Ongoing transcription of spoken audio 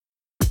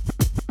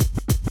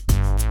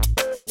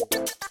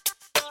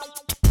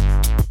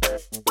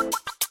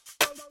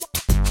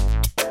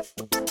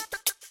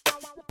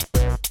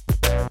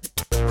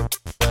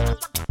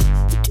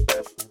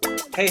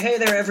Hey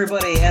there,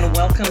 everybody, and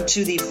welcome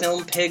to the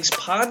Film Pigs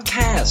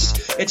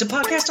podcast. It's a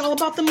podcast all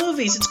about the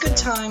movies. It's good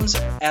times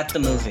at the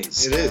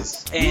movies. It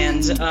is.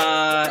 And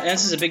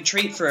this is a big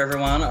treat for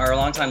everyone, our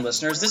longtime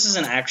listeners. This is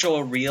an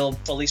actual, real,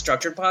 fully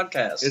structured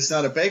podcast. It's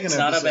not a bacon episode.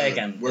 Not a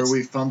bacon. Where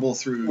we fumble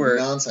through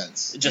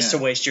nonsense. Just to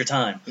waste your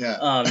time.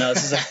 Yeah. No,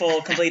 this is a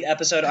full, complete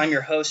episode. I'm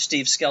your host,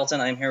 Steve Skelton.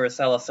 I'm here with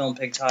fellow Film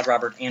Pig Todd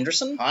Robert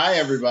Anderson. Hi,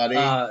 everybody.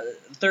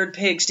 Third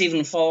Pig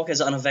Stephen Falk is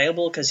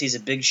unavailable because he's a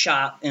big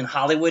shot in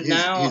Hollywood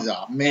now. He's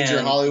a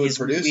major Hollywood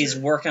producer. He's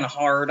working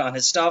hard on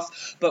his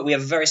stuff. But we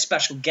have a very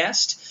special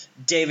guest,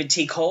 David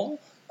T. Cole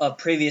of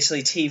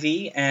Previously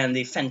TV and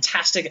the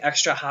fantastic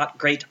Extra Hot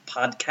Great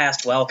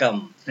podcast.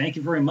 Welcome. Thank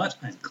you very much.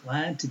 I'm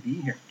glad to be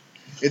here.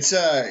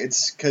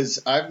 It's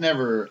because I've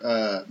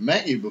never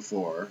met you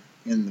before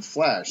in the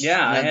flesh. Yeah,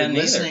 and I I've hadn't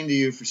been listening either. to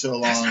you for so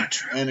long. That's not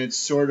true. And it's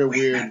sort of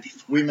weird.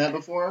 We met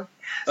before?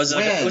 Was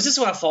this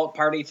a Falk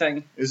party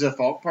thing? Is it a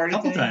Falk party A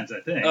couple thing? times,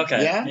 I think.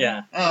 Okay.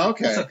 Yeah? Oh,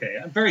 okay. That's okay.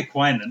 I'm very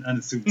quiet and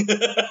unassuming.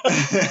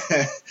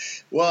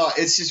 Well,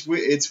 it's just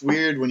it's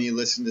weird when you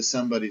listen to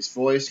somebody's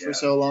voice for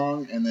so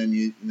long, and then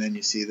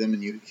you see them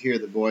and you hear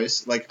the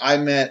voice. Like I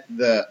met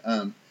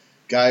the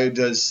guy who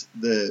does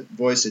the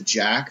voice of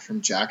Jack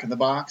from Jack in the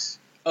Box.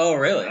 Oh,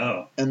 really?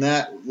 Oh. And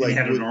that He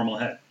had a normal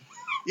head.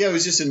 Yeah, it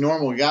was just a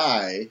normal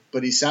guy,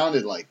 but he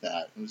sounded like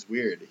that. It was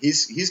weird.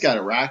 He's got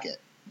a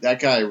racket. That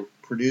guy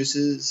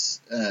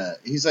produces.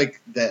 He's like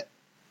the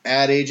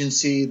ad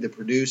agency, the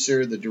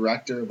producer, the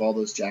director of all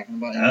those Jack in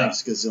the Box. He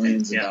makes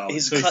gazillions of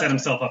dollars. So he set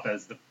himself up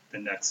as the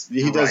next.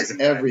 He does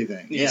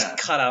everything. He's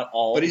cut out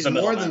all. But he's the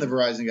more than the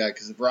Verizon guy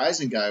because the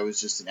Verizon guy was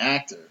just an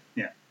actor.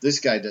 Yeah. This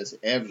guy does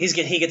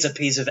everything. He gets a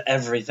piece of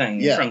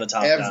everything from the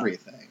top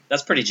everything. down.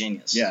 That's pretty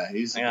genius. Yeah,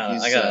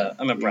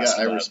 I'm impressed.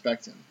 I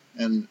respect him.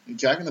 And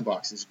Jack in the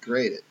Box is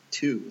great at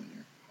 2 when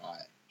you're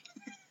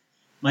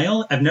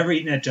high. I've never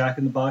eaten at Jack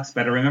in the Box,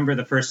 but I remember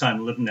the first time I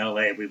lived in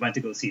LA, we went to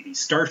go see the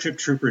Starship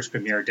Troopers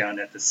premiere down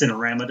at the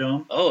Cinerama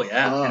Dome. Oh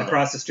yeah. And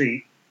across the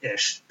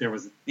street-ish, there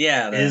was a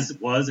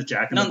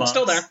Jack in the Box.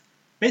 Still there.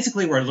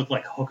 Basically where it looked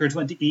like hookers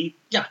went to eat.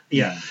 Yeah.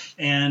 Yeah.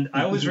 And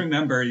I always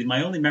remember,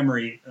 my only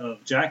memory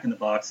of Jack in the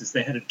Box is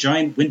they had a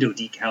giant window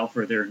decal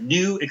for their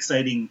new,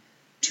 exciting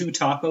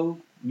 2-taco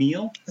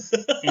meal.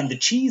 And the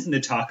cheese in the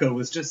taco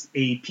was just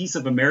a piece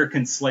of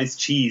American sliced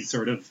cheese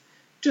sort of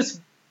just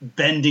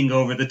bending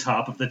over the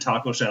top of the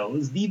taco shell. It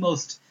was the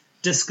most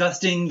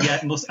disgusting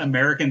yet most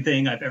American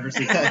thing I've ever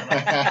seen in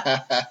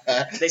my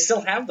life. They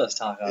still have those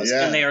tacos,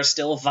 and they are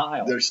still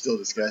vile. They're still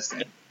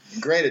disgusting.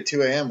 Great at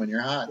 2 a.m. when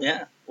you're hot.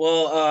 Yeah.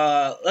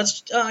 Well,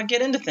 let's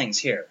get into things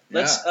here.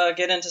 Let's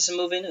get into some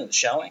movie news,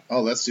 shall we?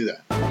 Oh, let's do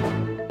that.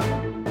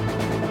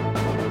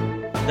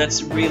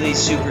 That's really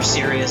super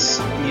serious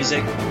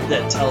music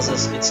that tells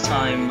us it's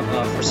time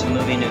for some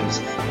movie news.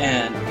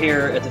 And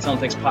here at the Film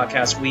Pigs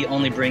podcast, we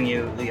only bring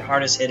you the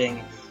hardest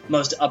hitting,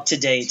 most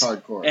up-to-date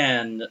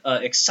and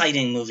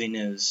exciting movie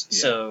news. Yeah.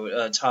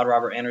 So, Todd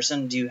Robert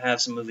Anderson, do you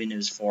have some movie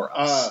news for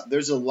us?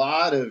 There's a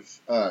lot of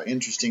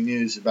interesting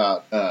news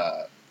about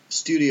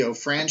studio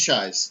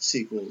franchise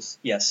sequels.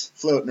 Yes.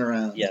 Floating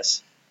around.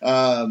 Yes.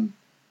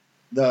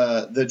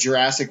 The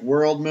Jurassic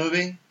World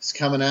movie is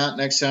coming out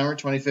next summer,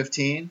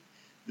 2015.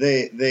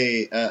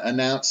 They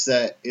announced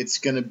that it's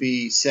going to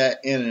be set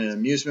in an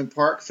amusement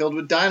park filled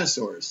with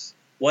dinosaurs.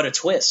 What a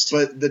twist!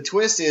 But the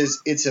twist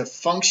is it's a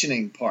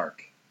functioning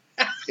park.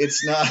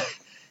 It's not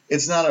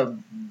a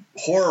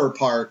horror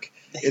park.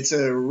 It's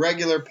a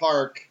regular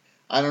park.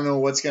 I don't know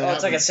what's going to happen.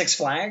 It's like a Six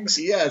Flags?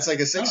 Yeah, it's like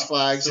a Six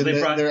Flags. So they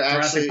brought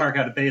Jurassic Park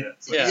out of beta.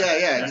 So.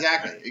 Yeah,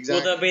 exactly.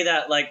 Will there be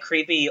that like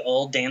creepy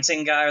old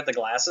dancing guy with the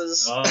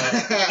glasses?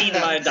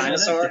 Eaten by a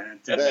dinosaur?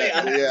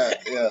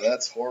 Yeah,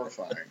 that's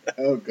horrifying.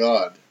 Oh,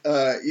 God.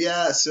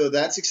 So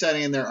that's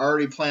exciting, and they're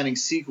already planning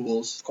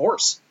sequels. Of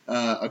course.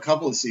 A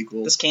couple of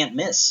sequels. This can't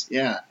miss.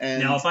 Yeah.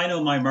 And now, if I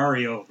know my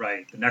Mario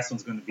right, the next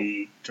one's going to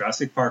be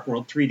Jurassic Park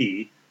World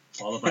 3D,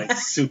 followed by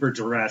Super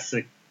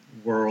Jurassic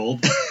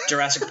World.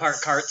 Jurassic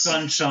Park carts.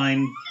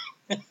 Sunshine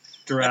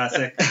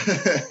Jurassic.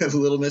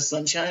 Little Miss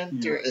Sunshine?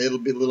 Yeah. It'll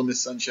be Little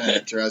Miss Sunshine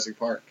at Jurassic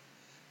Park.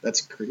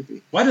 That's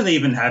creepy. Why do they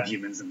even have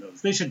humans in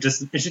those? It should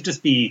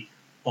just be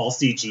all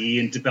CG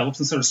and develop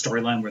some sort of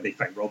storyline where they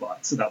fight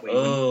robots. So that way.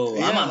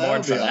 I'm on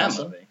board for that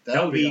movie.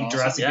 That would be awesome.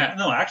 Jurassic. Yeah.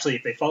 No, actually,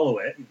 if they follow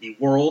it, it'd be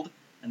World,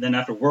 and then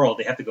after World,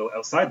 they have to go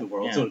outside the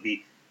world, so it'd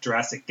be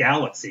Jurassic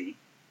Galaxy.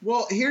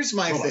 Well, here's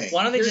my thing.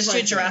 Why don't they just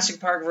do Jurassic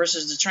Park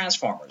versus the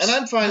Transformers? And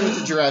I'm fine with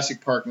the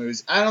Jurassic Park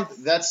movies.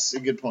 That's a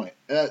good point.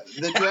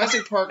 The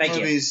Jurassic Park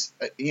movies,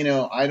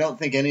 I don't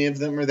think any of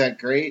them are that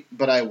great,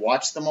 but I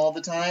watch them all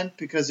the time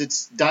because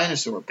it's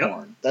dinosaur porn.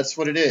 Yep. That's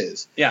what it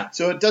is. Yeah.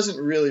 So it doesn't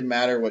really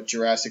matter what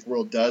Jurassic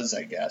World does,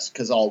 I guess,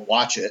 because I'll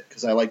watch it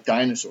because I like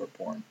dinosaur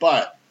porn.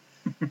 But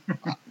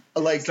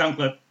sound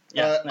clip.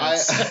 Yeah,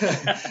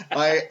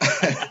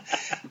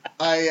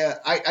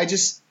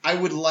 I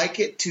would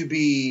like it to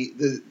be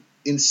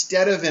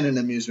instead of in an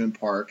amusement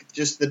park,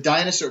 just the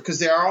dinosaur, because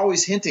they are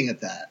always hinting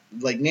at that.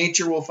 Like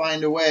nature will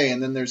find a way,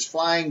 and then there's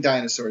flying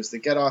dinosaurs that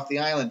get off the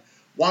island.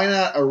 Why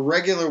not a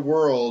regular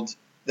world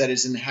that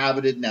is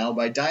inhabited now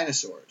by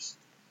dinosaurs.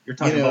 You're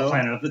talking about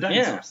Planet of the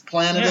Dinosaurs.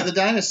 Planet of the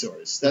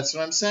Dinosaurs. That's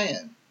what I'm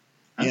saying.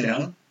 You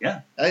know?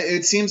 Yeah.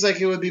 It seems like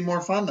it would be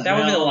more fun than that.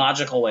 Would be the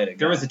logical way to go.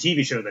 There was a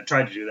TV show that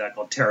tried to do that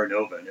called Terra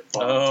Nova. And it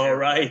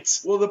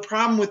right. Well, the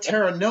problem with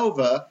Terra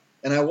Nova,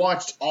 and I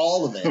watched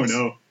all of it. Oh,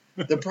 no.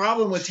 The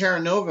problem with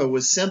Terra Nova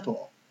was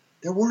simple.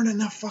 There weren't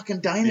enough fucking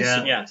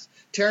dinosaurs. Yeah.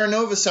 Terra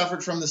Nova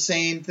suffered from the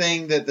same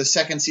thing that the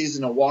second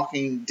season of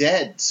Walking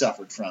Dead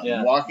suffered from.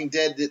 Yeah. Walking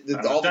Dead,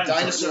 all the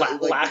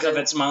dinosaurs... lack of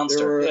its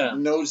monster. There were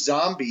no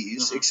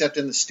zombies except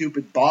in the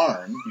stupid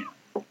barn. Yeah.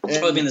 It's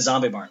probably in the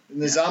zombie barn. In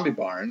the zombie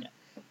barn. Yeah.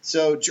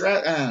 So,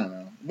 I don't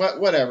know.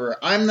 Whatever.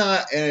 I'm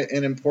not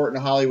an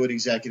important Hollywood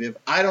executive.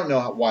 I don't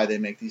know why they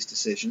make these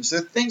decisions. They're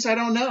things I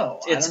don't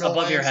know. It's I don't know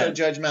above why your I'm head.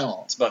 so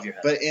judgmental. It's above your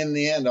head. But in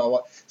the end,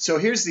 so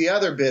here's the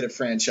other bit of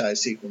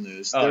franchise sequel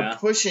news. They're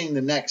pushing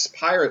the next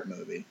pirate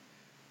movie,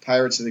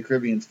 Pirates of the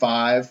Caribbean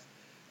 5.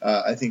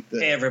 I think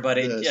Hey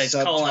everybody, it's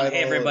calling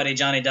Hey everybody,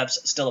 Johnny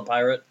Depp's still a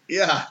pirate.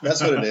 Yeah,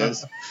 that's what it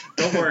is.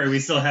 Don't worry, we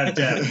still have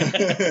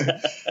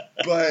Depp.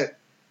 But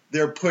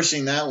they're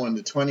pushing that one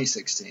to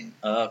 2016.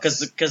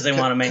 Because they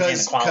want to maintain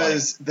the quality.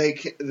 Because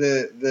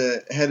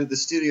the head of the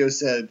studio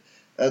said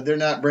they're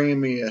not bringing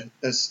me a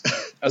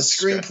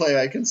screenplay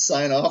I can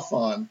sign off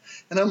on,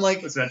 and I'm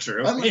like, is that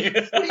true? I'm like,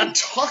 what are you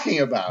talking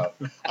about?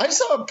 I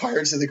saw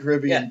Pirates of the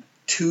Caribbean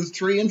 2,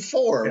 3, and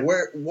 4. Yeah.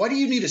 What do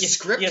you need a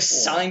script you for?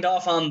 signed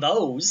off on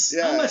those.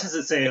 Yeah. How much does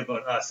it say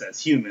about us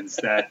as humans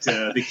that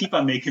they keep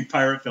on making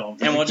pirate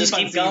films? And we'll just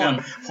keep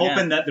going.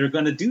 Hoping that they're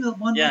going to do the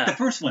one like the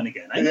first one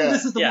again. I know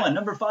this is the one.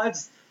 Number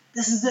 5's,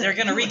 this is it. They're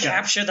going to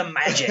recapture the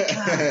magic.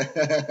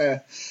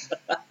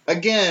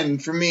 Again,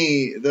 for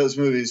me, those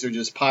movies are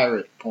just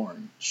pirate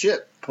porn.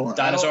 Shit porn.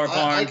 Dinosaur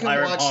porn,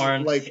 pirate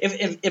porn. Like,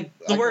 if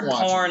the word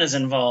porn is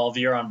involved,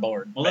 you're on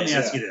board. Well, let me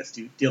ask you this.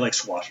 Do you like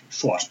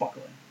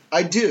swashbuckling?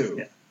 I do.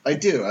 Yeah. I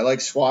do. I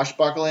like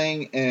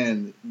swashbuckling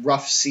and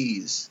rough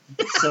seas.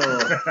 So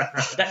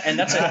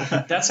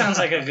that sounds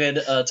like a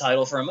good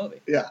title for a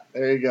movie. Yeah,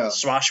 there you go.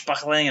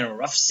 Swashbuckling and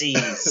rough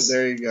seas.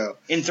 There you go.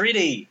 In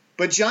 3D.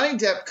 But Johnny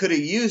Depp could have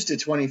used a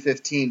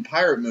 2015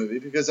 pirate movie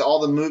because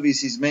all the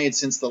movies he's made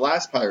since the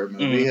last pirate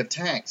movie have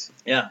tanked.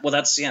 Yeah, well,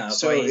 that's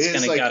so why he's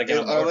going to got to get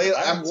on board.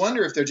 I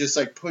wonder if they're just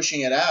like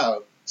pushing it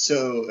out,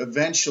 so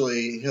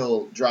eventually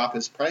he'll drop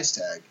his price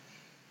tag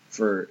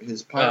for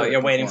his pirate. Oh,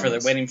 you're waiting for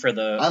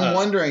the. I'm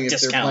wondering if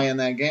discount. they're playing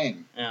that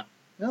game. Yeah.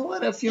 They'll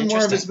let a few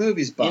more of his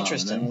movies bomb, and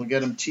then we'll get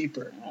them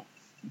cheaper.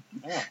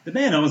 Yeah. The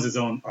man owns his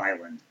own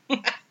island.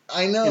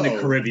 I know. In the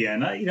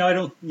Caribbean, I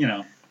don't.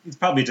 He's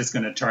probably just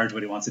going to charge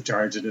what he wants to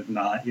charge, and if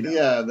not,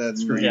 Yeah,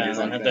 that's screw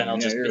right.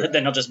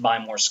 Then he'll just buy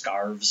more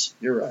scarves.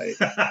 You're right.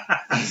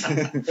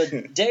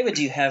 But David,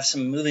 do you have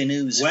some movie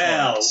news?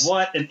 Well, for us?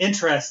 what an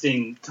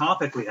interesting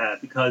topic we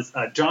have because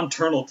John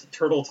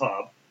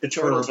Turteltaub, the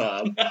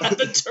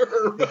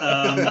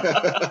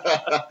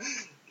Turb,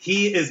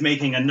 he is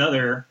making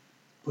another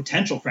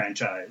potential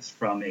franchise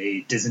from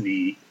a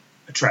Disney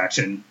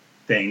attraction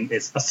thing.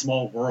 It's A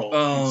Small World.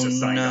 Oh, just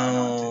signed on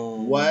no.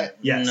 What?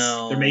 Yes,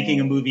 No. they're making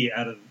a movie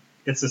out of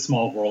It's a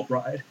Small World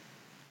ride.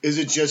 Is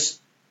it just...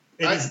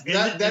 Is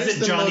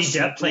it Johnny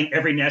Depp playing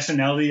every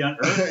nationality on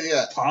Earth?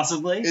 Yeah.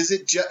 Possibly. Is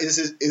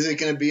it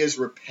going to be as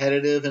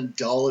repetitive and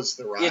dull as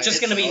the ride? Yeah, it's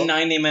just going to be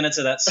 90 minutes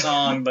of that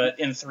song, but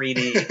in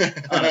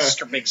 3D on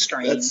a big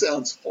screen. That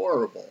sounds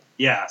horrible.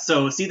 Yeah,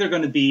 so it's either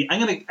going to be...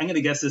 I'm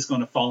gonna guess it's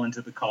going to fall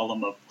into the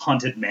column of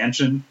Haunted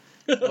Mansion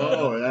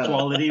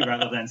quality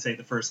rather than, say,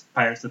 the first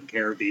Pirates of the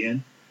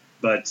Caribbean.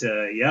 But,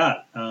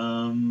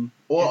 well,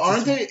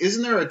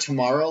 isn't there a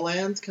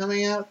Tomorrowland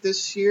coming out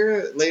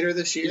later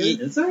this year?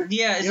 Is there?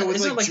 Yeah, It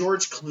was like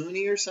George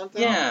Clooney or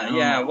something?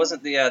 Yeah, it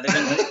wasn't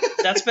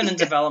that's been in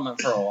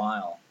development for a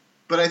while.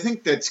 But I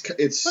think it's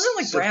wasn't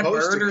like Brad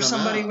Bird or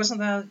somebody? Out. Wasn't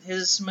that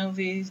his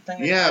movie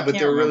thing? Yeah, but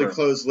they're really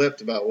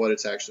close-lipped about what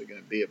it's actually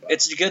going to be about.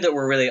 It's good that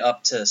we're really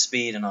up to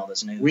speed in all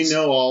this news. We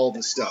know all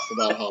the stuff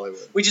about Hollywood.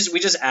 We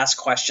just ask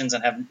questions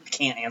and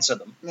can't answer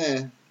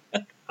them.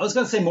 I was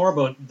going to say more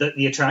about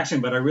the attraction,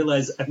 but I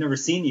realized I've never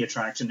seen the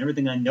attraction.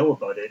 Everything I know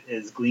about it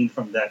is gleaned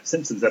from that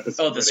Simpsons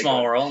episode. Oh, The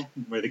Small World?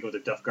 Where they go to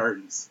Duff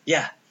Gardens.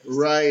 Yeah.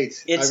 Right.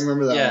 I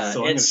remember that. Yeah, so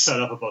I'm going to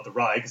shut up about the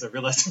ride because I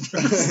realized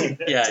I've never seen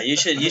it. Yeah, you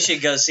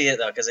should go see it,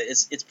 though, because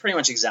it's pretty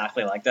much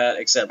exactly like that,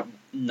 except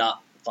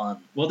not fun.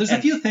 Well, there's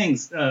a few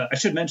things. I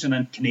should mention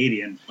I'm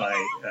Canadian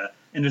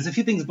and there's a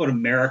few things about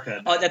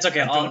America. Oh, that's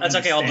okay. I'll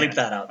bleep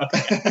that out.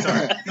 Okay,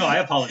 sorry. No, I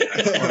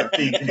apologize for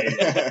being Canadian.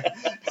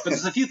 But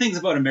there's a few things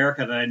about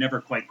America that I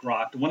never quite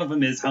grokked. One of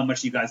them is how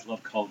much you guys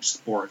love college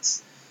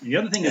sports. And the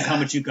other thing is how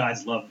much you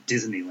guys love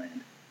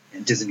Disneyland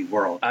and Disney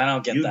World. I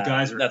don't get you that. You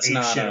guys are that's ape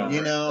not shit a, over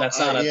it. That's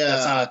not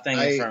a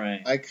thing for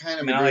me. I kind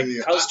of agree with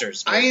you.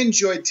 Coasters. I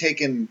enjoyed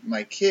taking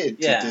my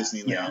kid to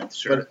Disneyland. Yeah,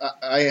 sure. But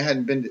I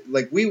hadn't been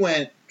we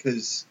went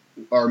because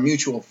our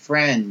mutual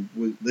friend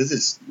this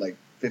is like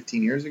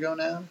 15 years ago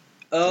now.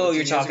 Oh,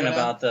 you're talking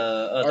about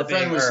our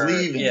friend was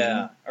leaving.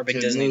 Yeah, our big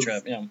Disney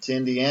trip. Yeah. To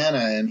Indiana,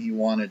 and he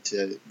wanted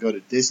to go to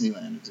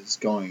Disneyland at his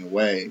going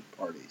away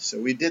party. So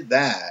we did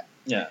that.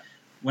 Yeah.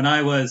 when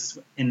I was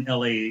in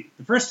LA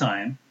the first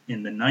time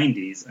in the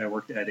 90s, I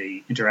worked at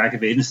a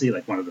interactive agency,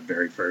 like one of the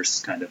very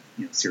first kind of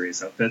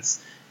serious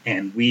outfits,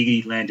 and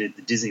we landed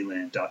the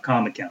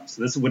Disneyland.com account.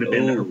 So this would have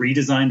been a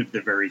redesign of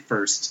the very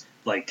first,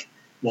 like,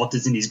 Walt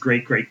Disney's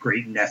great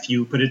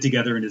nephew put it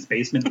together in his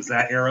basement. It was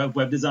that era of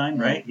web design,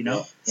 right?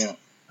 Yeah.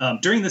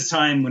 During this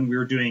time when we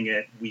were doing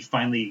it, we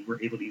finally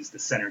were able to use the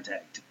center tag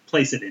to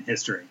place it in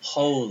history.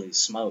 Holy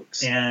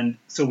smokes! And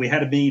so we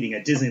had a meeting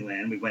at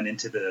Disneyland. We went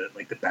into the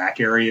back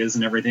areas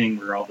and everything,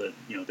 where all the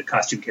the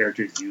costume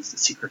characters use the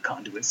secret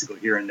conduits to go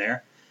here and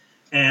there.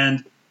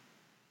 And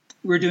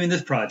we're doing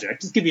this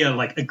project. Just give you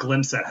a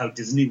glimpse at how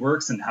Disney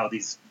works and how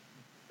these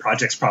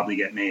projects probably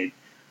get made.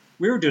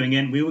 We were doing it,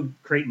 and we would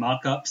create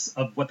mock-ups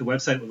of what the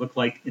website would look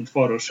like in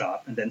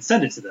Photoshop and then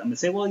send it to them and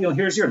say, well,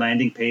 here's your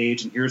landing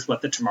page, and here's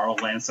what the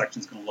Tomorrowland section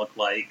is going to look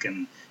like,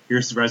 and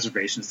here's the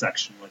reservation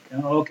section. Like,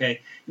 oh,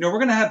 okay. We're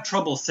going to have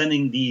trouble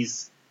sending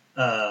these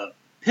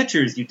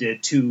pictures you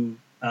did to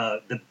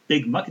the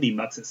big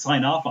muckety-mucks that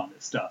sign off on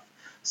this stuff.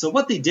 So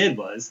what they did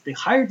was they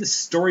hired the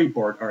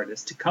storyboard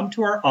artist to come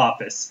to our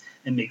office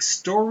and make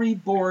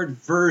storyboard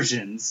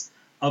versions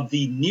of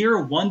the near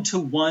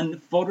one-to-one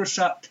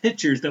Photoshop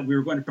pictures that we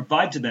were going to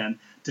provide to them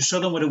to show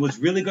them what it was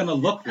really going to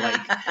look like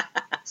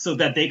so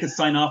that they could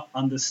sign off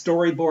on the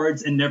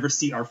storyboards and never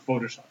see our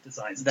Photoshop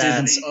designs.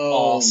 That's Disney.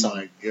 awesome. Oh,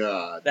 my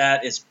God.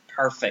 That is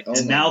perfect. Oh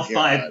And my now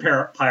God.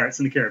 5 Pirates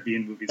in the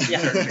Caribbean movies.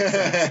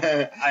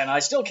 And I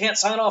still can't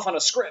sign off on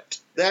a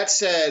script. That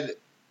said,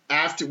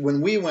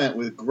 when we went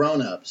with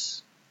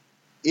grown-ups,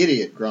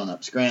 idiot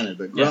grown-ups, granted,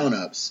 but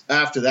grown-ups,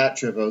 after that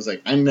trip, I was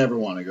like, I never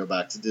want to go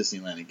back to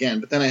Disneyland again.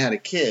 But then I had a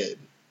kid,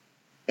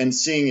 and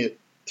seeing it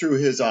through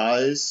his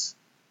eyes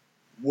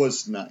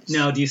was nice.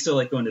 Now, do you still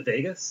like going to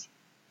Vegas?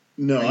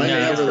 No, I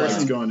never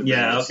liked going to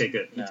Yeah, Vegas. okay,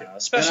 good. Me too. And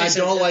Especially I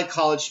since don't like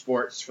college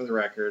sports, for the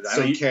record. I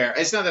So don't care.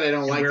 It's not that I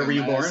don't like where them. were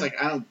you born? It's like,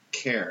 I don't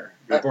care.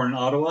 You were born in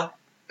Ottawa?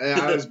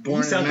 I was born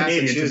in sound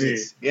Canadian to me.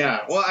 Massachusetts.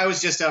 Yeah, well, I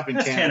was just up in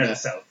That's Canada. Canada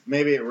South.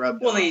 Maybe it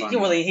rubbed off on me.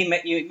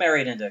 You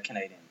married into a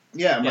Canadian.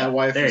 Yeah, my Yeah,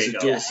 wife there is you a go.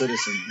 dual Yeah.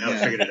 citizen. Now I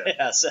Yeah. figured it out.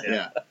 Yes.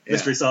 Yeah.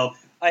 Mystery solved.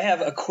 I have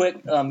a quick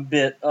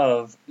bit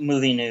of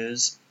movie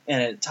news,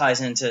 and it ties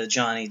into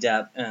Johnny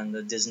Depp and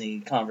the Disney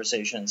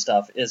conversation and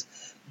stuff. Is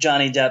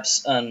Johnny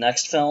Depp's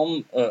next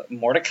film,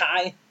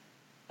 Mordecai?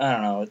 I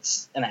don't know.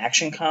 It's an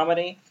action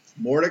comedy.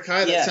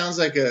 Mordecai? That Yeah. sounds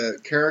like a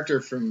character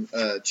from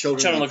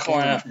Children of the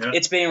Corn. Yeah.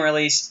 It's being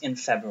released in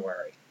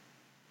February.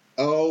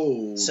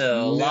 Oh,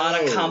 So a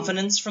lot of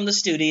confidence from the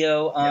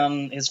studio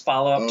on his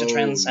follow-up to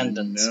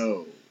Transcendence.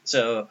 No.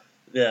 So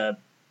the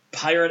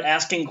pirate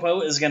asking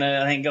quote is going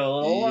to, I think, go a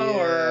little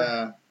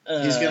lower.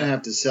 Yeah. He's going to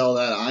have to sell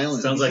that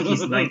island. Sounds like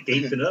he's ninth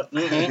eighth it up.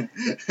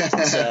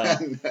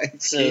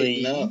 So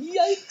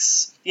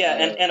yikes. Yeah,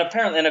 and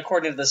apparently, and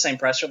according to the same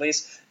press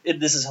release,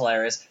 this is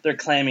hilarious. They're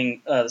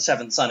claiming The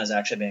Seventh Son is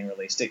actually being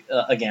released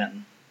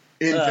again.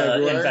 In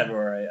February? In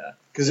February, yeah.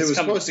 Because it was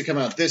supposed to come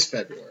out this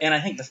February. And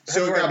I think the So it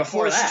February got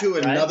before pushed that, to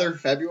right? another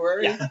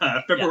February?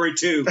 Yeah. February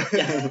 2.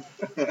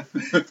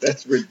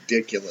 That's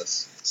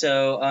ridiculous.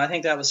 So I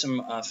think that was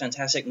some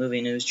fantastic movie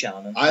news,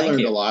 gentlemen. I Thank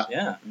learned you. a lot.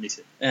 Yeah. Me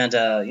too. And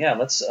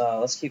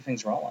let's keep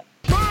things rolling.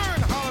 Burn,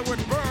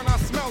 Hollywood, burn, I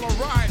smell a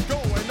riot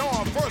going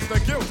on. First they're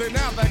guilty,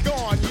 now they're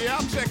gone. Yeah,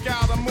 I'll check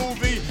out a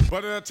movie,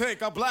 but it'll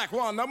take a black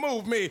one to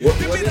move me. What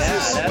Give me is the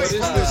this? hell What away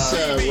is from this the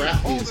TV.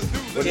 rap All music? the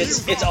dudes What that is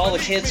use It's all the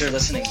kids are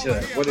listening to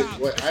it.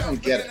 What? I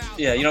don't get it.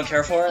 Yeah, you don't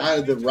care for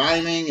it? The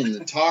rhyming and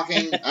the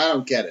talking, I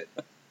don't get it.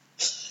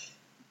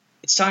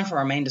 It's time for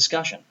our main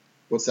discussion.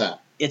 What's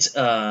that? It's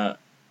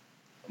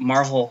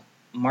Marvel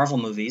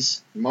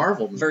movies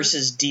Marvel movies.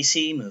 versus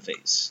DC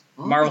movies.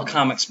 Oh. Marvel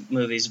Comics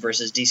movies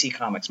versus DC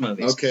Comics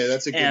movies. Okay,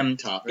 that's a good And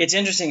topic. it's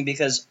interesting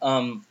because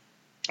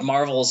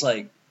Marvel's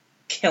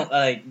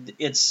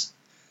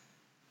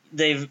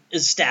they've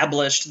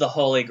established the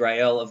holy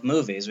grail of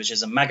movies, which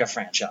is a mega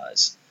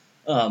franchise.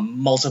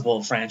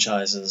 Multiple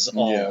franchises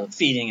all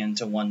feeding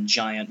into one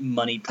giant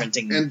money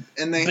printing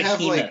and they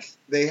behemoth.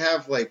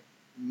 have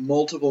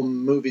multiple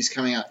movies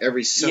coming out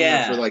every summer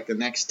Yeah. for like the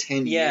next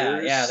 10 Yeah,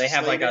 years. yeah, they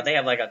have like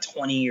a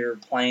 20-year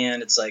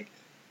plan. It's like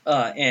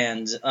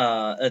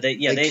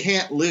they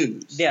can't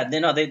lose. Yeah,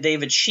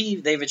 they've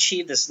achieved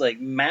this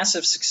like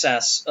massive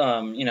success,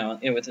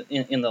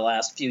 in the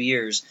last few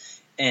years,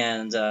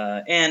 and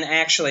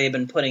actually have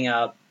been putting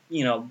out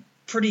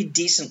pretty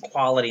decent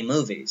quality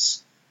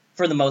movies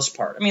for the most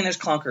part. I mean, there's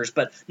clunkers,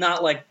 but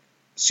not like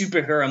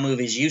superhero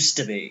movies used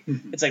to be.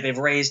 Mhm. It's like they've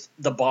raised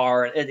the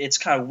bar. It's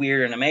kind of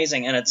weird and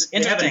amazing, and it's They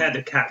interesting. haven't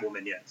had the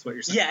Catwoman yet, is what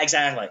you're saying. Yeah,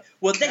 exactly.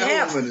 Well, they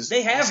Catwoman is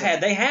awesome.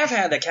 had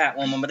the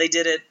Catwoman, but they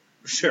did it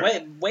Sure.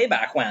 way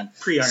back when.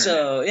 Pre-Iron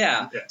So Man.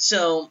 yeah. Yeah.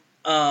 So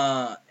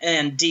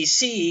and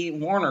DC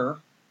Warner,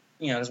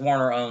 because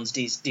Warner owns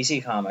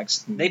DC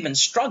Comics, they've been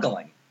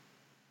struggling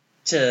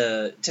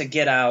to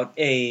get out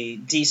a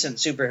decent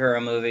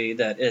superhero movie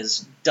that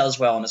does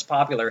well and is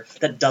popular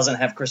that doesn't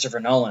have Christopher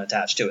Nolan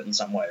attached to it in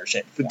some way or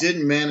shape. or But form.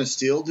 didn't Man of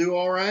Steel do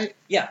all right?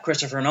 Yeah,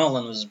 Christopher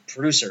Nolan was a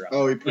producer.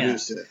 Oh, he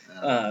produced it.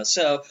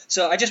 So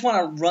I just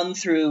want to run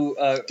through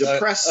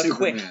Depressed a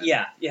quick,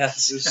 Superman.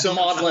 There's so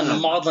much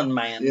fun. maudlin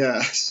man.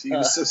 Yeah, he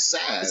was so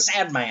sad.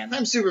 Sad man.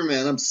 I'm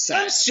Superman. I'm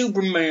sad. I'm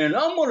Superman.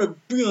 I'm gonna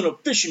be on a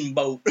fishing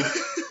boat.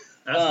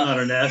 That's not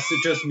an S.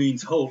 It just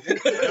means hope. I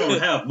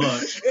don't have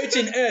much. It's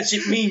an S.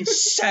 It means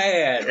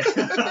sad.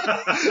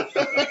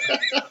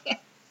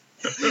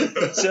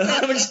 So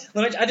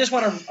I just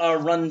want to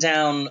run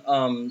down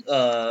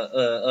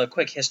a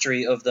quick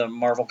history of the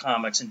Marvel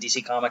Comics and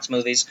DC Comics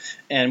movies,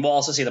 and we'll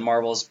also see the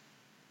Marvels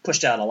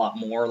pushed out a lot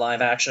more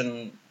live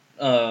action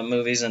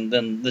movies than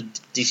the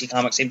DC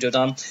Comics seem to have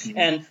done. Mm-hmm.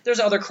 And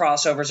there's other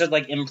crossovers. There's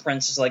like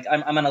imprints. Like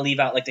I'm going to leave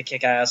out like the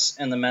Kick-Ass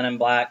and the Men in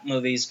Black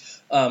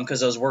movies because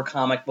those were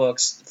comic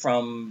books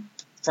from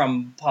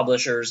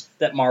publishers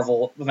that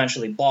Marvel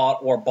eventually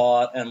bought,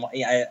 and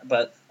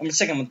but I'm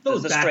sticking with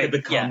those the back straight at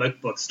the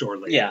comic book store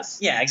labels.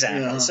 Yeah,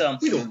 exactly. Yeah. So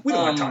we don't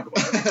want to talk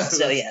about it.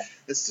 So yeah,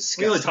 it's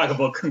disgusting. We only talk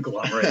about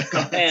conglomerate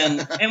comics.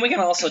 and we can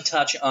also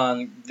touch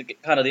on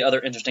kind of the other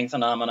interesting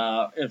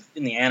phenomena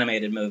in the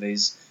animated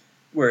movies,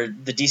 where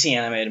the DC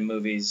animated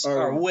movies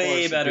are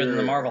way better than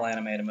the Marvel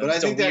animated movies. But I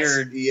think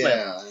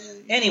it's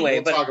Anyway,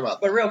 we'll talk about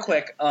that. But real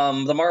quick,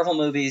 the Marvel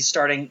movies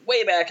starting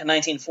way back in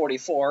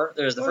 1944.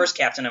 There's the first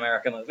Captain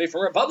America movie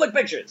from Republic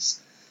Pictures.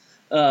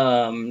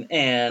 And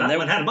that then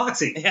one had a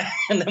boxing. Yeah,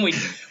 and then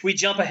we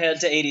jump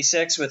ahead to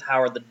 86 with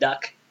Howard the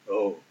Duck.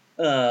 Oh.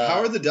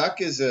 Howard the Duck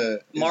is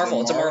a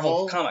Marvel. It's a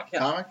Marvel comic. Yeah.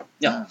 Comic?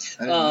 Yeah.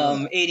 I didn't know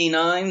that.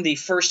 89, the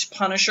first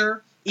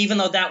Punisher. Even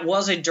though that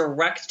was a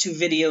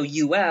direct-to-video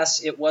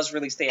U.S., it was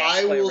released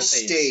theatrically I will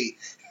overseas. state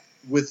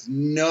with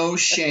no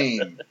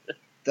shame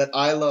that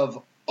I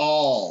love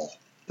all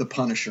the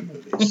Punisher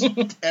movies.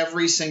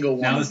 Every single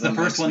one. Now, of is the them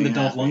first makes one me the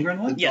Dolph happy. Lundgren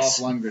one? The Yes.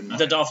 Dolph Lundgren one.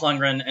 The Dolph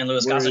Lundgren and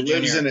Louis Where Gossett he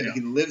lives Jr.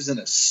 He lives in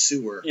a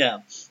sewer. Yeah.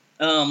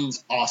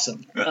 It's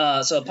awesome.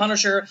 So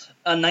Punisher,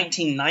 a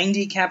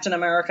 1990 Captain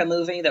America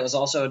movie that was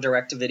also a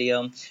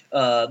direct-to-video.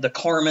 The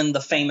Corman,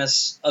 the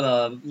famous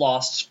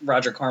lost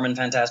Roger Corman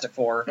Fantastic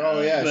Four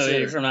movie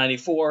sure. from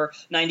 94.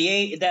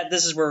 98,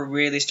 this is where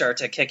we really start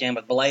to kick in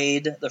with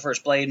Blade, the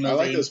first Blade movie. I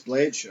like those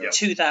Blade shows.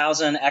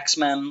 2000,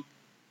 X-Men.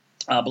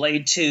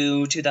 Blade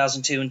 2,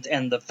 2002,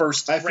 and the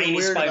first I feel Raimi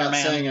weird about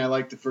Spider-Man. saying I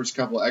like the first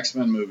couple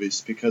X-Men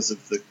movies because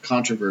of the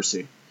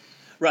controversy.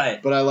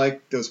 Right. But I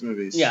like those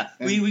movies. Yeah.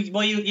 And,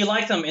 you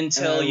like them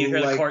until you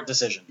hear the court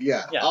decision.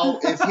 Yeah.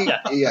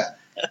 Yeah.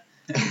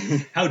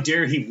 How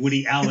dare he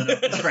Woody Allen of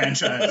this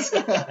franchise?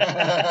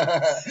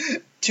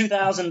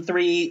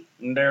 2003,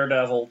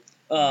 Daredevil.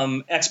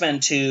 X-Men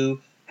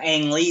 2,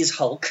 Ang Lee's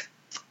Hulk.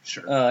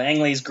 Sure.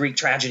 Ang Lee's Greek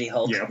tragedy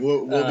Hulk. Yeah,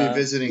 we'll be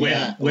visiting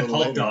that with a little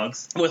Hulk later.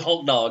 dogs. With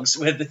Hulk dogs.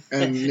 And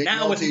Nick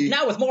Nolte,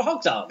 now with more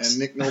Hulk dogs. and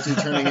Nick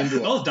Nolte turning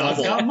into a Those dogs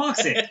bubble. got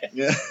moxie.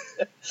 Yeah.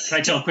 Can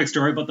I tell a quick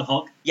story about the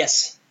Hulk?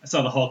 Yes. I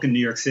saw the Hulk in New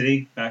York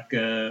City back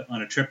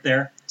on a trip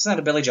there. Isn't that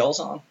a Billy Joel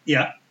song?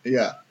 Yeah.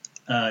 Yeah.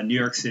 New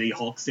York City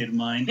Hulk State of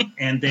Mind.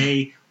 And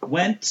they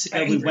went,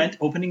 we went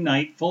opening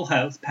night, full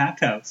house, packed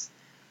house.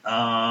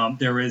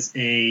 There was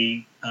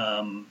a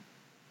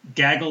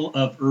gaggle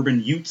of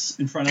urban utes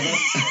in front of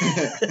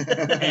us.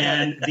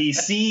 And the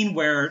scene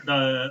where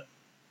the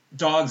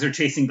dogs are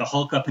chasing the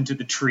Hulk up into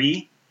the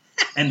tree.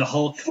 And the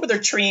Hulk. Where they're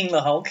treeing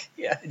the Hulk.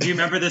 Yeah. Do you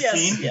remember this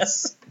scene?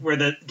 Yes. Where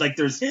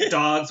there's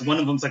dogs. One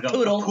of them's like a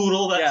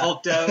Poodle. that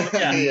hulked out.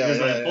 Yeah. There's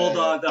a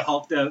bulldog that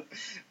hulked out.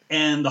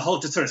 And the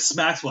Hulk just sort of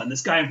smacks one.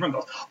 This guy in front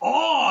goes,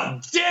 "Oh,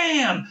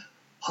 damn!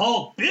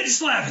 Hulk bitch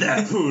slapped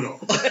that poodle."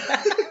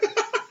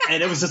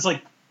 And it was just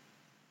like,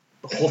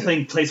 the whole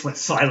place went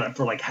silent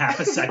for like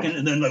half a second,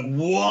 and then like,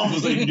 whoa, it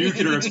was like a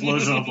nuclear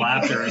explosion of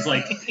laughter. It's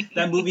like,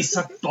 that movie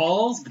sucked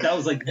balls, but that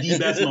was like the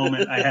best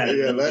moment I had.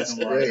 Yeah, that's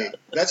great.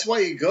 That's why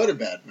you go to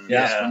bad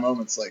movies for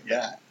moments like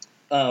that.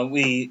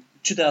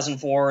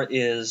 2004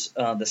 is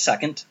the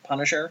second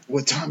Punisher.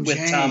 With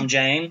Tom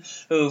Jane,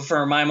 who,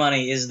 for my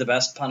money, is the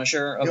best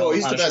Punisher of all the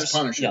he's Punishers. the best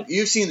Punisher. Yeah.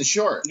 You've seen the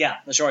short. Yeah,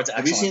 the short's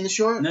excellent. Have you seen the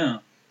short? No.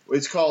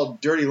 It's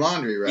called Dirty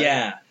Laundry, right?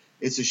 Yeah.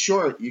 It's a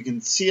short. You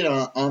can see it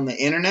on the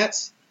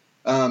internet.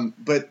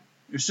 But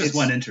it's just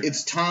one internet.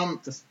 It's Tom.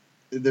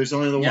 There's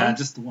only the one? Yeah,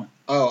 just the one.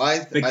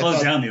 Oh, They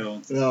closed down the other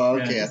ones. Oh,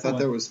 okay. I thought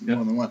there was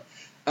more than one.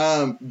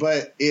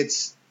 But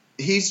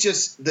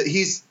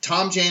he's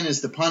Tom Jane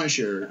is the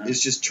Punisher,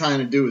 is just trying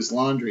to do his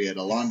laundry at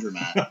a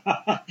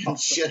laundromat. And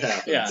shit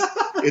happens. Yeah.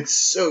 It's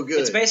so good.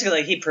 It's basically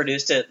like he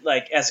produced it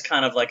like as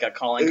kind of like a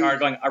calling card,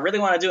 going, "I really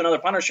want to do another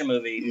Punisher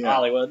movie,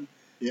 Hollywood."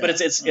 Yeah.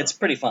 But it's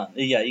pretty fun.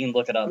 Yeah, you can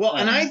look it up. Well,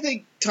 and I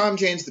think Tom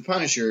Jane's the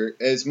Punisher,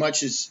 as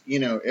much as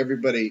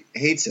everybody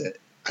hates it,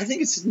 I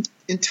think it's an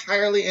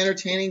entirely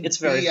entertaining. It's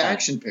very fun.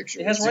 action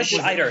picture. It has Roy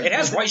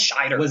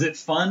Scheider. Was it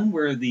fun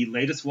where the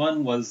latest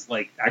one was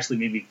like actually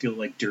made me feel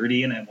like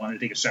dirty and I wanted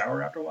to take a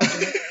shower after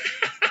watching it?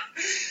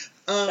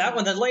 That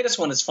one, the latest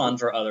one, is fun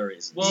for other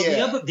reasons. Well,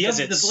 the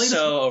latest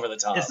so over the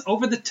top. It's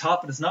over the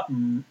top, but it's not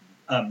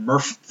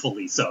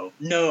mirthfully so.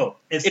 No,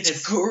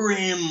 it's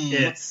grim.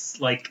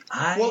 It's like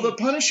the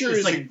Punisher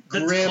is like a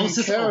grim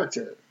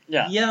character.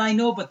 Yeah, I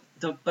know, but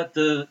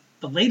the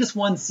latest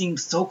one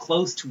seems so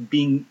close to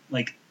being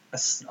like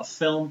a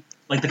film,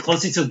 Like the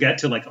closest you'll get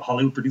to like a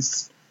Hollywood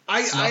produced.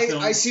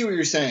 I see what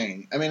you're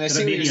saying. I mean, I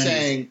see what you're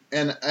saying,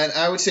 and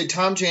I would say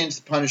Tom Jane's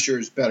The Punisher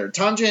is better.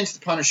 Tom Jane's The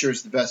Punisher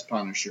is the best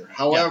Punisher.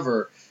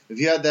 However, if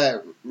you had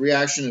that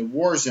reaction to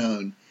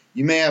Warzone,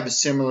 you may have a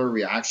similar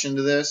reaction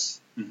to this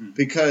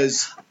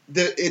because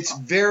it's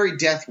very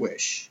Death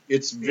Wish.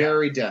 It's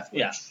very Death Wish.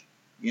 Yeah.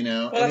 You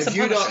know, well, and if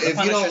you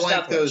don't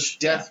like those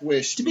Death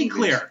Wish, to be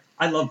clear,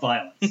 I love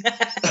violence.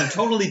 I'm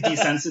totally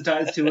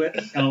desensitized to it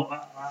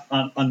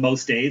on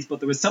most days, but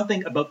there was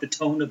something about the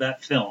tone of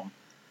that film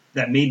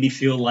that made me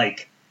feel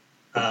like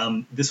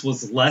this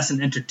was less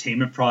an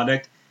entertainment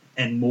product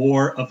and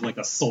more of like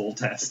a soul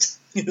test.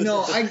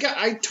 No,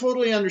 I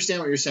totally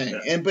understand what you're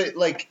saying, but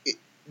like,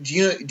 do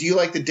you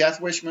like the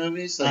Death Wish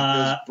movies, like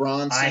those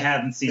Bronze? I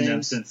haven't seen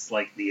them since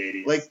like the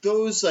 80s. Like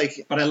those,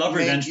 like, but I love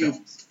revenge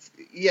films.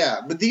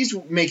 Yeah, but these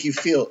make you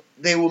feel.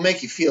 They will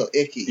make you feel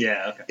icky.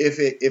 Yeah, okay.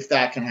 If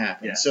that can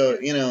happen. Yeah. So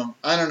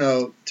I don't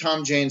know.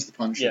 Tom Jane's The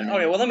Punisher. Yeah.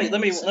 Okay. Well, let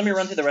me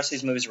run through the rest of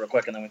these movies real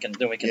quick, and then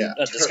we can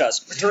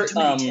discuss.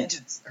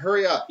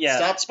 Hurry up. Yeah.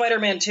 Stop.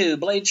 Spider-Man 2,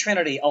 Blade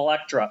Trinity,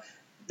 Elektra.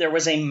 There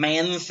was a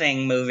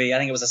Man-Thing movie. I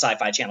think it was a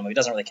Sci-Fi Channel movie. It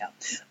doesn't really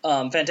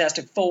count.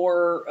 Fantastic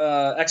Four,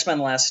 X-Men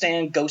Last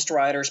Stand, Ghost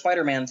Rider,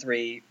 Spider-Man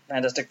 3,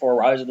 Fantastic Four,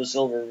 Rise of the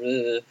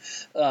Silver.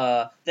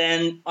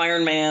 Then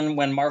Iron Man,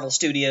 when Marvel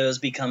Studios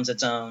becomes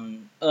its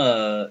own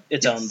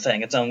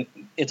thing.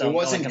 It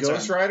wasn't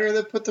Ghost Rider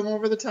that put them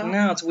over the top?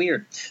 No, it's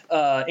weird.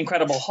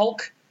 Incredible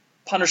Hulk,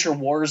 Punisher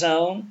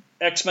Warzone,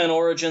 X-Men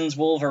Origins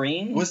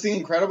Wolverine. Was the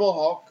Incredible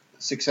Hulk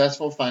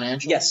successful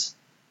financially? Yes.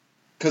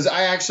 Because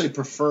I actually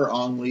prefer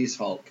Ang Lee's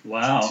Hulk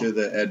to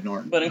the Ed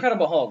Norton. But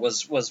Incredible Hulk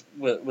was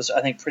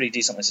I think pretty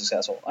decently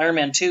successful. Iron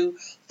Man 2,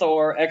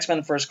 Thor,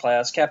 X-Men First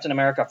Class, Captain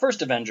America,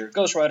 First Avenger,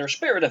 Ghost Rider,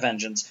 Spirit of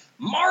Vengeance,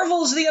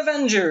 Marvel's The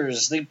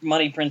Avengers, the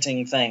money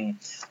printing thing,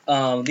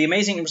 The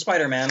Amazing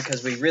Spider-Man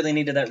because we really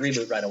needed that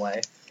reboot right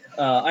away.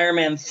 Iron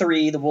Man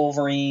 3, The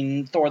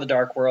Wolverine, Thor the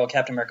Dark World,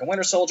 Captain America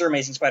Winter Soldier,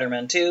 Amazing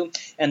Spider-Man 2,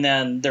 and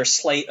then their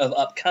slate of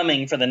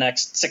upcoming for the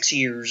next 6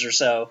 years or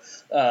so,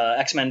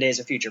 X-Men Days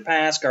of Future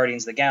Past,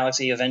 Guardians of the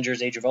Galaxy,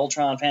 Avengers Age of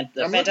Ultron,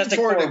 Fantastic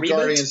Four reboot.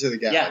 Guardians of the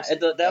Galaxy.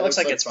 Yeah, that looks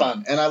like it's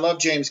fun. And I love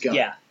James Gunn.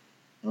 Yeah.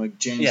 I'm a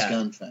James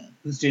Gunn fan.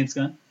 Who's James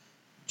Gunn?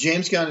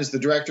 James Gunn is the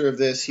director of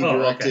this. He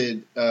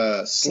directed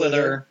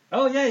Slither.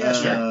 Oh, yeah,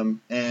 sure.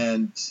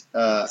 And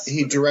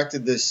he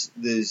directed this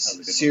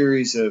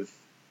series of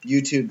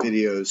YouTube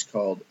videos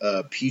called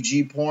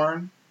PG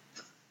porn,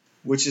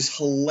 which is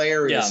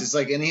hilarious. Yeah. It's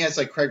like, and he has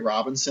like Craig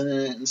Robinson in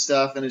it and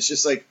stuff, and it's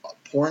just like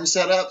porn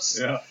setups.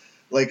 Yeah.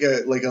 Like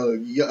a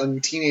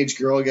young teenage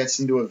girl gets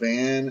into a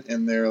van,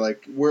 and they're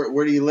like,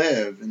 "Where do you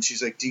live?" And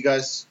she's like, "Do you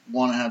guys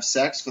want to have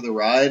sex for the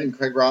ride?" And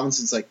Craig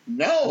Robinson's like,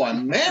 "No,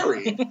 I'm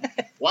married.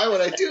 Why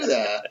would I do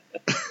that?"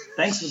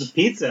 Thanks for the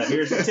pizza.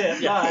 Here's a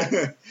tip.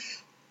 Bye.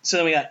 So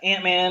then we got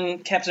Ant-Man,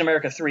 Captain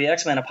America 3,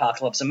 X-Men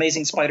Apocalypse,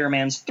 Amazing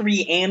Spider-Man's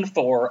 3 and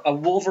 4, a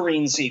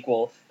Wolverine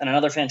sequel, and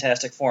another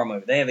Fantastic Four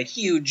movie. They have a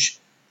huge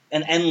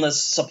and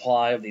endless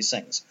supply of these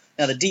things.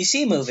 Now the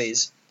DC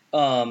movies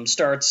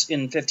starts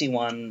in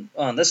 51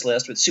 on this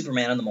list with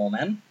Superman and the Mole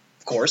Men.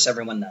 Of course,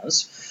 everyone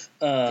knows.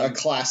 A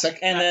classic.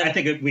 And then, I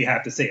think we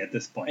have to say at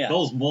this point,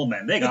 those mole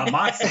men, they got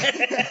moxie.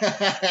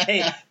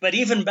 Hey, but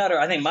even better,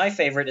 I think my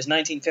favorite is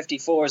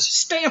 1954's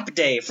Stamp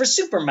Day for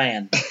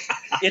Superman.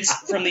 It's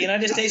from the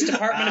United States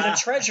Department of the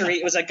Treasury.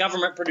 It was a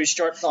government-produced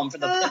short film in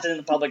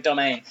the public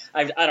domain.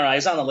 I don't know.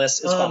 It's on the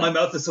list. It's funny. My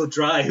mouth is so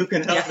dry. Who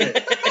can help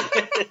it?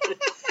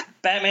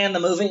 Batman the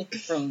movie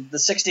from the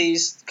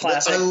 60s,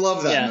 classic. I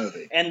love that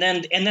movie. And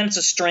then it's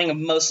a string of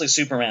mostly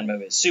Superman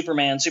movies.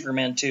 Superman,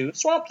 Superman 2,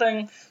 Swamp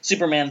Thing,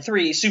 Superman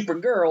 3,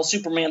 Supergirl,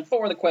 Superman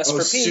 4, The Quest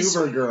for Peace,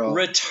 Supergirl.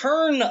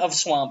 Return of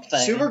Swamp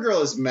Thing.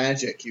 Supergirl is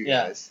magic, you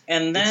guys.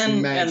 And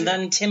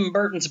then Tim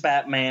Burton's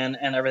Batman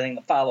and everything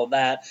that followed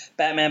that.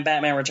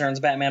 Batman Returns,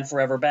 Batman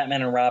Forever,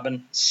 Batman and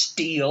Robin,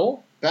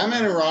 Steel.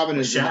 Batman and Robin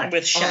with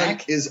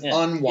Shaq is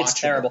unwatchable. It's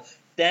terrible.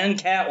 Then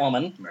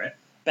Catwoman. Right.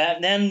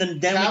 Then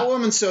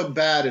Catwoman's so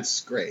bad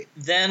it's great.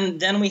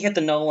 Then we hit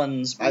the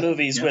Nolan's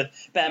movies with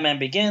Batman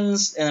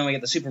Begins, and then we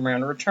get the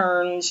Superman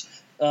Returns,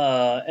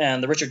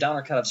 and the Richard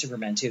Donner cut of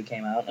Superman 2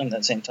 came out at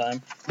that same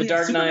time. The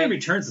Dark Knight Superman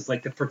Returns is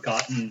like the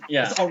forgotten.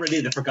 Yeah, it's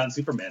already the forgotten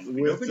Superman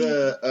movie. With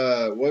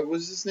what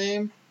was his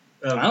name?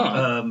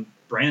 Brandon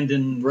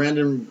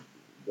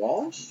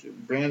Walsh?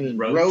 Brandon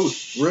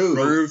Ruth.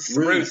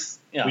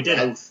 Yeah, we did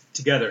it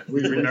together.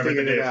 We remembered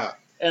it out.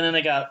 And then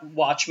they got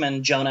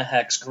Watchmen, Jonah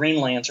Hex,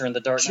 Green Lantern, The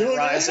Dark Knight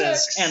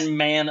Rises, and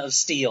Man of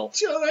Steel.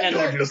 And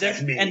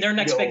their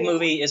next big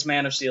movie is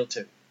Man of Steel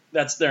 2.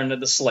 That's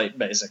the slate,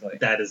 basically.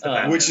 That is the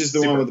Batman. Which is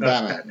the one with the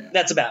Batman.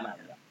 That's a Batman.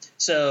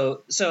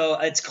 So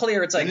it's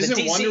clear. It's like and isn't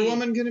the DC, Wonder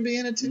Woman going to be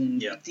in it too?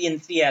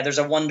 Yeah. There's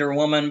a Wonder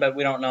Woman, but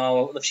we don't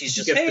know if she's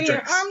just I'm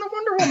the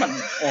Wonder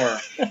Woman, or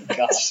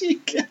gosh, she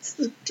gets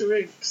the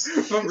drinks,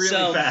 but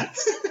really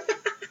fast.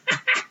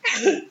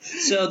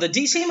 So the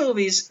DC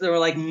movies, they were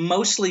like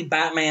mostly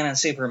Batman and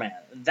Superman.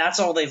 That's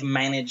all they've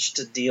managed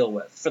to deal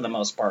with for the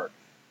most part.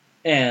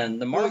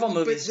 And the Marvel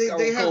movies go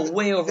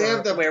way over. They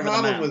have the way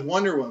problem over the map. with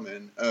Wonder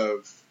Woman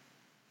of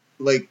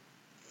like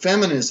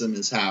feminism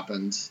has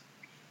happened,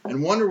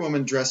 and Wonder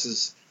Woman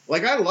dresses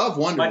like I love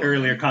Wonder My Woman.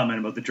 earlier comment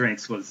about the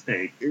drinks was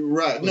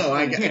right. No,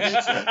 I get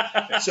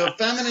it. So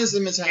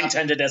feminism has happened.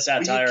 Intended as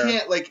But satire. you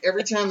can't like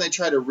every time they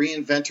try to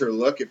reinvent her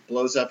look, it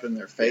blows up in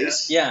their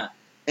face. Yeah.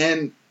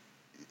 And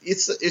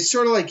it's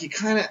sort of like you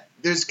kind of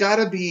there's got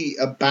to be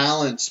a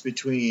balance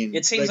between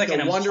it seems like the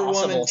an Wonder Woman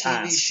impossible TV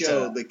task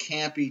show, to- the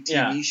campy TV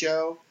Yeah.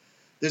 show.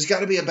 There's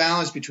got to be a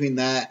balance between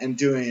that and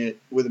doing it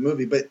with a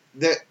movie, but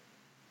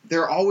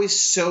they're always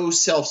so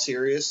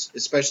self-serious,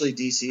 especially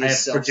DC I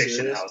is have a prediction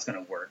self-serious. how it's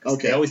going to work. 'Cause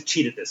Okay. They always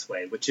cheat it this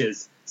way, which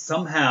is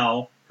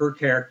somehow her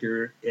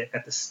character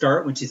at the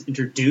start when she's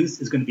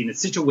introduced is going to be in a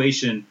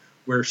situation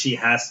where she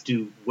has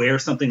to wear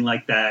something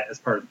like that as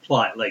part of the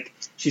plot. Like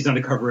she's on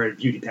the cover of a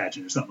beauty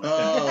pageant or something like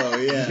that. Oh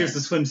yeah. And here's the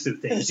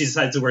swimsuit thing. And she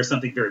decides to wear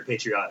something very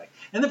patriotic.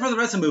 And then for the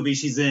rest of the movie,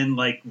 she's in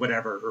like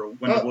whatever, or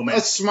Wonder Woman.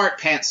 A smart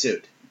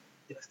pantsuit.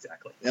 Yeah,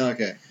 exactly.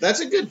 Okay,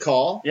 that's a good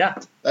call. Yeah.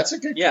 That's a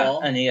good Yeah.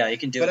 call. And you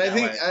can do But it I that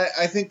think way.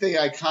 I think the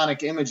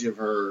iconic image of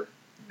her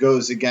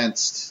goes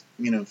against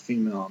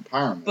female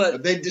empowerment.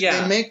 But, they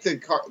yeah. make the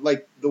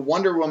the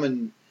Wonder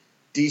Woman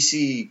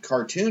DC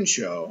cartoon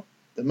show,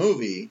 the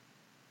movie,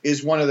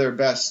 is one of their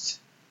best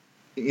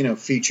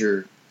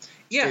feature.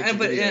 Yeah, straight to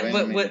but video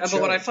animated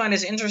but what I shows. find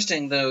is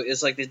interesting though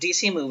is like the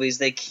DC movies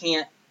they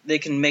can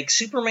make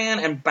Superman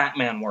and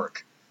Batman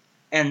work,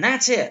 and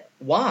that's it.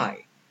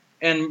 Why?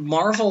 And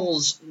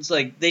Marvel's it's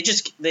like they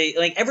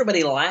like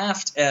everybody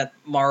laughed at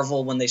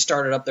Marvel when they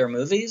started up their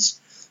movies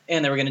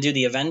and they were going to do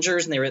the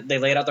Avengers and they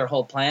laid out their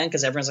whole plan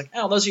because everyone's like,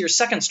 oh, those are your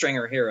second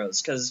stringer heroes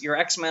because your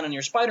X-Men and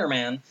your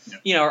Spider-Man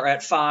are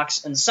at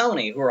Fox and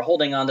Sony who are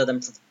holding on to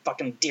them for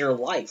fucking dear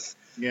life.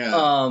 Yeah.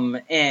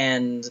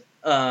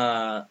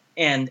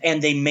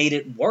 And they made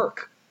it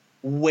work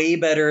way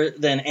better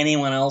than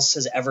anyone else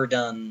has ever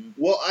done.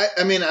 Well,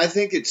 I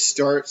think it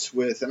starts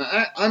with, and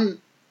I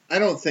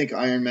don't think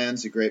Iron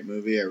Man's a great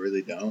movie. I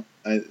really don't.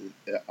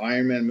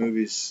 Iron Man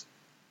movies,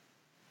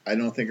 I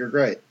don't think are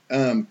great.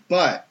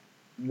 But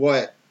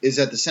what is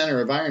at the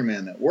center of Iron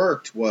Man that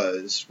worked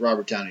was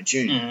Robert Downey Jr.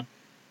 Mm-hmm.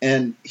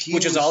 And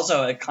Which is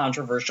also a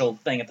controversial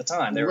thing at the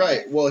time. They were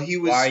right. Well, he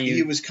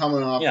was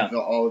coming off Yeah. of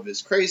all of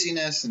his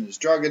craziness and his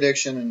drug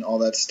addiction and all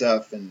that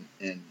stuff, and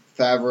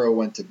Favreau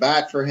went to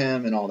bat for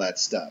him and all that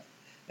stuff,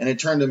 and it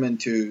turned him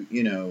into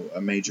a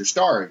major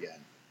star again.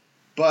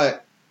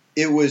 But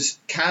it was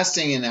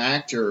casting an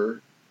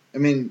actor. I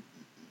mean,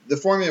 the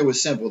formula was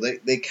simple.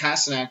 They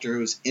cast an actor who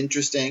was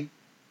interesting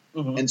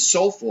Mhm. and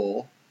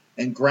soulful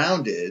and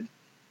grounded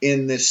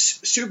in this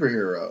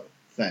superhero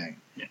thing,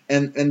 Yeah.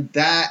 and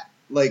that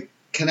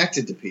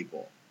connected to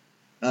people.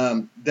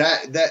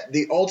 That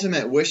the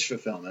ultimate wish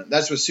fulfillment.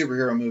 That's what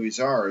superhero movies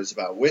are, is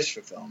about wish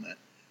fulfillment.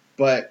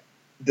 But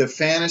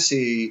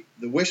the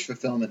wish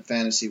fulfillment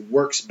fantasy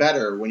works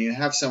better when you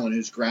have someone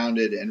who's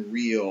grounded and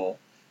real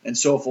and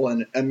soulful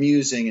and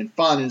amusing and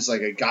fun, and is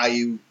like a guy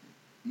you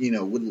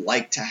would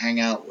like to hang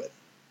out with,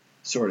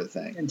 sort of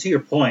thing. And to your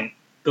point,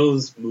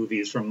 those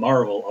movies from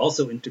Marvel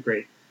also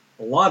integrate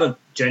a lot of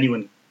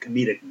genuine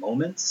comedic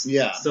moments.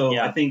 Yeah. So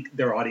Yeah. I think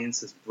their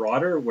audience is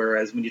broader,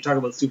 whereas when you talk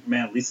about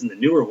Superman, at least in the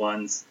newer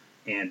ones,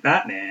 and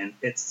Batman,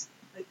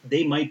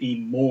 they might be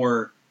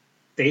more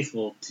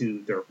faithful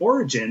to their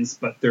origins,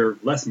 but they're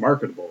less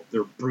marketable.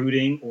 They're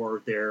brooding,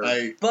 or they're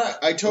I But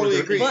totally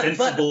Or agree. but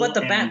Invincible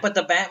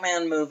the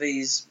Batman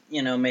movies,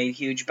 made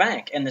huge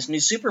bank, and this new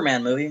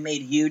Superman movie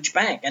made huge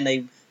bank, and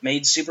they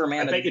made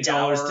Superman I bet a you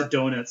dollars dour. to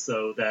donuts,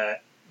 though,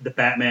 that the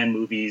Batman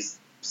movies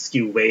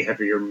skew way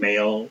heavier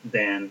male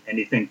than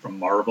anything from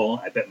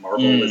Marvel. I bet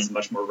Marvel is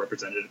much more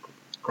represented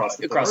across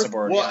the board.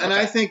 board. Well, yeah, and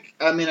okay.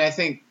 I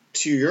think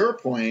to your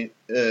point,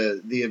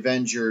 the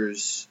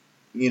Avengers,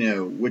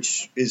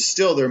 which is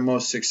still their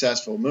most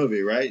successful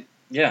movie, right?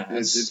 Yeah,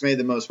 It's made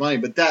the most money,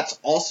 but that's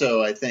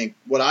also, I think,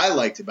 what I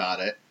liked about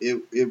it.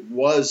 It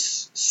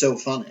was so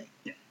funny.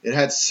 Yeah. It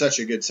had such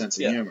a good sense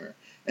of Yeah. humor,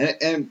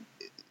 and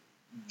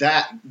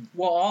that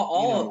well,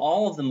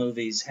 all of the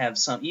movies have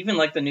some, even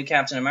like the new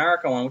Captain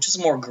America one, which is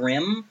more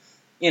grim.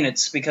 And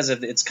it's because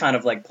of it's kind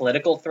of like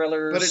political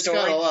thriller But it's story,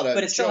 got a lot of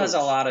but it still has a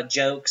jokes. lot of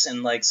jokes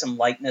and like some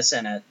lightness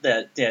in it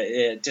that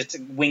it just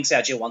winks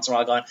at you once in a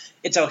while, going,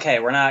 "It's okay,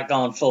 we're not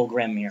going full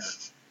grim here."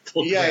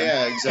 Full grim.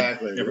 yeah,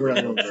 exactly. Never We're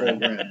go going full full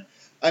grim. grim.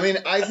 I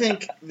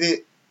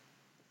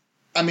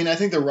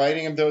think the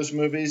writing of those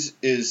movies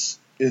is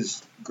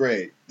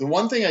great. The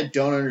one thing I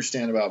don't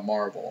understand about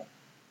Marvel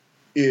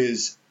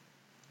is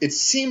it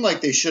seemed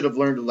like they should have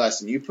learned a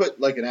lesson. You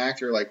put like an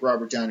actor like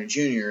Robert Downey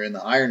Jr. in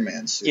the Iron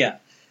Man suit, Yeah.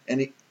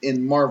 and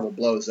in Marvel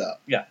blows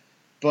up. Yeah.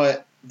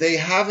 But they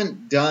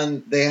haven't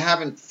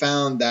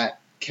found that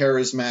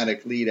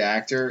charismatic lead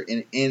actor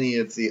in any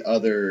of the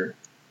other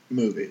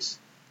movies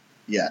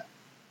yet.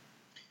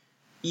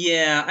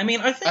 Yeah, I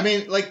mean, I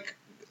think.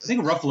 I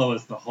think Ruffalo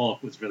as the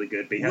Hulk was really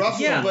good. But he had Ruffalo,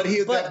 Yeah,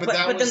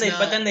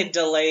 but then they've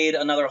delayed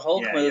another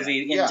Hulk Yeah,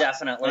 movie yeah.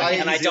 indefinitely, I-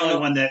 and I He's the don't only know.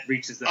 one that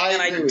reaches that. I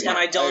And agree with you.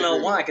 I don't I know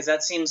agree why, with because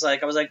that seems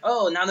like I was like,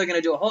 oh, now they're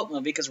going to do a Hulk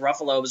movie because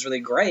Ruffalo was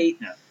really great,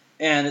 Yeah.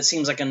 and it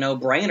seems like a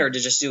no-brainer to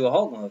just do a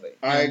Hulk movie.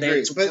 I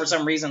agree. But for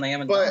some reason, they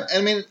haven't done it.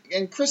 I mean,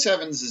 and Chris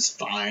Evans is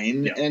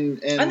fine,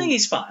 and I think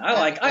he's fine.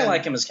 I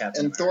like him as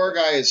Captain and America. Thor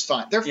guy is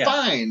fine. They're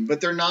fine, but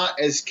they're not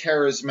as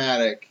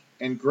charismatic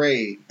and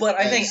great. But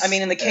I think,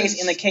 in the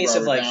case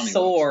of like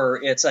Thor,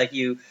 it's like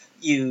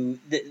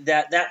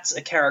that's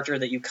a character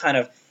that you kind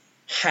of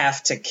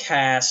have to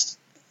cast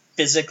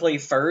physically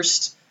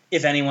first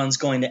if anyone's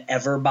going to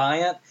ever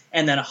buy it,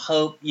 and then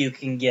hope you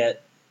can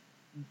get,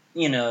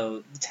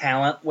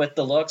 talent with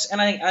the looks.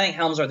 And I think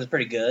Helmsworth is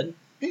pretty good.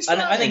 He's fine,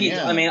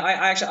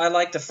 I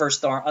like the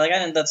first Thor.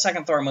 Like, the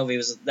second Thor movie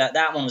was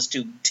that one was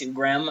too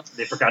grim.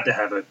 They forgot to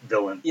have a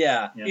villain.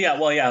 Yeah.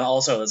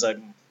 Also, it's like,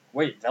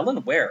 wait, villain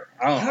where?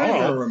 I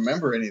don't even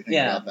remember anything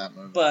about that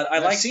movie. But I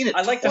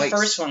like the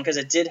first one because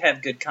it did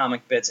have good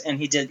comic bits, and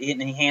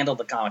he handled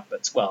the comic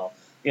bits well.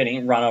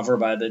 Getting run over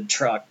by the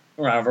truck,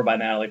 run over by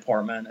Natalie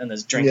Portman, and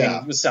this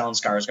drinking with Stellan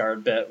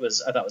Skarsgård bit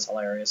I thought was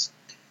hilarious.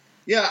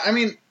 Yeah, I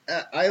mean,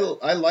 I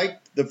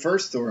liked the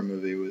first Thor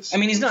movie.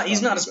 He's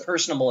not as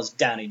personable as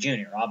Downey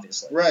Jr.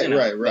 Obviously.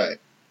 Right.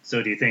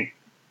 So do you think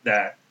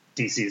that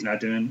DC is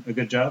not doing a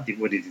good job?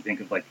 What did you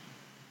think of, like?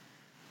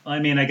 I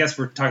mean, I guess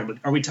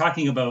are we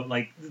talking about,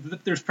 like,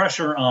 there's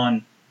pressure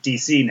on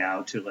DC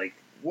now to, like,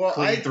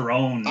 create their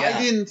own. I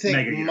didn't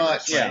think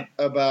much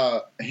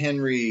about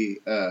Henry.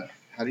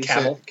 How do you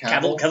say it?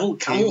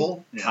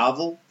 Cavill? Yeah.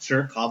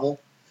 Sure. Cavill.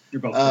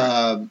 You're both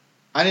right.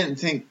 I didn't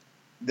think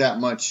that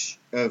much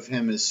of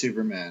him as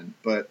Superman,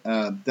 but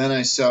then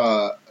I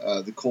saw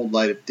The Cold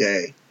Light of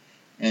Day,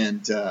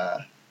 and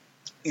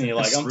you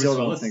like him? Still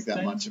don't think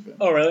that much of him.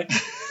 Oh, really?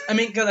 I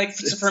mean, like,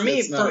 for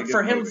me,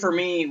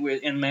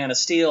 in Man of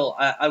Steel,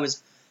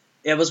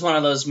 it was one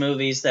of those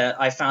movies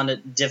that I found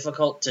it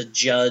difficult to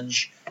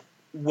judge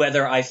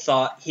whether I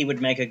thought he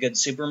would make a good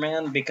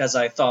Superman, because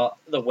I thought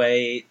the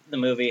way the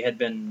movie had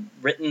been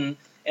written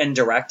and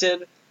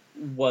directed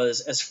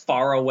was as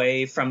far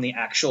away from the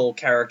actual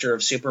character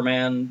of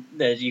Superman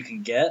that you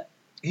can get.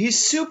 He's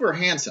super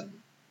handsome,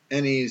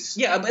 and he's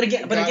but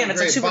again,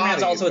 it's like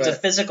Superman's also it's a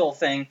physical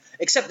thing.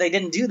 Except they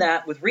didn't do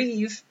that with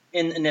Reeve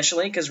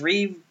initially, because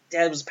Reeve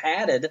was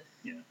padded.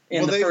 Yeah.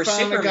 They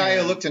found a guy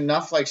who looked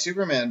enough like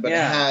Superman, but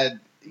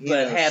had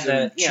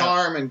the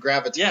charm and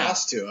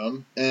gravitas to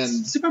him.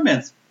 And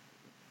Superman's a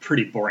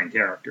pretty boring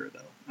character,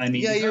 though. I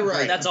mean, you're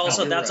right. That's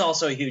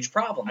also a huge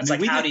problem. It's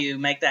how do you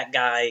make that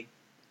guy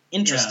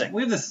interesting? Yeah,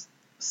 we have this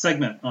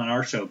segment on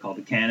our show called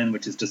The Canon,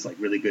 which is just like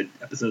really good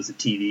episodes of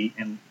TV.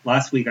 And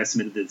last week I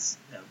submitted this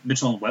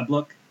Mitchell and Webb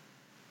look.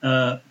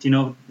 Do you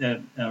know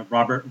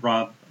Robert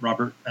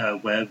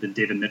Webb and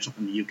David Mitchell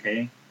from the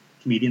UK?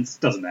 Comedians?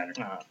 Doesn't matter.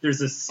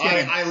 There's a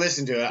skit. I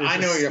listened to it. I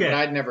know you, but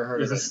I'd never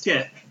heard of it. There's a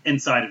skit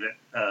inside of it,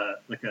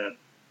 like a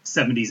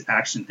 70s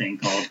action thing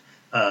called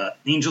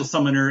Angel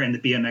Summoner and the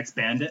BMX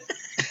Bandit.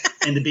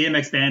 And the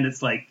BMX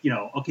Bandit's like,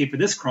 okay, for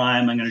this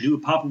crime, I'm going to do a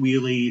pop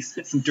wheelie,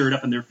 spit some dirt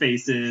up in their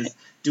faces,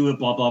 do a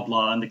blah, blah,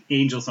 blah. And the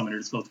Angel Summoner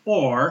just goes,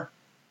 or,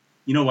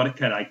 you know what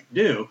I could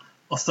do?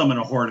 I'll summon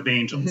a horde of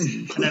angels.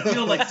 And I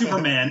feel like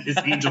Superman is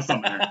Angel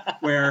Summoner,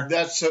 where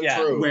that's so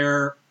true.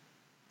 Where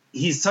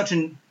he's such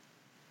an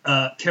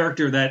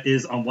character that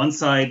is on one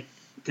side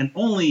can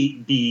only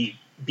be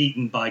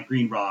beaten by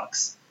green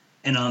rocks,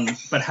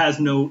 but has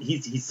no.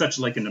 He's such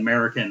like an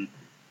American,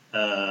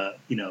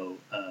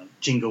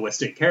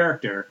 jingoistic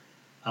character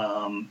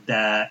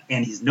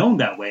and he's known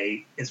that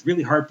way. It's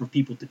really hard for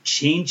people to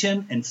change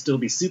him and still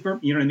be super.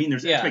 You know what I mean?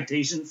 There's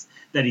expectations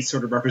that he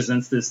sort of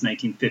represents this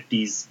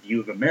 1950s view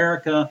of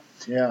America.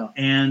 Yeah,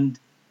 and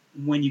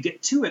when you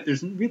get to it,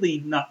 there's really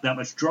not that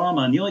much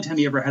drama, and the only time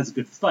he ever has a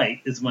good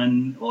fight is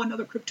when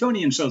another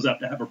Kryptonian shows up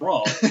to have a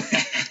brawl.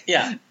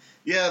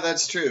 Yeah,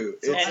 that's true.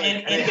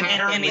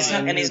 And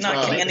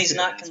he's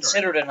not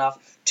considered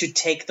enough to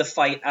take the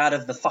fight out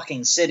of the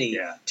fucking city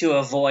to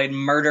avoid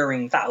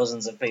murdering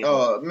thousands of people.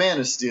 Oh, Man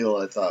of Steel,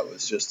 I thought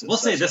was just. We'll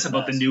say this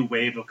about the new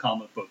wave of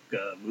comic book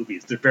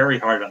movies: they're very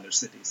hard on their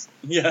cities.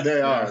 Yeah,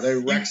 they are. They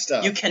wreck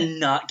stuff. You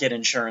cannot get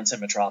insurance in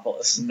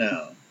Metropolis.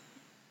 No.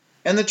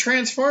 And the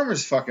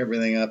Transformers fuck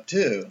everything up,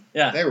 too.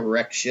 Yeah. They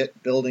wreck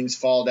shit. Buildings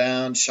fall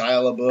down.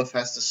 Shia LaBeouf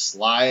has to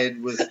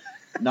slide with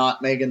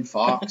not Megan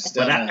Fox.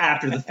 But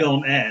after the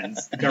film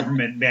ends, the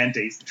government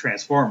mandates the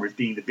Transformers,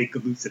 being the big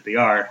galoots that they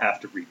are,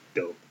 have to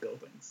rebuild the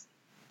buildings.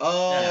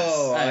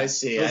 Oh, I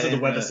see. Those are the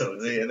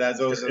webisodes.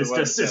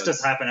 It's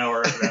just half an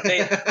hour.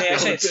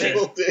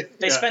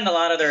 They spend a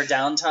lot of their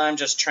downtime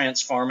just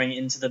transforming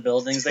into the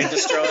buildings they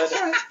destroyed.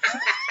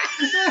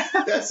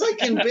 That's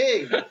like in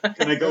Big.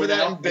 Can I go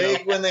that in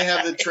Big when they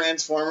have the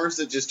Transformers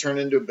that just turn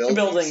into buildings?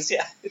 Buildings,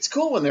 yeah. It's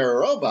cool when they're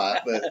a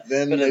robot, but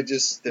then they're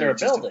just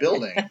a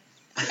building.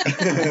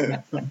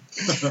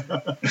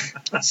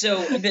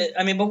 So,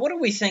 but what do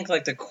we think?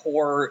 Like the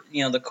core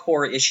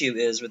issue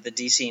is with the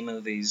DC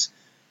movies.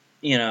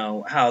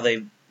 How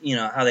they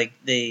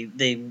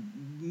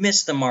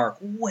miss the mark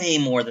way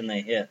more than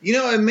they hit.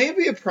 It may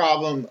be a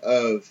problem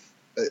of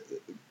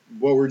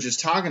what we're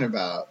just talking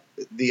about,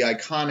 the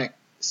iconic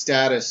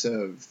status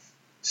of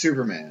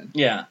Superman.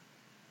 Yeah.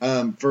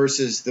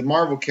 Versus the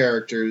Marvel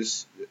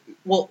characters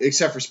Well,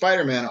 except for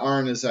Spider-Man,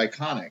 aren't as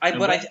iconic.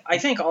 I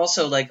think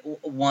also like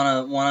one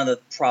of the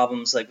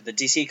problems like with the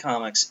DC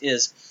comics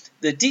is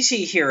the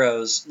DC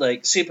heroes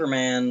like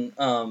Superman,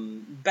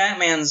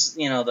 Batman's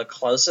the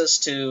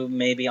closest to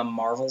maybe a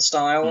Marvel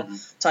style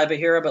type of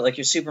hero, but like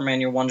your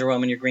Superman, your Wonder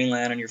Woman, your Green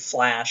Lantern, your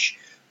Flash,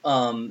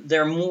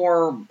 they're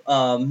more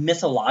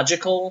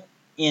mythological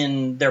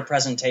in their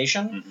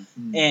presentation,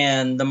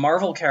 and the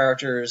Marvel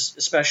characters,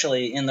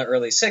 especially in the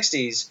early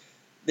 '60s,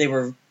 they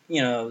were.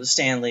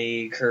 Stan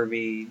Lee,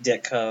 Kirby,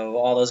 Ditko,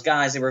 all those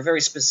guys, they were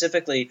very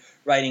specifically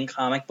writing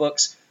comic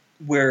books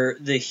where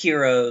the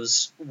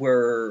heroes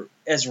were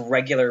as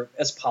regular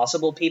as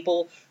possible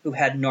people who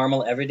had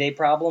normal everyday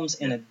problems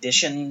in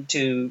addition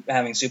to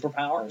having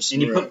superpowers.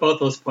 And you put both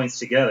those points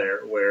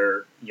together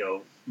where,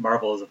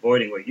 Marvel is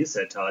avoiding what you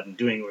said, Todd, and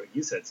doing what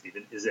you said,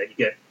 Stephen, is that you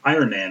get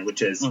Iron Man,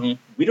 which is,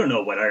 we don't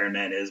know what Iron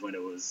Man is when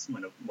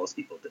most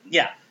people didn't.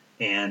 Yeah.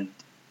 And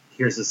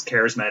here's this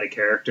charismatic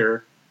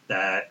character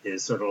that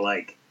is sort of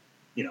like,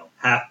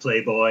 half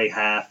playboy,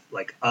 half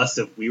like us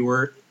if we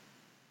were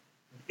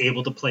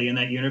able to play in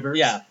that universe.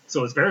 Yeah.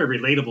 So it's very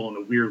relatable in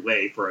a weird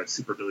way for a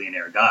super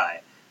billionaire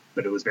guy,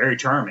 but it was very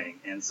charming.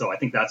 And so I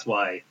think that's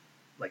why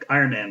like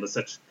Iron Man was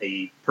such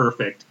a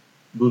perfect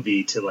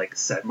movie to like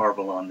set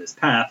Marvel on this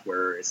path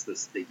where it's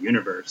this big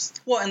universe.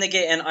 Well, and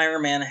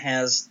Iron Man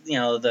has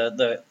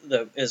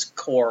his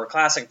core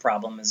classic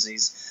problem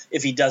is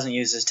if he doesn't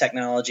use his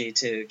technology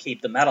to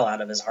keep the metal out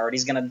of his heart,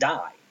 he's going to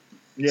die.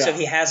 Yeah. So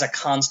he has a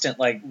constant,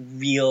 like,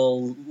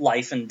 real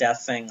life and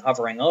death thing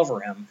hovering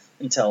over him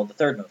until the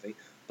third movie.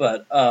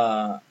 But,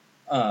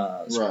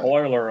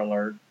 spoiler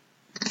alert.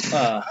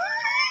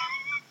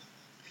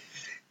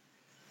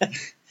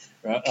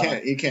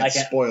 You can't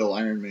spoil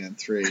Iron Man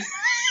 3.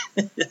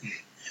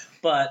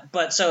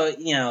 But so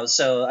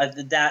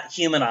that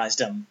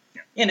humanized him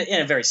in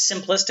a very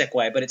simplistic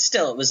way. But it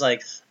was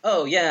like,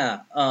 oh yeah,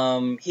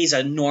 he's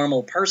a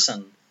normal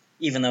person,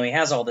 even though he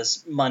has all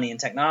this money and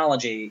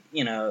technology.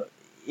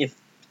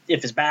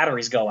 If his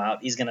batteries go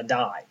out, he's gonna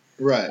die.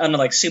 Right.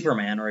 Unlike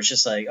Superman, where it's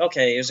just like,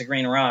 okay, here's a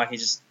green rock. He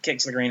just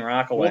kicks the green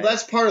rock away. Well,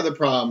 that's part of the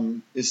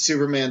problem. Is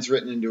Superman's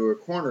written into a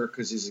corner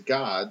because he's a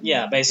god.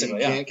 Yeah, basically.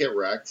 He can't get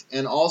wrecked.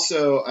 And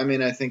also, I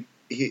mean, I think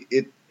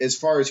as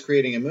far as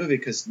creating a movie,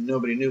 because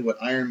nobody knew what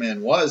Iron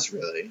Man was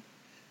really.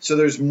 So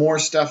there's more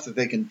stuff that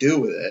they can do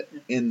with it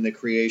in the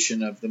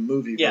creation of the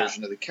movie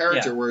version of the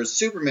character. Yeah. Whereas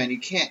Superman, you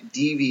can't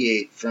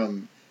deviate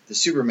from the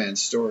Superman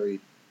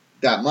story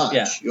that much.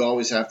 Yeah. You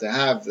always have to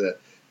have the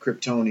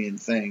Kryptonian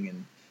thing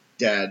and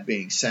Dad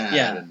being sad.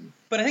 Yeah. And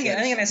but I think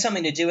it has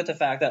something to do with the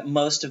fact that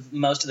most of the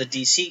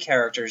DC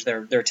characters,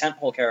 their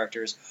tentpole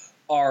characters,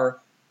 are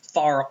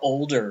far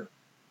older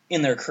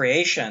in their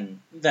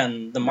creation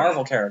than the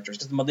Marvel characters.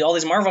 Because all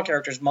these Marvel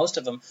characters, most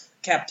of them,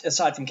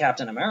 aside from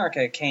Captain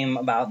America, came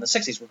about in the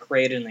 60s, were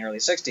created in the early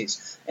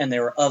 60s, and they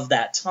were of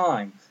that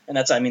time. And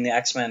the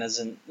X-Men is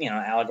an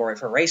allegory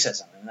for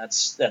racism, and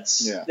that's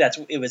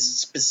it was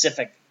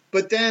specific.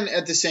 But then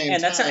at the same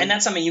time,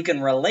 that's something you can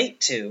relate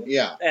to.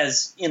 Yeah.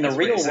 As in the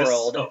real racist?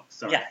 world. Oh,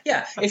 sorry.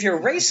 Yeah. If you're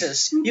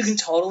racist, you can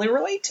totally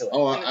relate to it.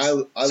 Oh, I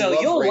love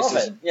racism. Love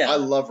it. Yeah. I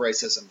love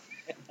racism.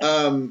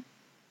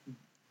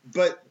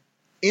 But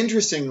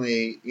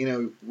interestingly,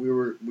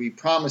 we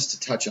promised to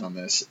touch on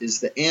this. Is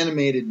the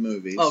animated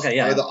movies are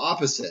the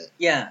opposite.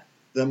 Yeah.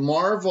 The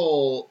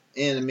Marvel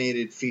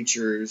animated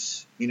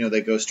features, they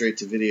go straight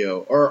to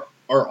video, are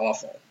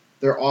awful.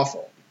 They're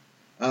awful.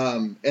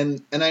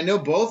 And I know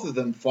both of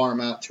them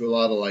farm out to a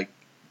lot of like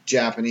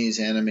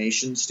Japanese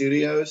animation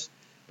studios,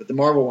 but the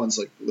Marvel ones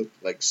look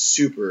like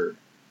super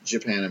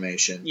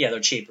Japanimation. Yeah, they're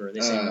cheaper.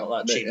 They seem a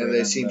lot cheaper. And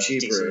they seem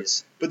cheaper.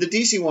 DC's. But the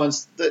DC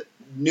ones, the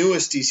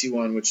newest DC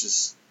one, which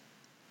is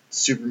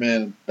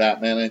Superman and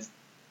Batman,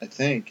 I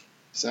think.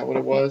 Is that what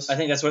it was? I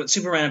think that's what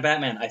Superman and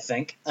Batman. I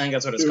think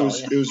that's what it's called.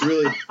 It was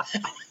really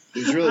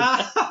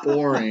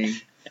boring.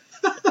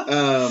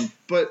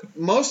 But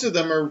most of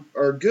them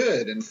are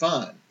good and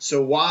fun.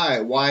 So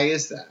why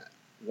is that?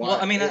 Why?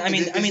 Well,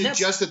 is it that's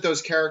just that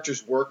those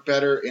characters work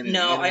better in an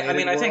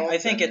animated world? I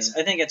think it's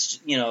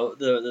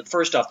the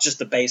first off, just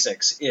the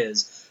basics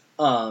is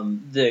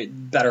the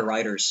better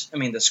writers. I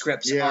mean, the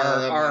scripts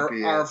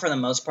are for the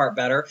most part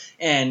better,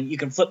 and you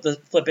can flip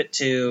it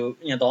to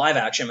the live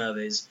action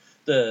movies.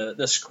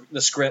 The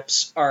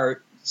scripts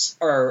are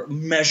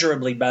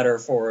measurably better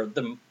for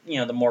the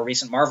more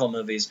recent Marvel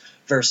movies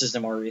versus the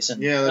more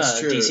recent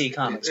DC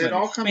comics. It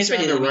all comes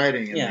down to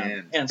writing in the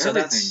end. And so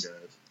everything does.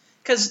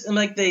 Because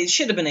they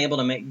should have been able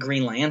to make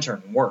Green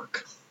Lantern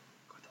work.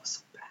 God, that was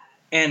so bad.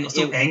 And I was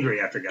so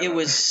angry after that. It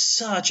was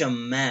such a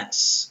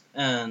mess.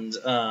 And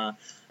how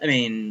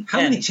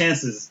many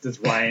chances does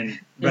Ryan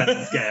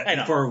Reynolds get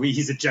before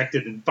he's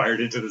ejected and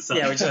fired into the sun?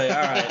 Yeah, we tell you, all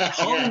right.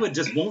 Hollywood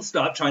just won't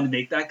stop trying to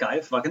make that guy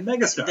a fucking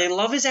megastar. They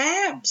love his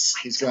abs.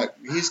 He's got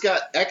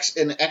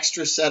an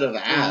extra set of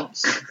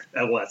abs.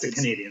 Well, that's a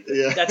Canadian thing.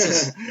 Yeah.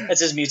 That's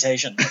his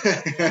mutation.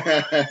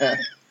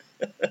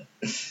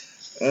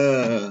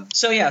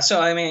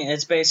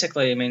 It's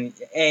basically,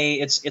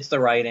 it's the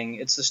writing,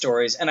 it's the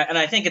stories, and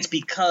I think it's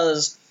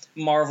because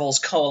Marvel's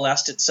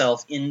coalesced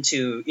itself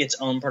into its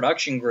own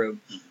production group,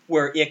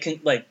 where it can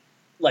like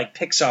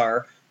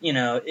Pixar.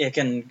 It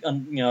can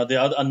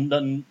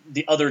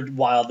the other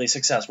wildly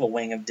successful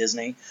wing of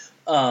Disney.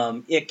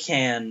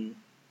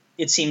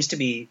 It seems to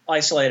be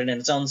isolated in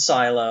its own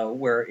silo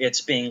where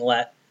it's being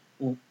let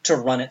to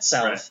run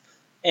itself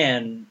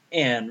and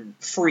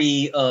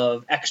free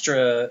of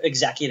extra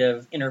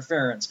executive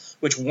interference,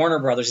 which Warner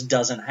Brothers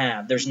doesn't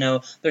have. There's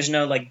no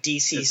like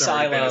DC it's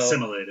silo. Been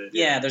assimilated.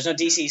 Yeah, there's no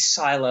DC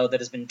silo that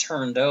has been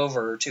turned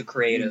over to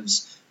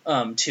creatives.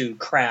 To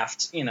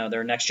craft,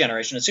 their next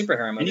generation of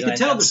superhero movies. And you can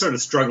tell they're sort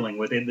of struggling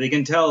with it. They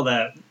can tell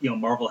that,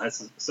 Marvel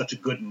has such a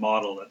good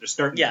model that they're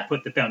starting to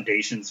put the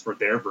foundations for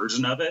their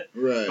version of it.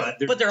 Right.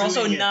 But they're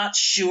also not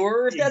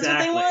sure if that's what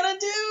they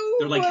want to do.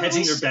 They're like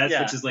hedging their bets,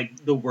 which is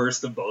like the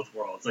worst of both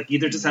worlds. Like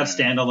either just have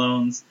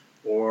standalones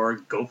or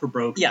go for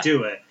broke and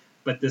do it.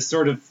 But this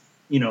sort of,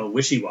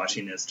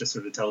 wishy-washiness just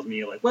sort of tells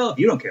me like, well, if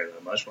you don't care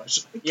that much, why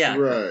should I care?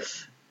 Right.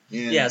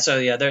 Yeah.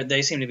 So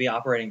they seem to be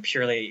operating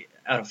purely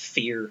out of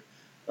fear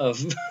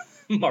of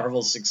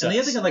Marvel's success. And the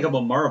other thing I like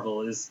about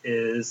Marvel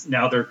is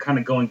now they're kind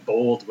of going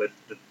bold with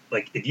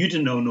if you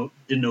didn't know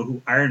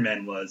who Iron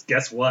Man was,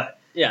 guess what?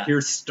 Yeah.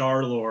 Here's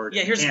Star-Lord.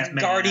 Yeah, here's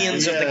Ant-Man.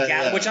 Guardians of the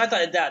Galaxy, which I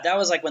thought that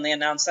was like when they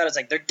announced that, it's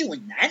like they're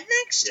doing that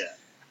next? Yeah.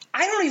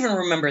 I don't even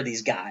remember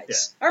these guys.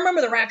 Yeah. I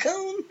remember the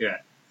raccoon. Yeah.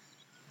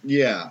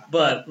 Yeah.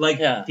 But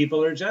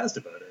people are jazzed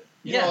about it.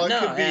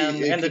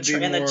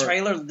 The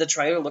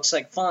trailer looks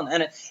like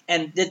fun,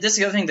 and this is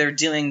the other thing they're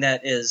doing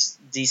that is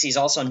DC's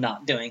also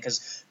not doing,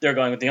 because they're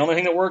going with the only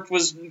thing that worked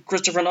was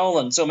Christopher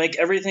Nolan, so make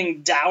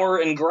everything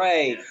dour and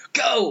gray,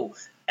 go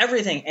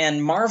everything.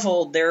 And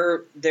Marvel,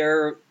 they're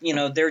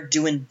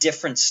doing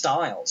different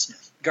styles.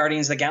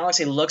 Guardians of the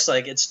Galaxy looks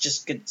like it's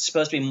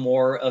supposed to be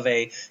more of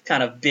a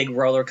kind of big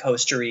roller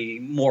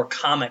coastery, more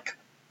comic,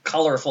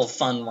 colorful,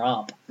 fun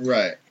romp,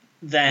 right?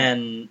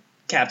 Than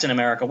Captain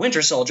America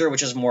Winter Soldier,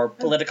 which is more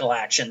political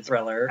action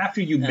thriller. After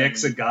you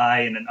mix a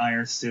guy in an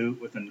iron suit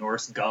with a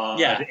Norse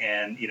god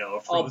and, a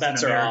frozen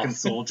American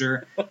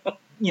soldier,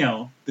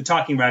 the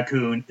talking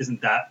raccoon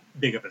isn't that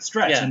big of a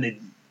stretch. Yeah.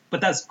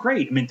 But that's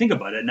great. I mean, think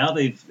about it. Now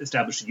they've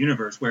established a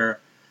universe where,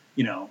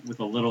 with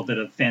a little bit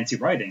of fancy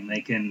writing, they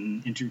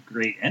can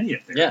integrate any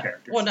of their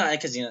characters. Well, no,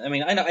 because,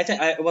 I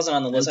think it wasn't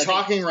on the list. And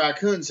talking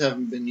raccoons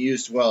haven't been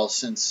used well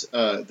since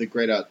The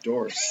Great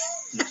Outdoors.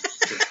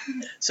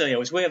 So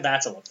we have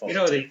that to look forward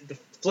to.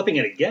 Flipping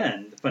it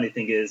again, the funny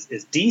thing is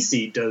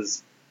DC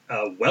does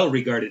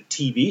well-regarded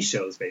TV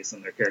shows based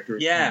on their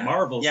characters. Yeah.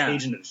 Marvel's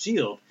Agent of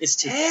S.H.I.E.L.D. is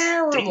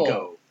terrible.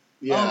 Stinko.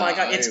 Yeah, oh my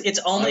god! It's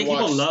only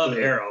people love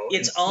Arrow.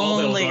 It's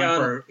only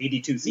on for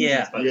 82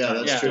 seasons.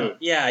 That's true.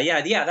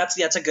 Yeah.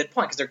 That's a good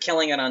point, because they're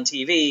killing it on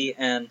TV,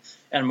 and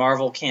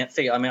Marvel can't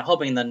figure. I'm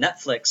hoping the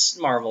Netflix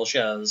Marvel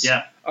shows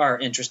are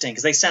interesting,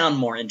 because they sound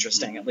more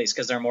interesting, at least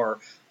because they're more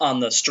on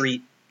the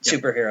street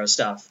superhero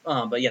stuff.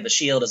 But the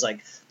Shield is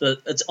like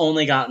it's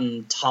only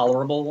gotten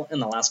tolerable in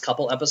the last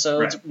couple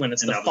episodes when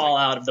it's the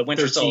fallout of the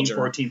Winter Soldier.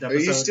 14th episode. Are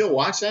you still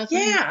watch that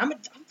thing?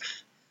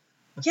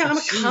 Yeah, I'm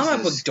a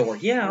comic book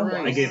dork. Yeah,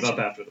 Right. I gave up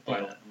after the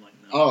pilot. I'm like,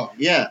 no. Oh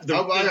yeah, the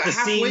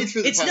scene, halfway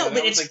through the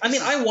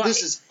pilot. I watch.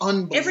 This is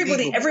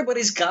unbelievable.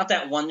 Everybody's got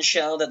that one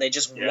show that they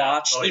just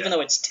watch, even though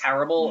it's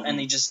terrible, and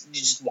you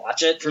just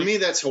watch it. For me,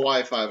 that's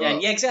Hawaii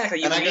 5-0. Yeah,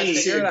 exactly. And I got to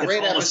see a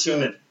great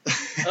episode.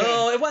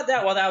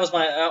 That was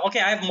my okay.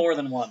 I have more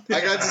than one.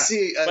 I got to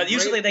see, but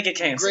usually they get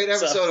canceled. Great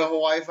episode of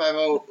Hawaii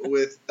 5-0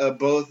 with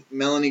both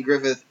Melanie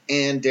Griffith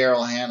and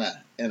Daryl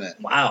Hannah in it.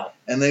 Wow.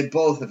 And they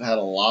both have had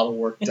a lot of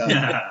work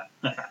done.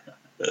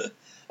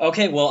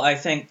 Okay, well, I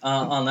think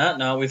on that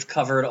note, we've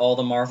covered all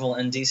the Marvel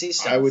and DC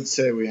stuff. I would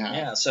say we have.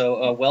 Yeah,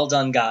 so well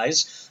done,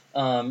 guys.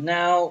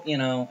 Now,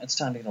 it's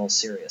time to get a little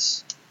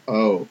serious.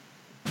 Oh.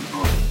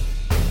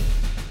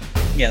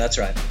 Yeah, that's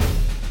right.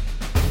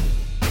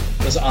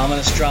 Those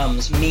ominous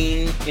drums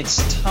mean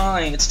it's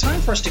time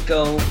for us to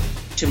go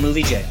to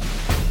Movie Jail.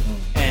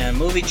 And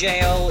Movie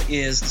Jail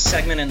is the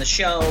segment in the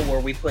show where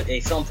we put a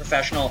film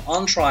professional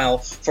on trial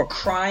for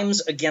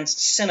crimes against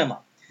cinema.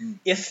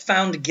 If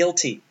found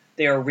guilty,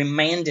 they are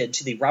remanded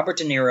to the Robert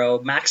De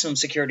Niro Maximum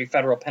Security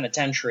Federal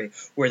Penitentiary,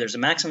 where there's a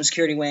maximum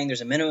security wing,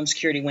 there's a minimum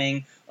security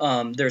wing,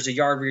 there's a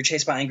yard where you're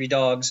chased by angry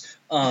dogs,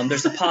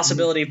 there's the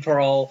possibility of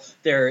parole,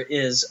 there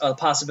is a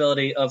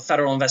possibility of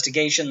federal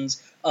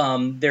investigations,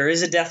 there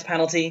is a death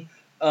penalty.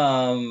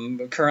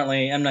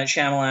 Currently, M. Night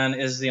Shyamalan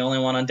is the only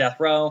one on death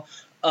row.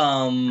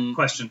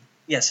 Question.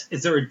 Yes.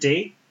 Is there a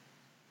date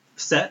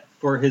set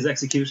for his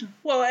execution?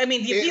 Well, I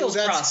mean, the appeals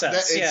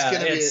process.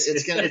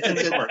 It's in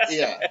the work.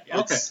 Yeah.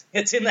 Okay.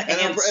 It's in the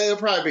hands. It'll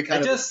probably be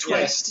kind of a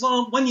twist.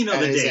 Well, when you know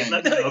the date,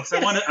 let me know, because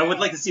I would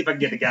like to see if I can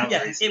get a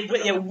gallery.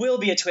 It will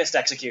be a twist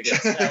execution.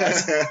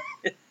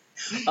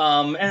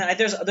 And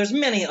there's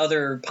many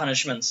other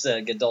punishments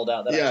that get doled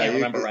out that I can't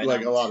remember right now.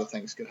 Like a lot of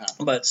things could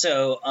happen. But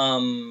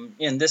so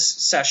in this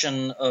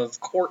session of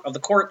the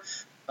court,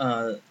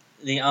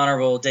 the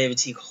Honorable David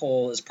T.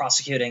 Cole is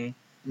prosecuting,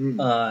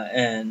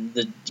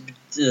 and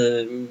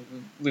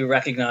we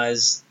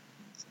recognize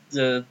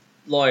the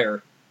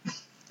lawyer.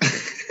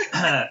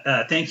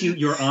 Thank you,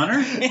 Your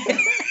Honor.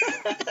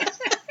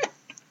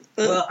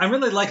 Well, I'm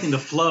really liking the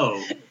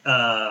flow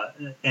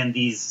and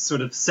these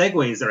sort of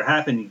segues that are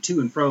happening to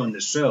and fro in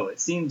this show. It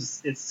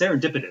seems it's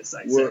serendipitous,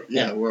 I'd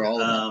say. We're all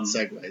about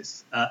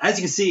segues. As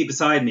you can see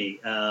beside me,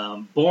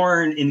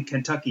 born in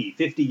Kentucky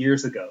 50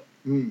 years ago,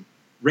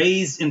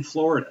 raised in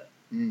Florida,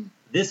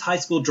 this high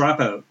school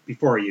dropout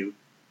before you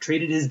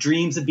traded his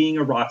dreams of being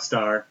a rock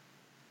star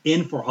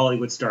in for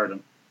Hollywood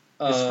stardom.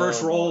 His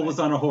first role was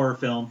on a horror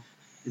film.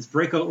 His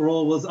breakout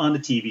role was on a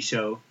TV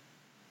show.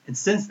 And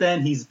since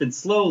then, he's been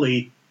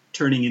slowly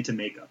turning into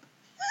makeup.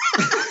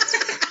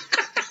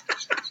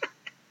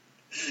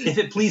 If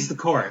it please the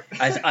court.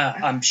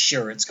 I'm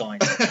sure it's going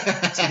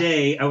to.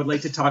 Today, I would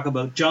like to talk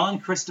about John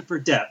Christopher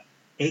Depp,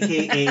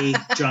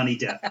 a.k.a. Johnny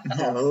Depp.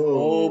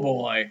 Oh,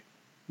 boy.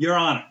 Your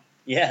Honor.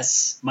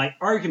 Yes. My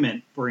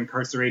argument for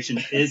incarceration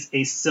is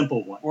a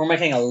simple one. We're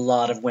making a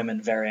lot of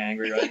women very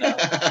angry right now.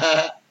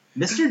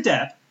 Mr.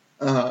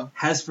 Depp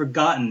has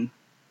forgotten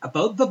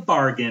about the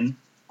bargain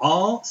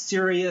all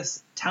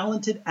serious,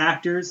 talented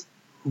actors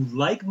who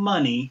like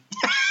money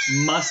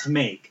must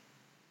make.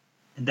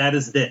 And that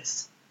is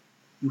this.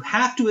 You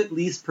have to at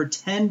least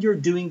pretend you're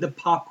doing the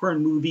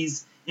popcorn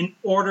movies in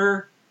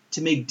order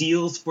to make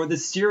deals for the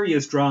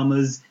serious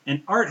dramas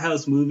and art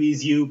house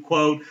movies you,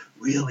 quote,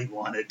 really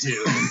want to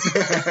do.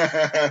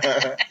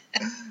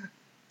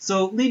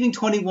 So, leaving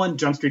 21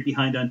 Jump Street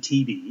behind on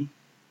TV,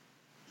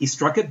 he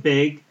struck it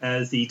big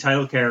as the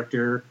title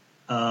character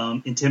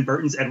in Tim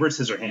Burton's Edward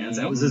Scissorhands.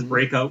 That was his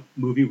breakout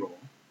movie role.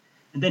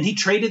 And then he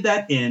traded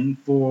that in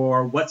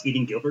for What's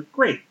Eating Gilbert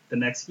Grape the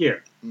next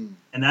year. And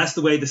that's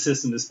the way the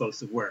system is supposed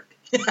to work.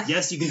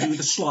 Yes, you can do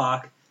the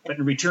schlock, but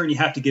in return you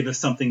have to give us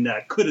something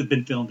that could have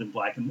been filmed in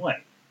black and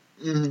white.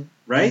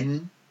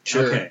 Right?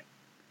 Sure. Okay.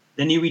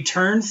 Then he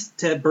returns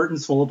to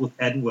Burton's fold with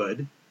Ed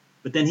Wood,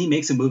 but then he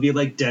makes a movie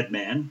like Dead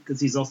Man, because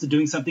he's also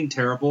doing something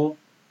terrible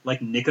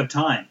like Nick of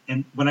Time.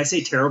 And when I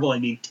say terrible, I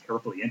mean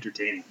terribly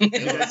entertaining. Nick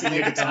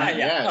of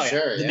Time,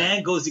 sure. The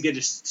man goes to get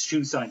his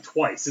shoe signed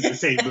twice in the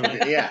same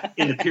movie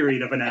in the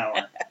period of an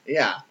hour.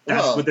 Yeah.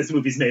 That's what this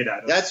movie's made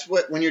out of. That's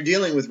what, when you're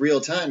dealing with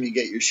real time, you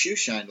get your shoe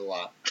shined a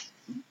lot.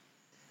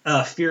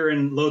 Fear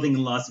and Loathing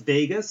in Las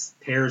Vegas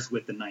pairs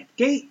with The Ninth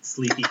Gate,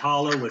 Sleepy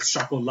Hollow with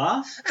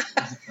Chocolat.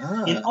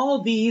 In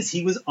all these,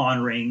 he was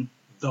honoring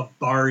the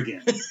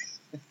bargain.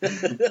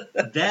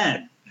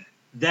 Then,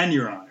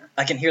 Your Honor.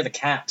 I can hear the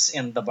caps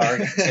in the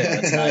bargain, too.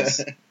 That's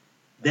nice.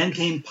 Then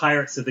came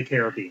Pirates of the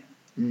Caribbean.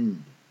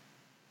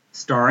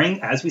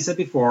 Starring, as we said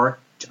before,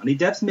 Johnny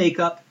Depp's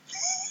makeup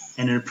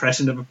and an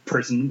impression of a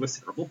person with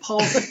cerebral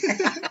palsy.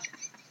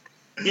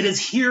 It is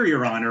here,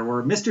 Your Honor,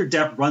 where Mr.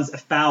 Depp runs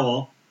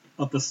afoul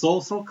of the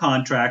social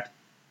contract,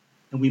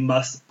 and we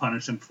must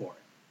punish him for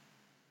it.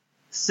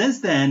 Since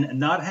then,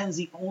 not has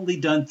he only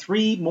done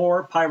 3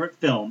 more pirate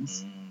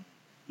films,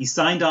 he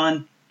signed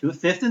on to a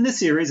 5th in the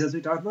series, as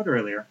we talked about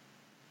earlier.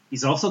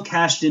 He's also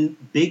cashed in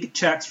big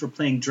checks for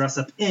playing Dress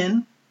Up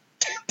in,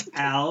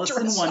 Alice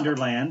in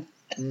Wonderland,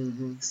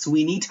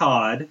 Sweeney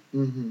Todd,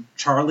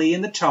 Charlie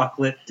and the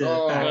Chocolate Factory,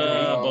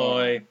 Oh,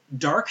 boy.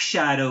 Dark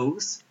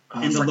Shadows,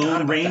 and The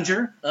Lone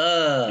Ranger,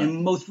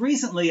 and most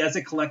recently as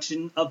a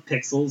collection of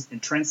Pixels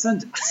and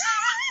Transcendence.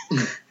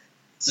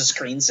 It's a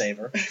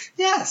screensaver.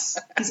 Yes,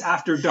 he's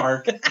After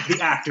Dark, the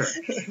actor.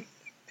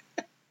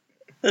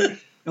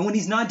 And when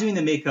he's not doing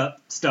the makeup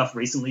stuff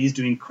recently, he's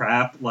doing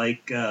crap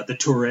like The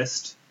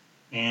Tourist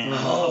and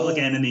Public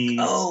Enemies.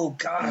 Oh,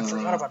 God, I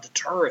forgot about The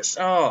Tourist.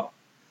 Oh,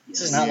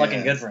 this is not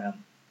looking good for him.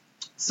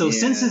 So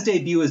since his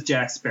debut as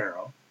Jack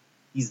Sparrow,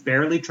 he's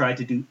barely tried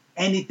to do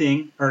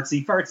anything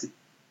artsy-fartsy.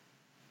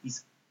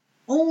 He's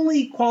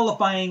only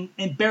qualifying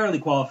and barely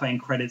qualifying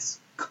credits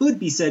could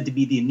be said to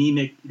be the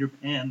anemic Peter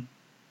Pan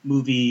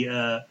movie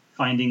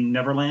Finding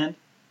Neverland.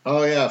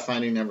 Oh, yeah,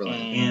 Finding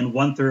Neverland. And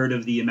 1/3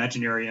 of the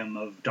Imaginarium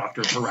of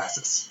Dr.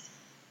 Parnassus.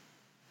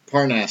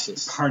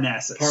 Parnassus.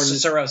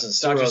 Cirrhosis.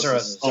 Dr.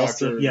 Cirrhosis.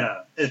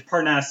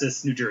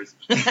 Parnassus, New Jersey.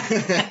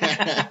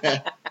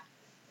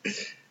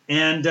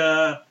 And,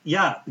 the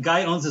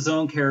guy owns his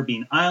own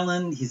Caribbean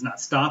island. He's not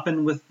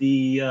stopping with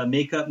the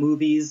makeup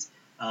movies.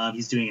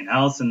 He's doing an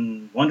Alice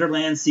in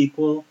Wonderland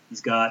sequel.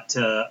 He's got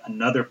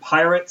another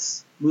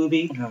Pirates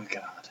movie. Oh,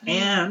 God.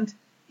 And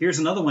here's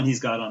another one he's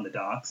got on the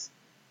docks.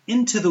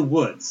 Into the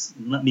Woods.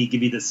 And let me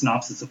give you the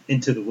synopsis of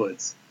Into the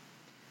Woods.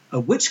 A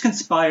witch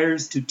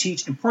conspires to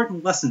teach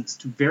important lessons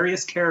to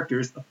various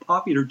characters of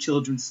popular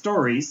children's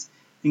stories,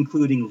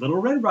 including Little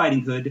Red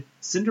Riding Hood,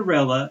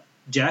 Cinderella,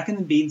 Jack and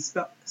the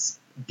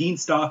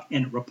Beanstalk,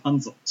 and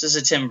Rapunzel. Is this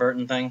a Tim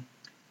Burton thing?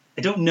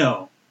 I don't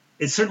know.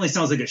 It certainly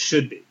sounds like it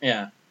should be.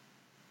 Yeah.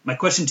 My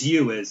question to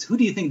you is, who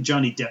do you think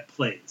Johnny Depp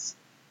plays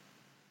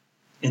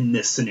in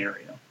this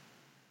scenario?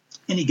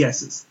 Any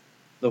guesses?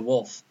 The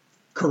wolf.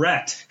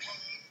 Correct.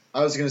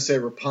 I was going to say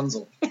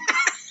Rapunzel.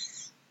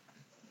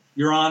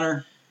 Your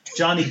Honor,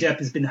 Johnny Depp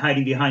has been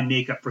hiding behind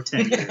makeup for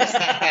 10 years.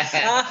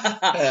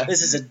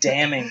 This is a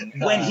damning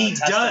When he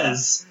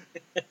does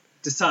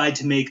decide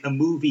to make a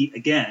movie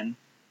again,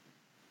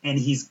 and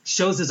he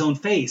shows his own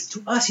face.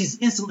 To us, he's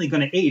instantly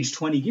going to age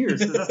 20 years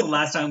because that's the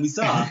last time we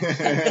saw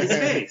his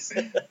face.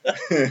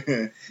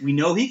 We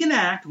know he can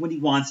act when he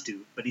wants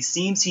to, but he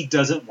seems he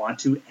doesn't want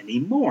to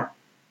anymore.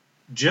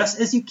 Just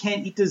as you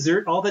can't eat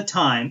dessert all the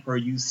time or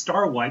use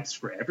star wipes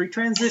for every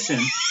transition,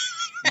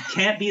 you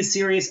can't be a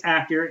serious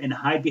actor and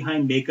hide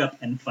behind makeup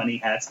and funny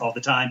hats all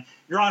the time.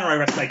 Your Honor, I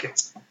rest my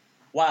case.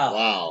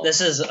 Wow.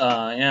 This is,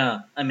 yeah.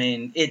 I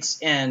mean,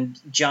 and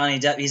Johnny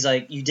Depp, he's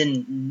like, you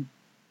didn't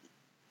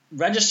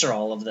register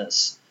all of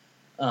this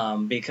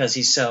because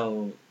he's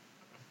so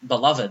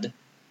beloved.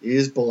 He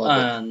is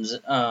beloved.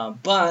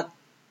 And, but,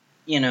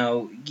 you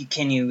know,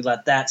 can you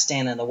let that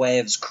stand in the way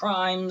of his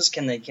crimes?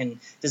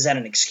 Is that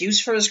an excuse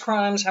for his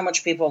crimes? How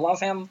much people love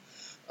him?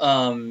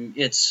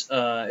 It's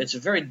a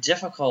very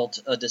difficult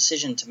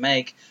decision to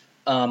make.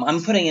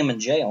 I'm putting him in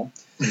jail.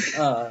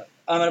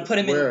 I'm gonna put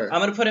him Where? in. I'm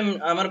gonna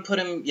put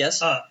him. Yes.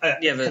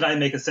 Could I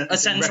make a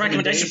sentence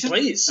recommendation,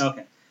 please?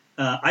 Okay.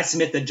 I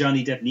submit that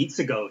Johnny Depp needs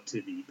to go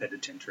to the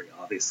penitentiary,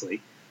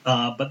 obviously,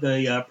 but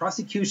the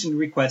prosecution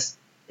requests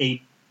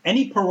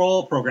any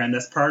parole program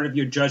that's part of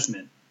your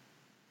judgment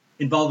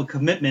involve a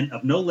commitment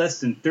of no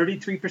less than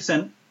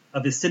 33%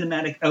 of his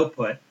cinematic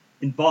output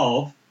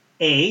involve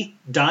A,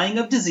 dying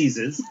of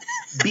diseases,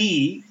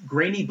 B,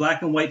 grainy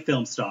black and white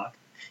film stock,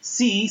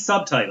 C,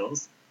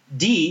 subtitles,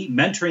 D,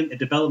 mentoring a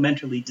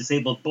developmentally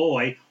disabled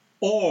boy,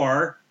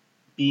 or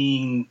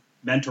being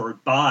mentored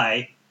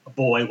by a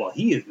boy while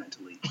he is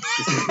mentally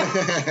disabled.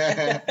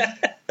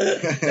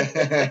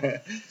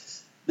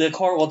 The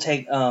court will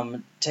take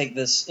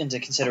this into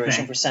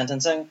consideration for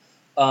sentencing.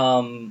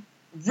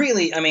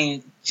 Really, I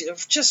mean,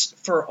 just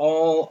for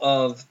all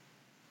of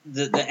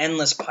the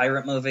endless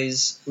pirate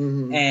movies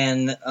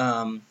and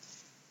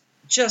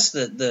just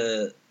I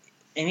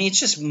mean, it's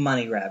just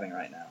money grabbing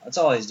right now. That's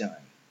all he's doing.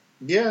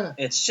 Yeah,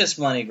 it's just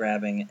money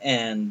grabbing,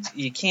 and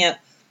you can't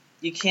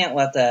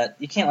let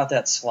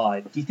that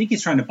slide. Do you think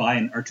he's trying to buy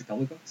an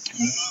archipelago?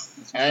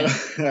 I'm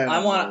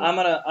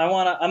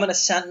gonna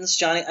sentence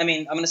Johnny. I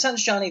mean, I'm gonna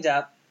sentence Johnny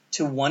Depp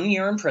to 1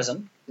 year in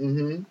prison,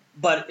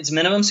 but it's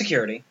minimum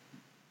security.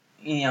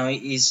 You know,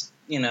 he's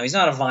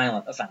not a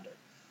violent offender.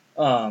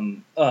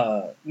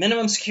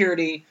 Minimum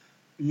security,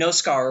 no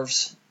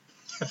scarves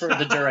for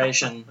the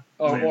duration,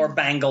 or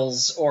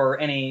bangles, or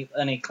any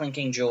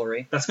clinking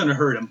jewelry. That's going to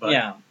hurt him, but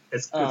yeah.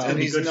 And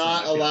he's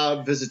not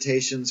allowed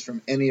visitations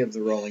from any of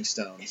the Rolling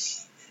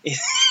Stones.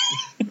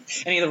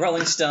 Any of the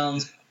Rolling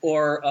Stones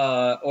or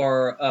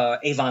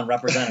Avon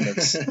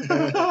representatives.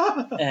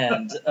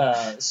 And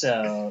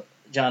so,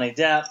 Johnny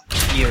Depp,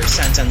 you're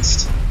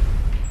sentenced.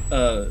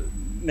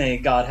 May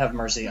God have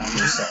mercy on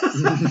your soul.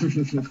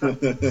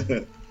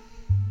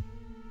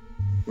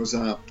 What's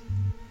up?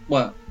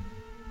 What?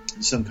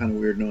 Some kind of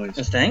weird noise.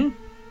 A thing?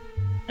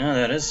 Oh,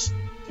 that is.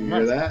 Do you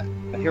hear that?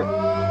 I hear.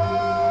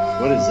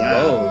 What is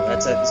that? Oh,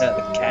 is that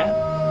the cat?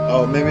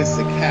 Oh, maybe it's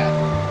the cat.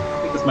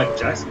 I think it's Michael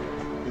Jackson.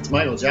 It's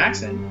Michael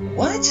Jackson.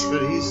 What?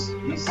 But he's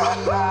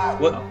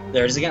what?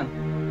 There it is again.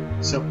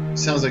 So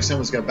sounds like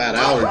someone's got bad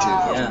allergy.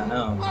 Yeah,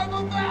 no.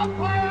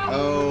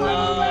 Oh,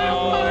 wow.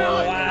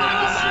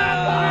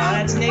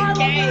 That's Nick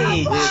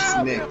Cage. It's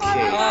Nick Cage.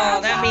 Oh,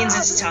 that means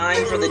it's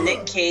time for the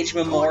Nick Cage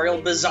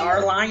Memorial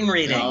Bizarre Line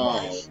Reading.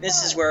 Oh.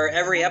 This is where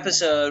every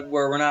episode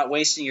where we're not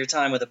wasting your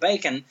time with a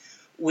bacon,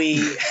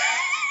 we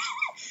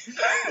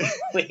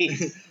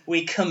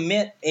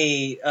commit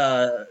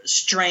a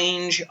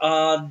strange,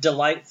 odd,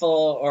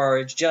 delightful,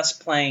 or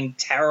just plain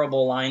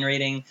terrible line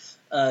reading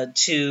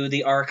to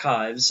the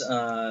archives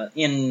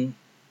in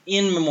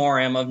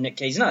memoriam of Nick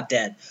Cage. He's not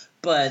dead,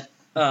 but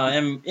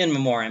in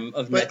memoriam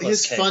of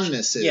Nicolas Cage. But his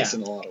funness is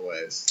in a lot of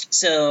ways.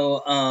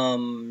 So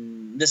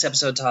this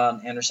episode,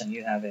 Todd Anderson,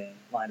 you have a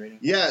line reading.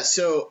 Yeah,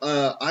 so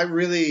I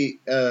really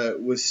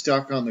was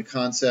stuck on the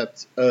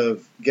concept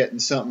of getting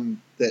something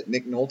that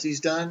Nick Nolte's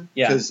done.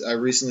 Yeah. Because I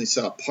recently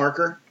saw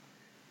Parker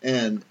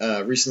and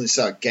recently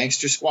saw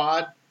Gangster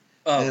Squad.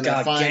 Oh, and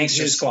God,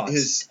 Gangster Squad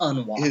is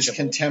unwatchable. His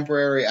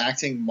contemporary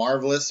acting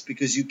marvelous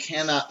because you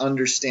cannot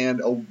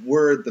understand a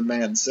word the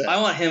man says.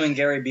 I want him and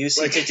Gary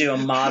Busey to do a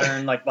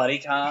modern buddy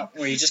cop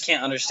where you just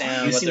can't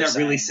understand You've what seen they're that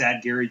saying. really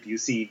sad Gary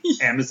Busey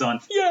Amazon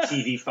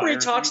TV fire where he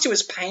talks to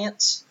his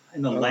pants.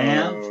 and the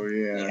lamp. Oh,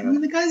 yeah. I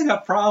mean, the guy's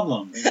got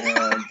problems.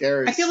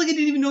 Gary's... I feel like I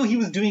didn't even know he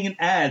was doing an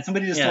ad.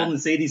 Somebody just told him to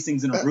say these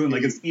things in a room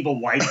like it's evil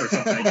wife or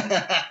something.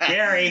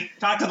 Gary,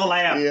 talk to the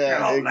lamp.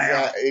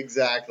 Yeah,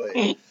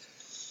 exactly.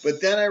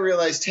 But then I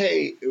realized,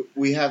 hey,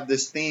 we have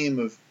this theme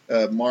of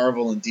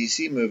Marvel and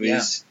DC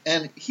movies,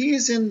 and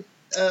he's in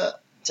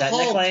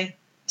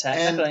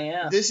Technically,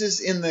 yeah. This is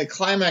in the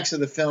climax of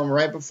the film,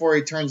 right before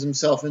he turns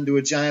himself into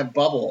a giant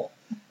bubble,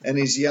 and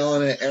he's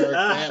yelling at Eric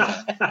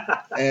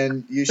Bana.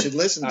 And you should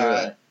listen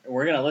to it.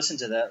 We're going to listen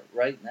to that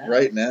right now.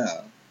 Right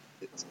now.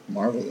 It's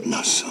marvelous.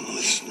 Now, son,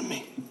 listen to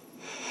me.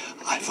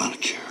 I found a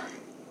cure.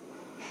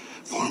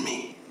 For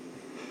me.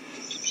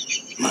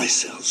 My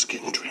cells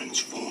can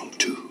transform,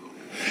 too.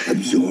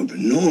 Absorb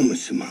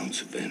enormous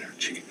amounts of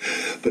energy.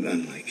 But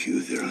unlike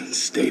you, they're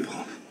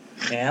unstable.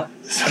 Yeah.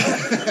 So,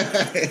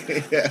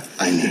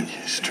 I need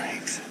your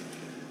strength.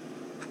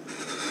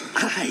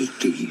 I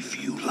gave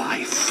you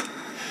life.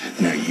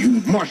 Now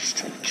you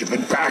must give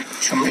it back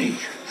to me.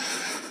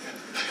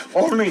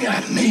 Only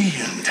a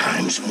million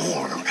times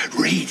more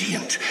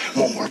radiant,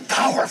 more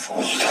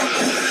powerful.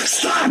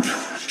 Stop!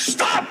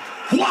 Stop!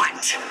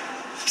 What?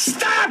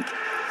 Stop!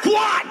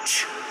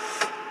 What?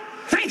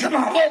 Think of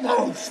all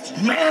those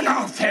men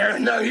out there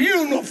in their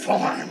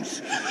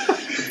uniforms,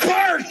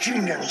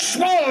 barking and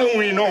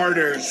swallowing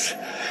orders,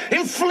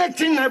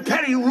 inflicting their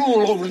petty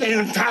rule over the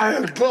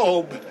entire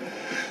globe.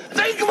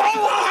 Think of all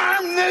the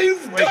harm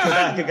they've Wait, come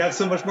back. done I got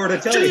so much more to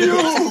tell to you.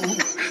 you,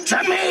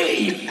 to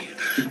me,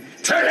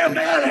 to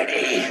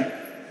humanity.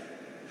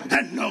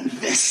 And know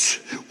this,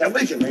 that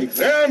we can make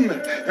them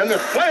and their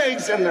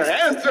flags and their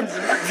anthems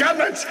and their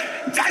governments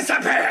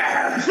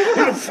disappear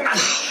in a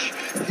flash.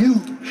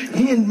 You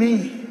and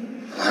me,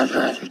 I'd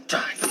rather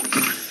die.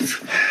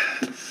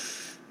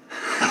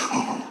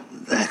 Oh,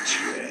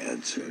 that's your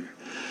answer.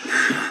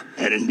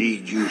 And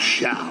indeed you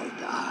shall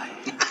die.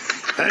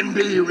 And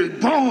be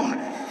reborn,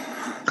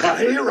 a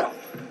hero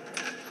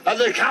of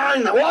the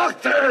kind that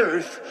walked the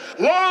earth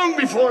long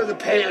before the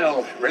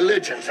pale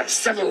religions of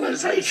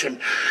civilization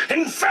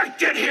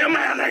infected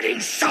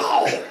humanity's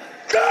soul.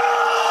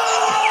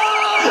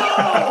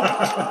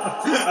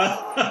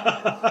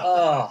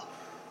 Oh.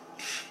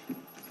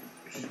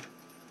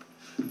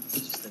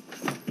 Just a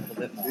little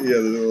bit more. Yeah,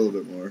 there's a little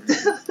bit more.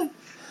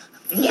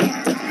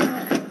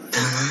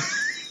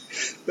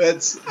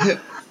 That's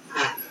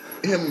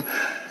him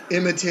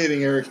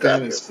imitating Eric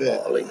Bana's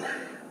fit. Falling.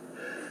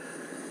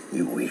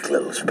 You weak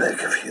little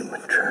speck of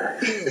human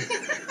trash.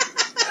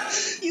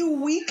 You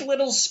weak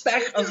little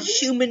speck of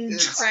human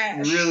It's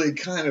trash. really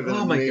kind of an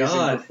Oh my amazing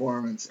God.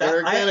 performance. That-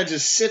 Eric I- Bana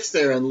just sits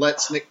there and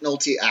lets Nick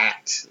Nolte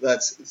act.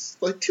 It's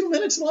like 2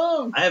 minutes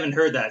long. I haven't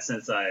heard that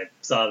since I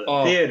saw it in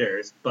Oh.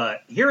 theaters,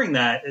 but hearing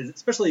that,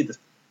 especially the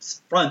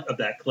front of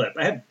that clip,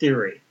 I have a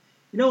theory.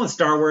 You know in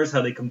Star Wars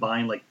how they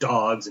combine like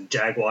dogs and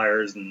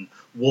jaguars and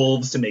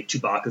wolves to make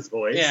Chewbacca's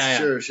voice? Yeah.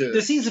 Sure.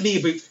 There seems to be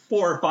about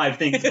 4 or 5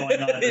 things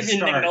going on at the In Nick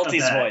start of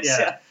Nolte's that. voice,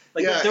 yeah.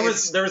 Like Yeah,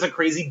 there was a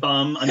crazy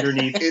bum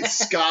underneath. It's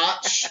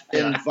scotch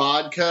and Yeah.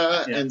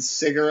 vodka Yeah. and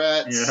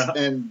cigarettes Yeah.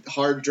 and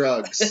hard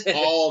drugs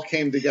all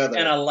came together.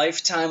 And a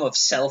lifetime of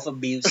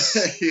self-abuse.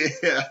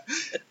 Yeah.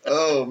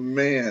 Oh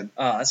man.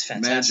 Oh, that's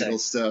fantastic. Magical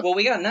stuff. Well,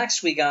 we got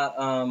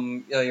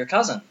your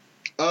cousin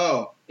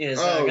Oh. is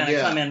Oh, going to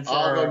yeah. come in for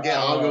I'll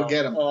go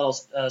get him. a little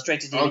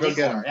straight to DVD. I'll go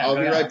get him. for her. Yeah, I'll go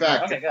be get right him.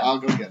 back. Okay, good. I'll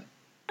go get him.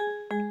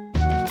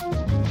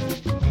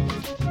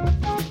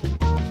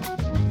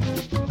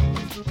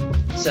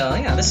 So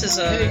yeah, this is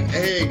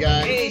Hey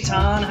guys. Hey,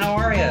 Ton, how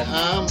are you?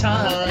 Ton,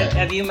 all right.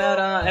 have you met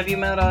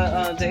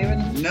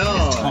David?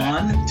 No.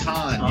 Ton?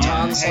 Ton.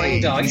 Ton Sling Hey,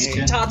 Dog. He's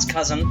hey. Todd's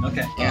cousin.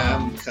 Okay. Yeah,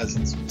 I'm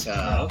cousins.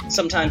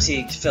 Sometimes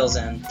he fills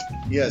in,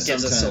 Yeah, gives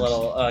us a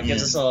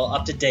sometimes. little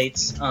up to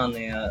dates on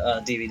the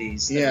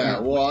DVDs. that Yeah,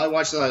 we- well, I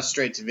watch a lot of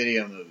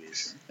straight-to-video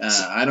movies.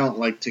 I don't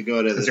like to go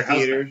to the Because you're house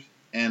theaters,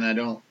 and I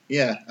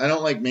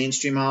don't like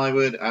mainstream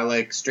Hollywood. I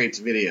like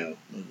straight-to-video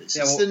movies.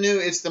 Yeah,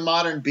 It's the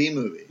modern B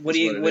movie. What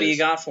is do it you is.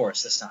 got for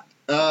us this time?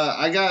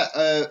 I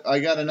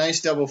got a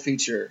nice double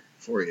feature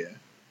for you.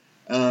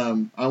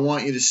 I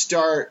want you to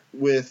start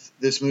with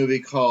this movie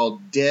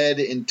called Dead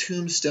in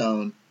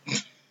Tombstone,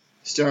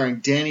 starring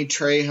Danny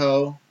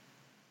Trejo,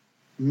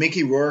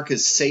 Mickey Rourke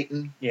as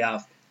Satan,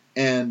 Yeah.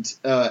 and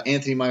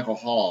Anthony Michael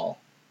Hall.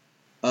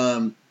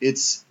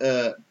 It's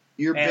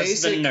your As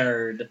basic the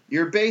nerd.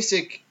 your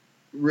basic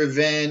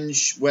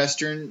revenge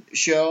western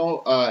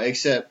show,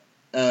 except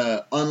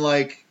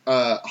unlike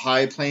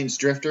High Plains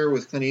Drifter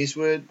with Clint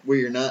Eastwood, where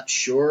you're not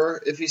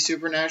sure if he's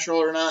supernatural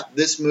or not.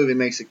 This movie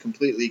makes it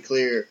completely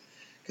clear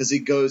because he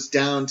goes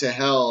down to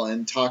hell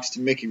and talks to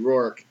Mickey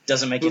Rourke,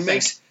 Doesn't make who you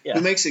think.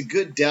 who makes a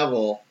good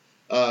devil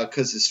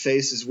because his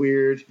face is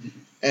weird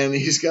and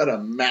he's got a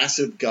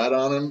massive gut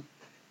on him.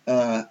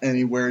 And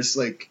he wears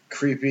like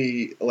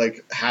creepy,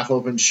 like half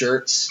open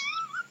shirts,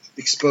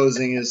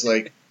 exposing his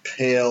like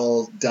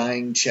pale,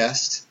 dying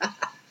chest.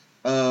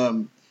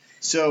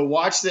 So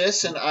watch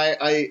this, and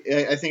I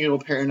think it'll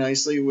pair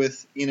nicely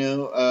with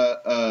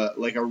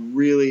like a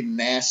really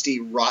nasty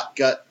rot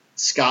gut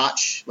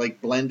scotch,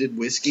 like blended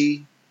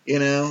whiskey,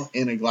 in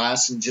a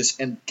glass, and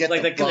get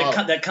Like the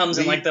bottle. that comes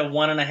in like the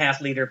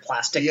 1.5 liter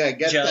plastic Yeah,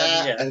 get jug.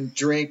 that Yeah. and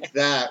drink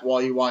that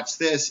while you watch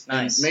this.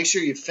 Nice. And make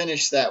sure you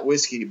finish that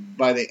whiskey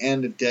by the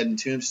end of Dead in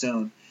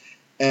Tombstone.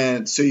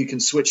 And so you can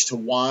switch to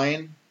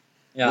wine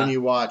when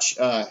you watch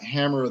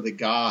Hammer of the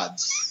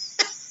Gods,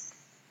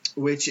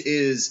 which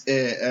is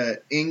an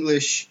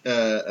English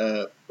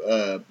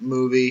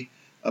movie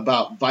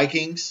about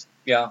Vikings.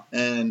 Yeah.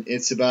 And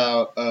it's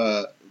about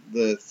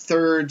the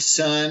third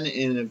son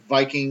in a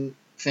Viking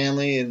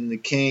family, and the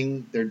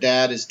king, their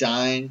dad, is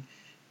dying,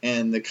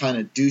 and the kind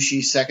of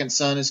douchey second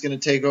son is going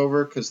to take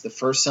over because the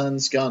first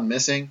son's gone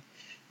missing,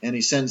 and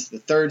he sends the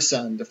third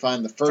son to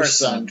find the first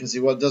son because he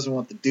doesn't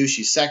want the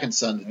douchey second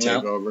son to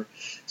take over.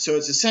 So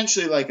it's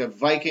essentially like a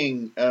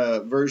Viking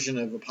version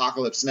of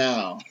Apocalypse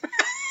Now,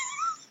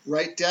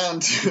 right down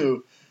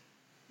to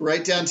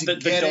right down to the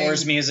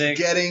Doors music.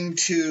 getting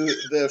to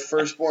the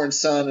firstborn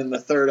son in the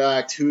third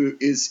act, who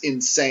is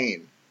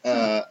insane,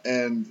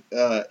 and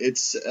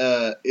it's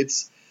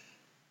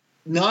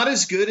not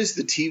as good as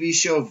the TV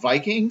show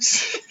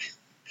Vikings,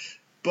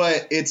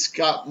 but it's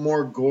got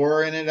more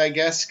gore in it, I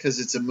guess, because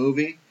it's a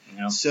movie.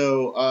 Yeah.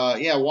 So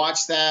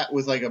watch that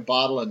with like a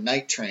bottle of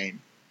Night Train,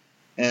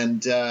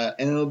 and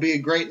it'll be a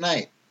great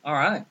night. All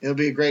right. It'll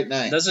be a great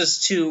night. Those are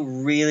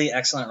two really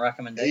excellent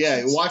recommendations.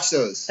 Yeah, watch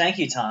those. Thank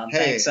you, Tom.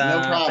 Hey, Thanks, no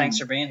problem. Thanks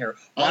for being here.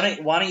 Why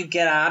don't you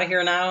get out of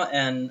here now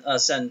and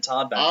send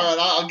Todd back? All right,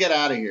 I'll get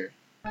out of here.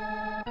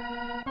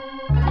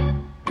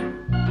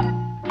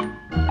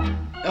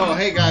 Oh,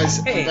 hey guys,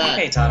 I'm back.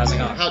 Hey, Todd, how's it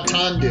going? How'd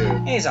Ton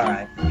do? He's all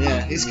right.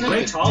 Yeah, he's kind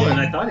way of taller than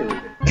I thought he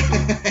would be.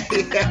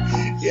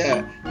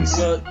 yeah.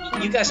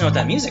 Well, you guys know what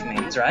that music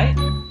means, right?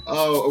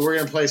 Oh, we're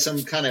gonna play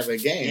some kind of a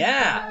game.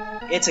 Yeah,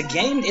 it's a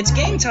game. It's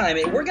game time.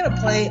 We're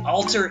gonna play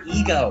Alter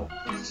Ego.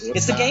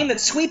 It's the game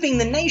that's sweeping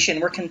the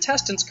nation, where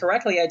contestants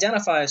correctly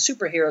identify a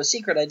superhero's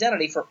secret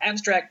identity for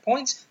abstract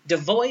points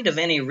devoid of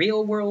any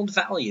real-world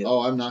value.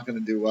 Oh, I'm not gonna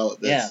do well at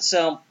this. Yeah.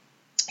 So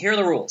here are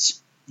the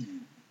rules.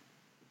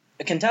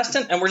 A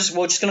contestant, and we're just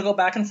going to go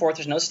back and forth.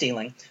 There's no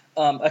stealing.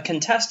 A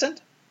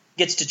contestant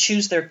gets to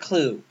choose their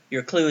clue.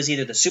 Your clue is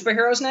either the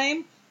superhero's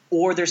name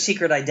or their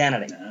secret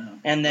identity,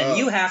 and then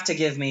you have to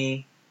give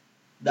me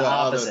the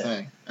opposite. Other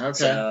thing. Okay.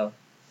 So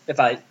if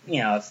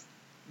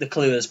the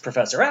clue is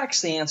Professor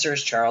X, the answer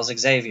is Charles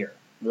Xavier.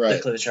 Right. The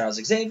clue is Charles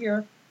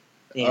Xavier.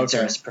 The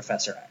answer is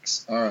Professor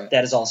X. All right.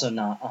 That is also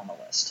not on the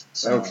list.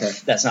 So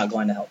that's not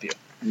going to help you.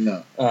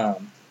 No.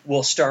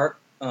 We'll start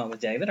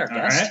with David, our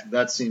guest. Right.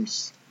 That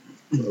seems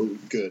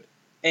good.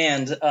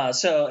 And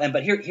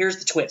but here's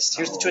the twist.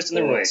 Here's the twist in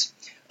the rules.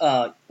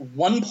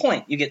 1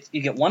 point. You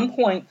get 1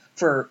 point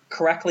for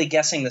correctly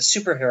guessing the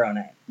superhero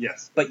name.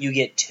 Yes. But you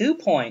get 2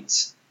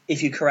 points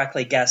if you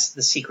correctly guess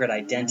the secret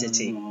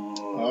identity.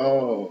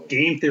 Oh.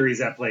 Game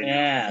theory's at play now.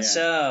 Yeah.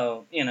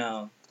 So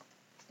it's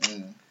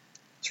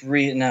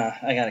no.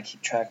 I gotta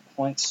keep track of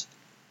points.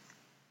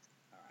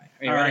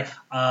 All right.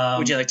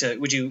 Would you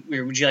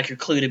like your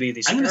clue to be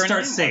the superhero I'm going to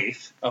start name?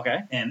 safe. Okay.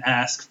 And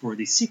ask for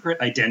the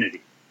secret identity.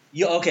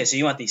 So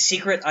you want the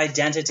secret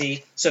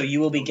identity, so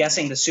you will be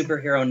guessing the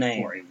superhero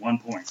name. For a 1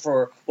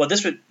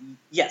 point.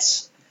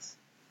 Yes.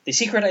 The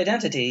secret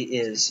identity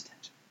is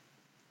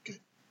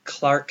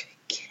Clark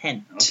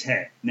Kent.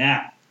 Okay,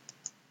 now,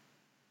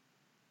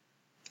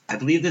 I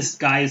believe this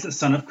guy is the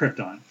son of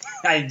Krypton.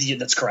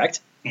 That's correct.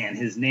 And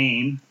his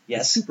name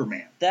is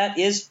Superman. That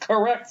is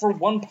correct for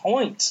 1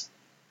 point.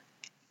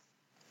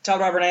 Todd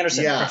Robert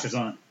Anderson. Yeah. Pressure's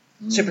on.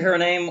 Superhero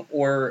name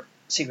or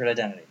secret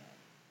identity name?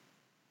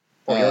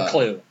 For your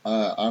clue.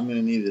 I'm going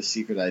to need a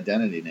secret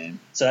identity name.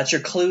 So that's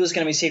your clue is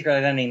going to be secret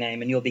identity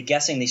name, and you'll be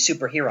guessing the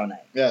superhero name.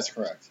 Yeah, that's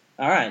correct.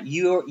 All right.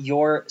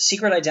 Your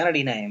secret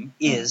identity name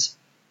is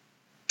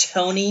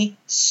Tony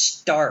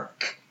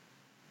Stark.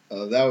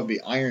 That would be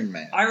Iron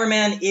Man. Iron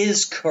Man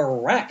is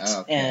correct,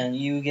 Okay. and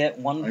you get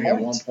 1 point. I get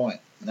 1 point.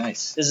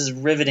 Nice. This is a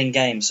riveting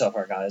game so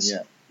far, guys.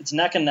 Yeah. It's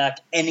neck and neck.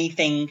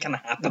 Anything can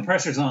happen. The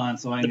pressure's on,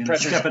 so I'm going to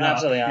step it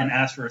up and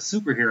ask for a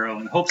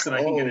superhero in hopes that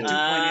I can get a 2 point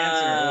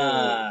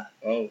answer.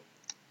 Oh.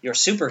 Your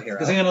superhero.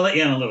 Because I'm going to let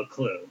you in a little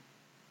clue.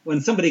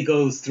 When somebody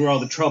goes through all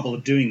the trouble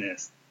of doing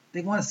this,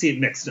 they want to see it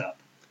mixed up.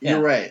 Yeah.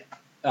 You're right.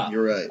 Oh.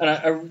 You're right.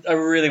 And I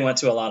really went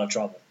to a lot of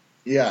trouble.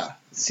 Yeah.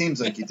 It seems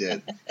like you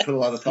did. Put a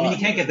lot of thought. I mean,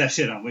 you can't get that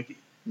shit on Wiki.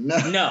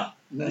 No,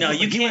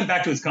 you He went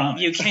back to his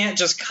comments. You can't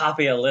just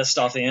copy a list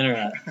off the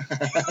internet.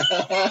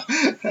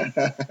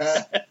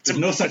 There's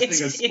no such thing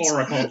as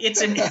Oracle.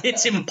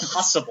 It's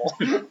impossible.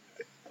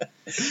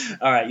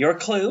 All right, your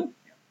clue,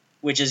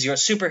 which is your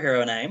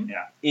superhero name,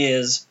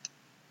 is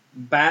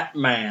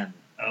Batman.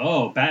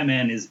 Oh,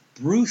 Batman is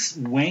Bruce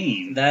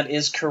Wayne. That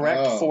is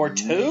correct for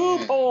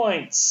 2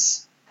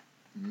 points.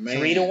 Man.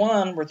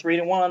 3-1. We're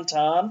 3-1,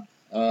 Todd.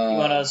 You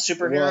want a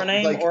superhero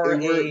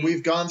name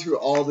we've gone through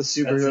all the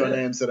superhero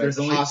names that I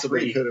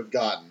possibly could have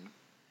gotten.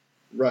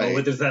 Right. Oh,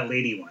 but there's that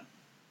lady one.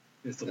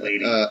 There's the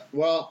lady.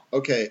 Well,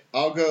 okay.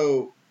 I'll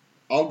go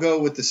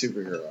with the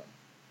superhero.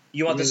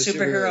 You want the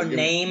superhero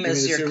name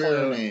as your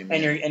clue,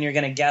 and you're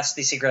going to guess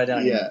the secret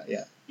identity.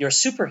 Yeah. Your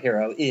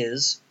superhero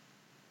is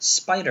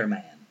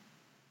Spider-Man.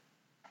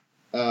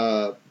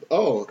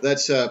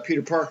 That's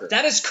Peter Parker.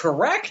 That is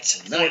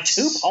correct. Nice.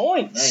 For 2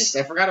 points. Nice.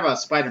 I forgot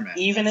about Spider-Man.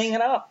 Evening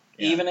it up.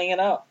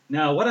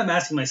 Now, what I'm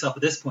asking myself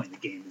at this point in the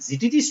game is,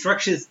 did you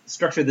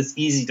structure this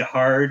easy to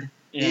hard?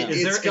 Yeah.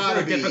 It's got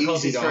to be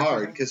easy to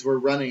hard because we're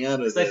running out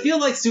of. I feel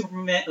like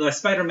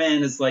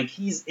Spider-Man is like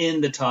he's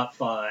in the top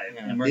 5,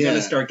 and we're going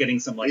to start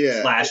getting some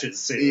flashes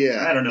soon.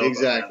 Yeah, I don't know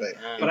exactly.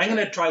 But I'm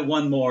going to try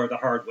one more the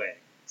hard way.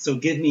 So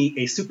give me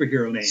a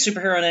superhero name.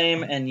 Superhero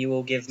name, and you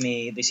will give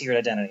me the secret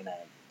identity name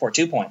for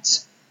 2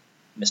 points.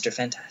 Mr.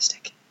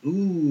 Fantastic.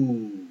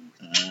 Ooh,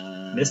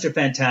 Mr.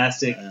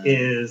 Fantastic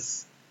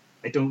is.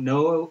 I don't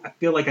know. I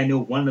feel like I know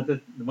one of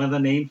the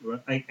names.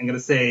 I'm going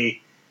to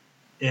say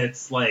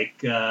it's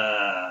like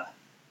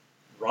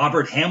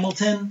Robert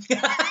Hamilton.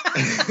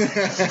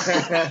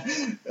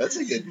 That's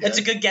a good guess. It's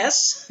a good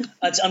guess.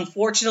 It's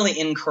unfortunately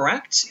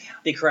incorrect.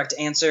 The correct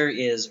answer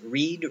is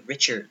Reed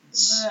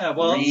Richards. Yeah,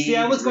 well, Reed see,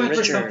 I was going for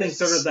Richards. something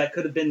sort of that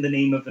could have been the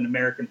name of an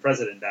American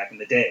president back in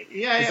the day.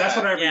 Yeah, 'Cause that's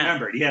what I Yeah.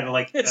 remembered. He had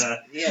like, It's-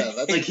 Yeah,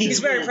 that's like He's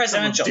very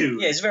presidential.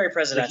 Dude. Yeah, he's very like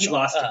presidential. he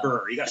lost to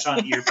Burr. He got shot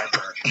in the ear by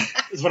Burr.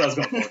 Is what I was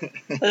going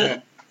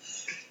for.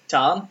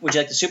 Tom, would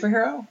you like the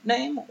superhero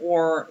name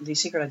or the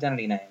secret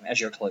identity name as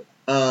your clue?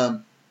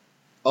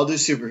 I'll do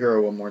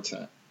superhero one more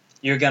time.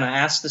 You're gonna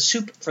ask for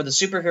the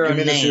superhero Give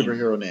me name, the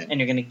superhero name. and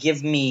you're gonna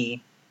give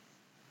me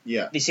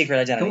Yeah. the secret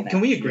identity name. Can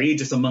we agree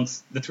just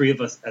amongst the three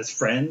of us as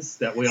friends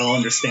that we all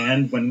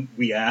understand when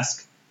we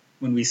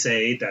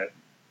say that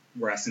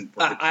we're asking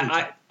for the clue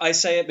type? I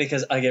say it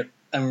because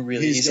I'm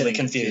really He's easily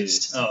getting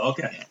confused. Oh,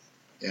 okay.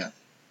 The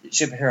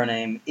superhero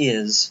name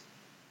is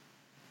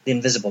the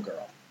Invisible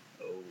Girl.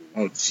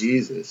 Oh,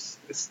 Jesus.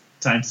 It's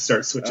time to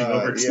start switching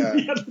over to yeah,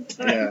 the other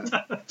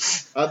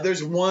time.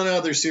 There's one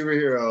other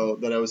superhero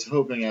that I was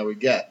hoping I would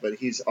get, but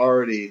he's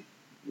already,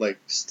 like,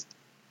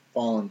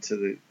 fallen to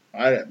the...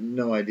 I have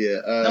no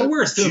idea. No,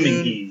 we're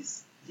assuming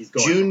he's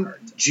going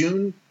hard.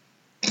 June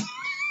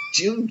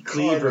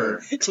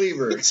Cleaver.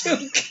 Cleaver.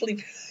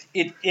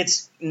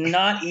 It's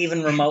not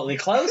even remotely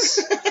close.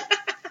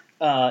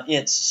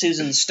 It's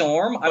Susan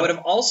Storm. I would have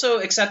also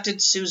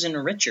accepted Susan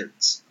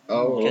Richards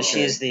Oh, because she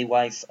okay. is the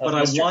wife of But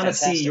I Mr. want to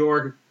Fantastic. see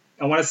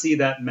I want to see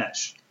that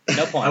mesh.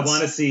 No points. I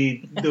want to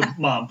see the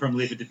mom from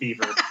Leave It to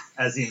Beaver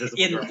as the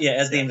Invisible Girl.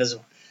 as the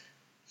Invisible.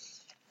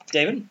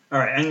 David? All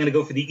right, I'm going to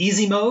go for the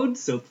easy mode,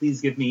 so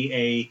please give me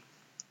a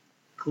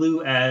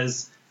clue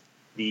as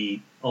the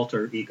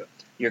alter ego.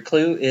 Your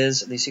clue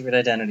is the secret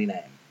identity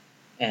name,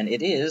 and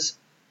it is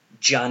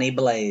Johnny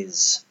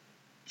Blaze.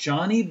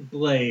 Johnny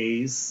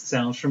Blaze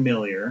sounds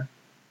familiar.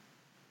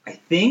 I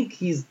think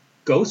he's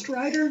Ghost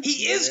Rider?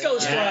 He is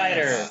Ghost Yes.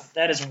 Rider.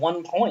 That is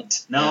 1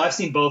 point. No, I've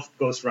seen both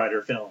Ghost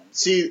Rider films,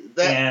 See,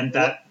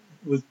 that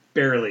was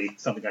barely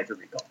something I could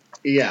recall.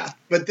 Yeah,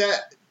 but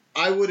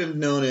I would have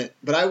known it,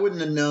 but I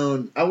wouldn't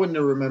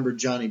have remembered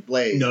Johnny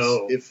Blaze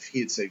No. if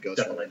he had said Ghost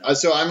Definitely Rider. not.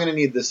 So I'm going to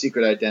need the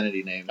secret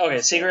identity name.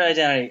 Okay, secret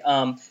identity.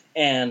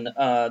 And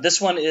this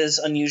one is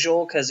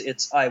unusual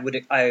because I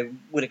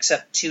would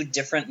accept 2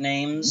 different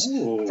names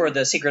Ooh. for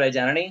the secret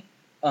identity.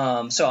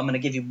 So I'm going to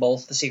give you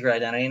both the secret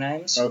identity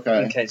names.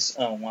 Okay. In case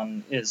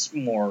one is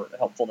more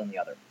helpful than the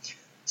other.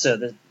 So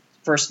the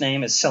first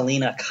name is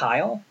Selena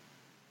Kyle,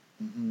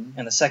 Mm-hmm.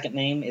 and the second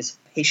name is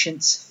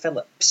Patience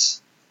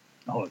Phillips.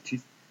 Oh,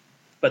 geez.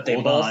 But they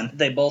Hold both on.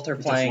 they both are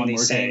Just playing one the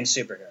more same day.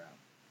 superhero.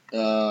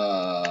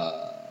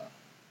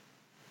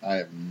 I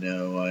have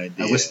no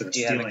idea. I wish there was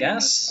Do you have a stealing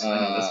guess? this. I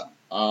know this.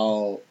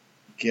 I'll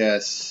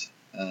guess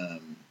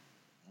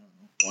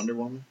Wonder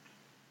Woman.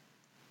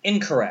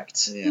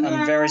 Incorrect. Yeah.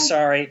 I'm very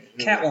sorry.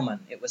 Catwoman.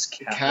 It was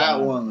Catwoman.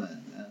 Catwoman.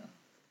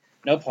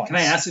 No points. Can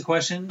I ask a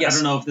question? Yes. I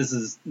don't know if this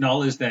is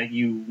knowledge that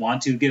you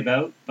want to give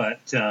out, but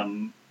how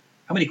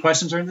many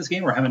questions are in this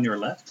game, or how many are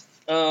left?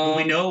 Will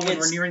we know when it's,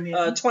 we're nearing the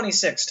end?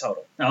 26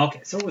 total. Oh, okay,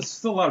 so it's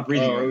still a lot of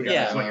breathing Oh, room. okay.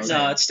 Yeah. That's what you're No,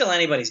 saying. it's still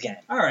anybody's game.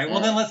 All right, well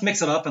then let's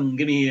mix it up and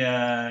give me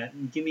a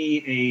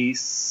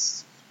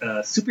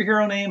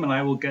superhero name, and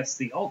I will guess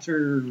the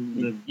alter.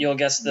 You'll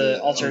guess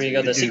the alter alter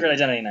ego, the ego. secret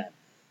identity name.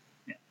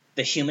 Yeah.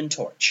 The Human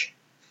Torch.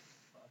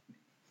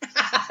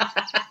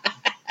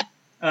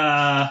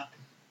 I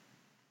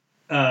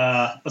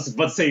was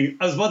about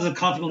to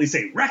confidently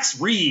say Rex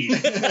Reed.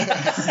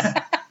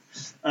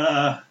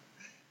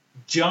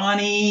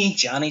 Johnny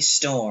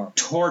Storm.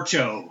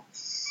 Torcho.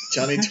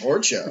 Johnny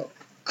Torcho.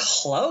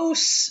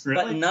 Close, but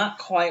Really? not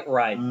quite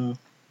right.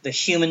 The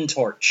Human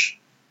Torch.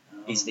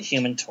 He's the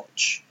Human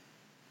Torch.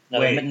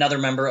 Wait. Another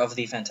member of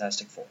the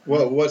Fantastic Four.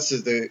 Well,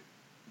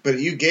 but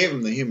you gave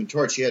him the Human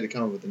Torch. He had to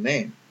come up with a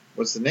name.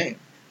 What's the name?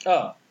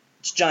 Oh,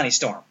 it's Johnny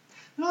Storm.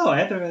 Oh, I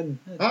had to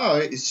Oh,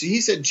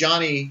 he said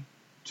Johnny.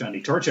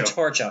 Johnny Torcho.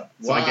 Torcho.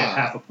 So I get Wow.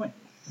 half a point.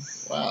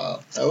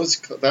 Wow,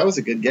 that was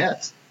a good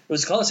guess. It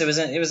was close. It was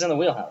in the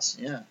wheelhouse.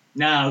 Yeah.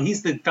 Now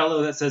he's the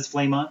fellow that says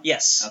flame on.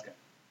 Yes. Okay.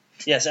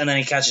 Yes, and then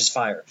he catches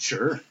fire.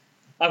 Sure.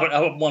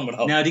 One would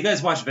hope. Now, do you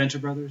guys watch Venture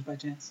Brothers by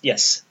chance?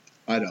 Yes.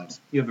 I don't.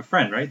 You have a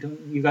friend, right? Don't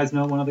you guys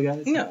know one of the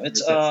guys? No,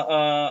 it's Or is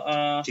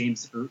that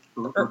James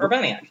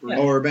Urbaniak. Yeah.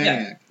 Oh,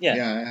 Urbaniak. Yeah.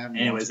 Yeah. I haven't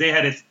Anyways, they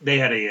had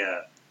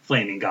a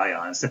flaming guy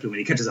on, except when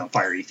he catches on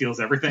fire, he feels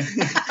everything.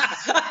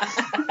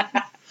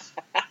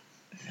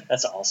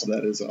 That's awesome.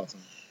 That is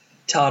awesome.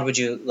 Todd, would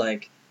you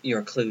like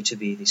your clue to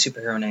be the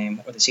superhero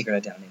name or the secret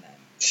identity name?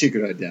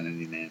 Secret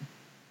identity name.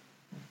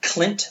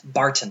 Clint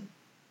Barton.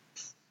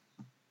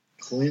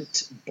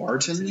 Clint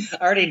Barton.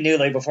 I already knew,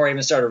 like, before I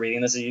even started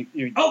reading this, you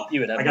would have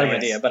I no got a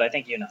idea, guess. but I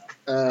think you know.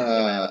 You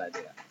have an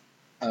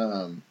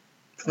idea.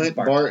 Clint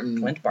Barton.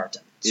 Clint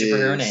Barton.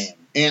 Superhero is name.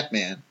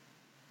 Ant-Man.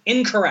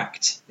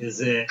 Incorrect.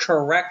 Is it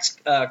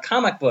Correct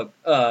comic book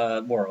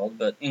world,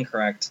 but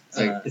incorrect.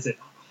 is it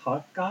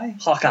Hawkeye?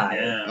 Hawkeye.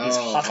 Yeah. It's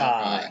Oh,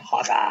 Hawkeye.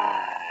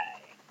 Hawkeye.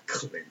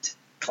 Clint.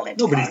 Clint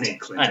Nobody's Barton.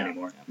 named Clint I know.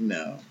 anymore.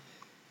 No.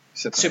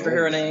 Except for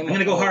Superhero old name. I'm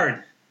gonna go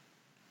hard.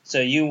 So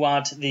you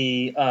want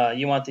the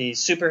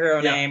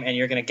superhero name, and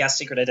you're going to guess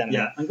secret identity.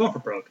 Yeah, I'm going for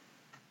broke.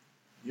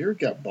 You've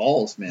got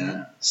balls, man.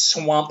 Yeah.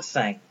 Swamp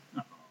Thing.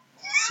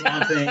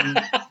 Swamp Thing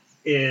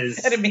is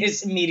That'd be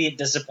his immediate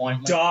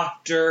disappointment.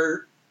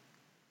 Doctor.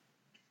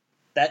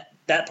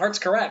 That part's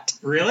correct.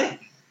 Really?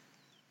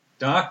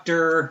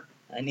 Doctor.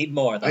 I need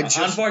more, though. I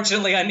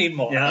Unfortunately, I need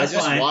more. Yeah, I that's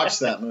just fine. watched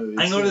that movie.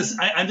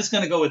 I'm just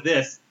going to go with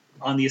this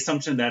on the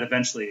assumption that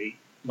eventually,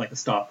 like a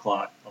stop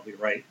clock, I'll be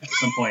right at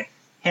some point.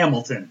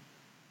 Hamilton.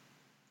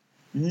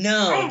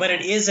 No, but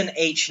it is an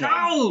H name.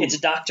 No! It's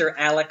Dr.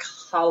 Alec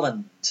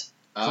Holland.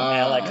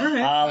 Alec Holland.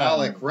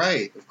 Alec,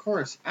 right. Of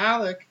course.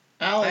 Alec.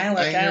 I hear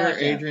Alec,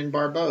 yeah. Adrian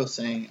Barbeau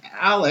saying,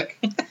 Alec.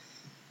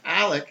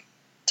 Alec.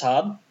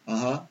 Todd?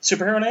 Uh-huh.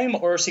 Superhero name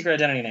or secret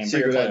identity name?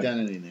 Secret for your clue?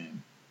 identity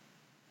name.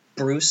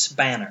 Bruce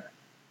Banner.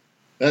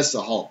 That's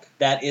the Hulk.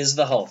 That is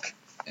the Hulk.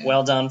 Yeah.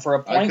 Well done for a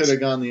I point. could have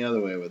gone the other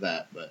way with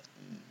that, but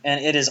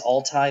And it is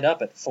all tied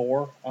up at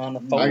 4 on the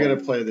phone. I got to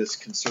play this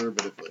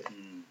conservatively.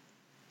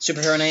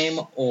 Superhero name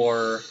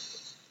or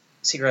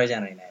secret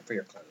identity name for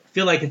your clue? I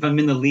feel like if I'm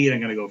in the lead, I'm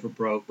going to go for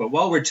broke. But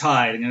while we're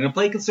tied, I'm going to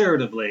play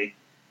conservatively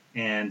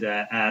and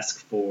ask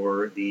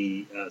for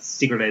the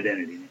secret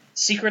identity name.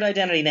 Secret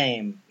identity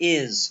name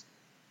is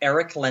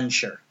Eric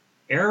Lencher.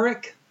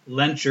 Eric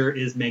Lencher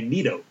is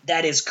Magneto.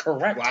 That is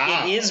correct.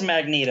 Wow. It is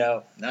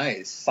Magneto.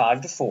 Nice.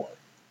 5-4.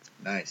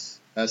 Nice.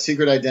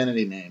 Secret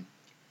identity name.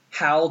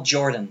 Hal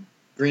Jordan.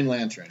 Green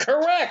Lantern.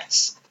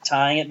 Correct.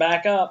 Tying it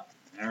back up.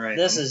 All right.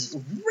 This is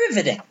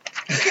riveting.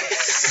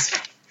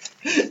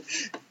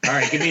 All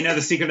right, give me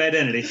another secret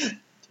identity.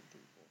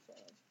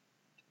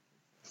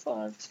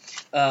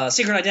 5.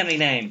 Secret identity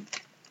name.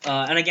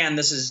 And again,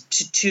 this is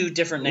two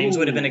different names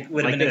would have been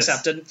like this.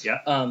 accepted.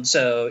 Yeah.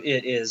 So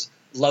it is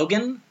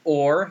Logan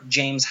or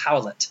James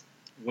Howlett.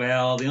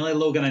 Well, the only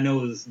Logan I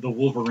know is the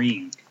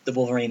Wolverine. The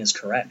Wolverine is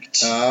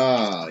correct.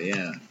 Oh, yeah.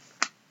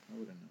 I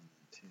would have known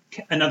that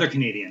too. Another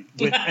Canadian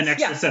with an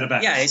extra set of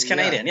abs. Yeah, he's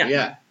Canadian.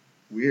 Yeah.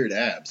 Weird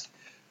abs.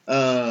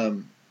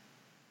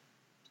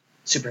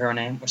 Superhero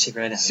name or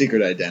secret identity?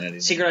 Secret identity.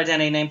 Secret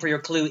identity name for your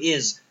clue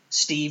is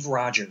Steve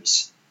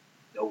Rogers.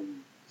 Oh.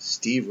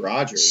 Steve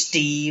Rogers.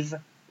 Steve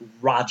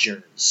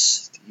Rogers.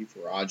 Steve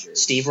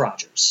Rogers. Steve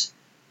Rogers.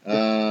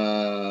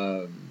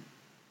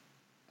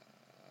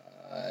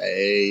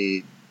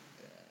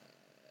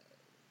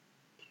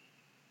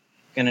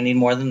 Gonna need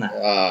more than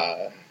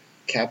that.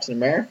 Captain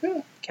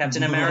America?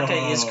 Captain America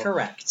Whoa. is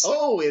correct.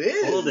 Oh, it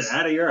is. Hold it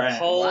out of your ass.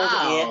 Hold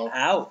Wow. it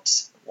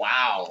out.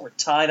 Wow. We're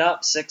tied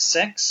up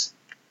 6-6.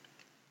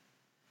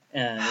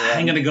 And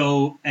I'm going to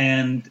go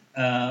and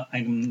I'm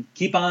going to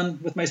keep on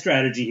with my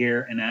strategy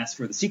here and ask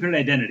for the secret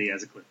identity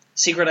as a clue.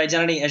 secret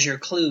identity as your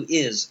clue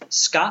is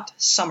Scott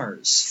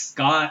Summers.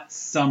 Scott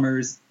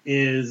Summers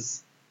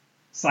is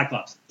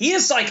Cyclops. He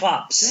is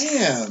Cyclops.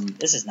 Damn.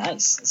 This is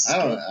nice. This is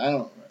I good.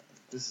 don't.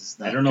 This is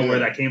not I don't know good. where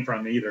that came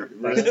from either.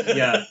 But Really?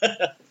 yeah,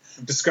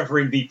 I'm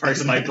discovering the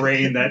parts of my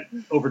brain that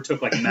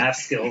overtook like math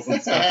skills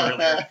and stuff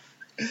earlier.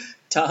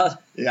 Todd,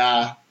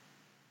 Yeah.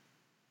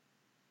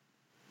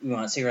 you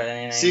want secret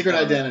identity? name? Secret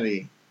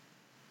identity.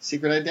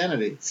 Secret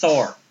identity.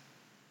 Thor.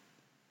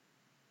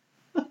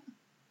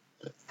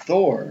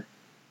 Thor.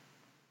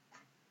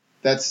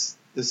 That's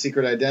the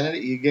secret identity?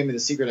 You gave me the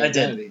secret I did.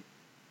 identity.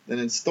 Then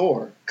it's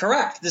Thor.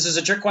 Correct. This is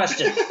a trick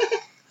question.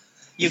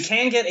 You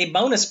can get a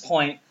bonus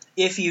point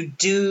if you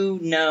do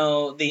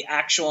know the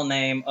actual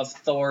name of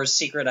Thor's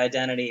secret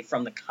identity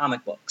from the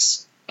comic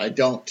books. I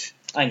don't.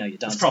 I know you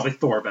don't. It's probably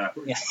Thor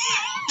backwards. Yeah.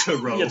 To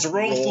roll. It's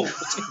roll.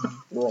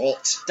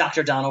 Rolt.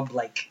 Dr. Donald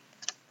Blake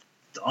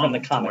from the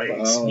comic Blake.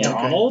 books. Oh, Yeah.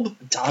 okay.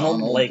 Donald? Donald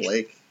Blake.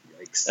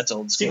 Yikes. That's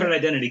old school. Secret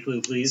identity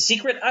clue, please.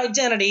 Secret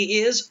identity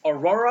is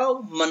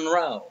Aurora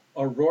Monroe.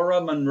 Aurora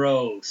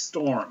Monroe.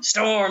 Storm.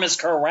 Storm is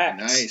correct.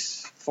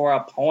 Nice. For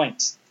a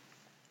point.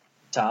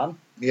 Todd,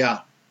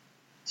 Yeah.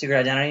 secret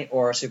identity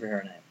or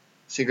superhero name?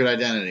 Secret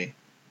identity.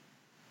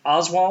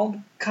 Oswald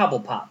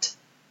Cobblepot.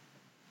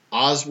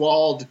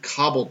 Oswald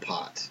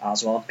Cobblepot.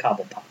 Oswald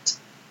Cobblepot.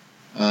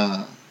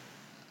 I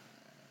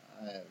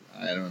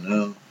don't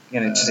know. You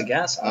gonna just a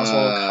guess?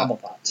 Oswald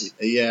Cobblepot.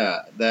 Yeah,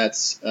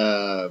 that's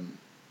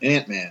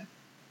Ant-Man.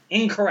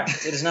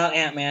 Incorrect. It is not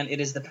Ant-Man.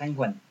 It is the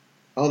Penguin.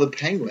 Oh, the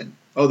Penguin.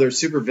 Oh, there's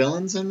super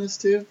villains in this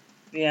too?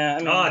 Yeah,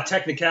 I mean,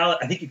 Technicality.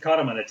 I think you caught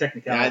him on a Yeah, I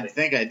technicality.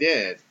 think I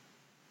did.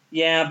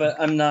 yeah, but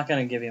I'm not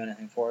gonna give you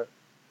anything for it.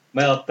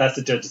 Well, that's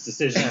the judge's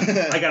decision.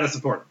 I gotta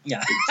support him.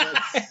 Yeah.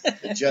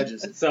 The judge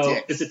is a So,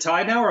 dick. is it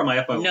tied now, or am I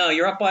up by one? No,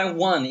 you're up by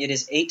 1. It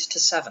is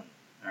 8-7.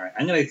 All right,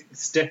 I'm gonna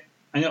stick.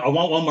 I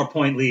want one more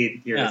point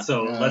lead here. Yeah.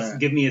 So All let's right.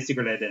 give me a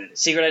secret identity.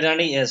 Secret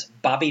identity is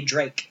Bobby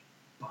Drake.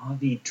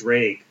 Bobby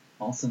Drake,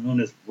 also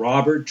known as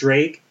Robert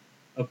Drake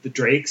of the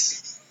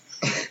Drakes.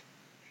 I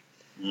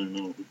don't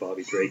know who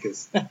Bobby Drake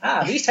is.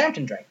 These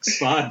Hampton Drakes.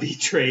 Bobby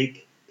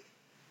Drake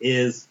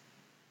is.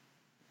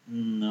 I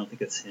don't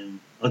think it's him.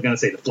 I was gonna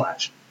say the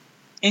Flash.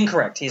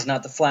 Incorrect. He's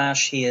not the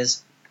Flash. He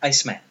is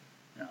Iceman.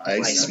 No,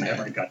 Iceman. I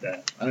never got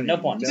that. I don't No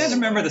even points. You know. guys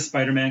remember the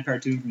Spider-Man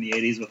cartoon from the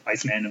 80s with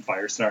Iceman and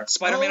Firestar?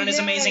 Spider-Man and His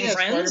Amazing Friends.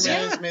 Spider-Man and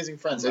Yeah. His Amazing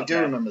Friends. I Love do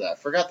that. remember that.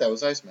 Forgot that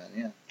was Iceman.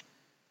 Yeah.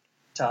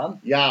 Todd,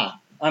 Yeah.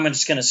 I'm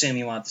just gonna assume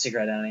you want the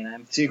secret identity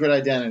name. Secret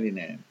identity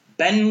name.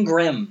 Ben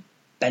Grimm.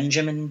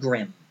 Benjamin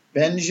Grimm.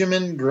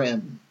 Benjamin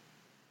Grimm.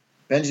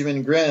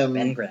 Benjamin Grimm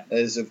Ben Grimm.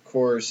 is, of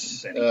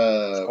course,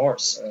 Of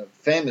course. a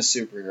famous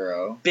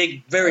superhero.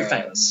 Big, very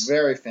famous.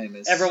 Very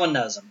famous. Everyone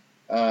knows him.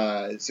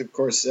 It's, of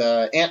course,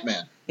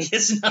 Ant-Man. He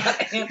is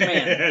not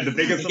Ant-Man. The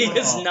biggest of He them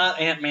is all. not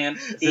Ant-Man.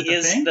 He it The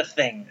is Thing? the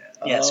Thing.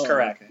 Yes, Oh,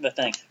 correct. okay. The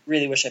Thing.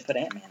 Really wish I put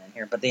Ant-Man in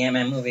here, but the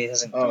Ant-Man movie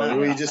hasn't come Oh, out.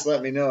 well, you just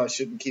let me know I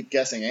shouldn't keep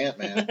guessing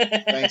Ant-Man.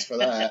 Thanks for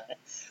that.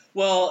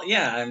 Well,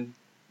 yeah, I'm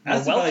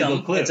That's a welcome.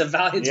 valuable clue. It's Yeah,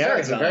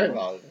 it's a very valuable.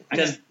 valuable.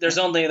 Because there's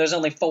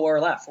only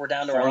 4 left. We're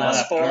down to our Four last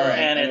left. 4, All right,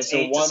 and it's a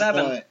 8 to 1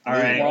 7. point. All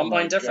right. One Oh my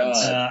point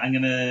difference. God. I'm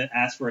going to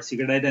ask for a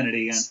secret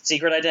identity again.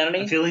 Secret identity?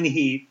 I'm feeling the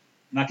heat.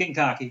 I'm not getting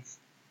cocky.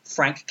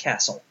 Frank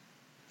Castle.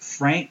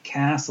 Frank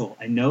Castle.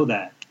 I know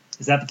that.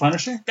 Is that the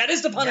Punisher? That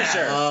is the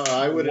Punisher. Oh,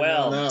 I would have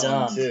Well known that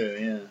done. one too.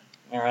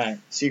 Yeah. All right.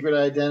 Secret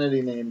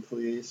identity name,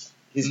 please.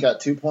 He's got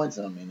 2 points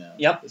on me now.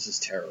 Yep. This is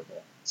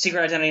terrible.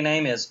 Secret identity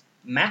name is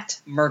Matt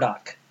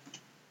Murdock.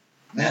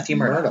 Matthew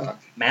Murdock.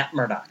 Matt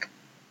Murdock.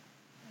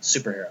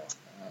 Superhero.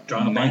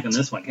 Drawing a blank on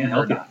this one. Can't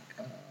help you. Murdock.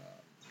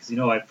 Because, you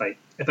know, if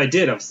I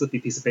did, I would slip you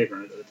a piece of paper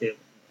under the table.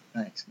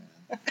 Thanks,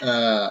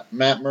 man.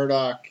 Matt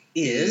Murdock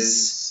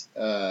Is?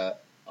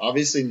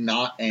 obviously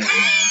not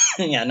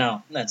Ant-Man. Yeah,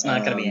 no, that's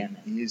not going to be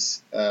Ant-Man.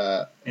 He's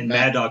And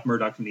Mad Dog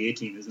Murdock from the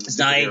A-Team isn't a It's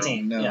not superhero,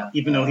 18. No. Yeah.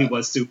 even though he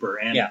was super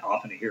and Yeah.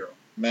 often a hero.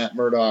 Matt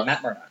Murdock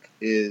Matt Murdock.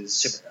 is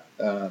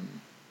Superhero.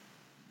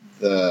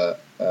 the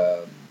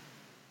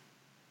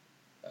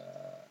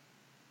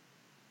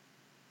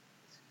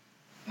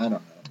I don't know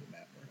who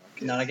Matt Murdock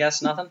is. Not a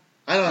guess, nothing?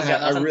 I don't You got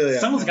have. I nothing? really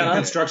Someone's got a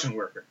nothing. construction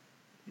worker.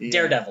 Yeah.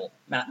 Daredevil.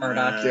 Matt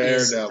Murdock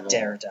is Daredevil.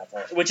 Daredevil.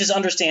 Which is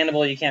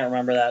understandable. You can't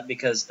remember that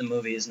because the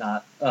movie is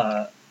not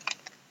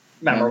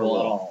memorable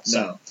at all.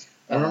 So No.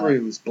 I remember he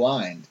was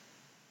blind.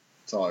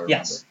 That's all I remember.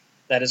 yes,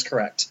 that is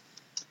correct.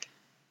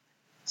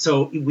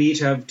 So we each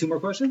have 2 more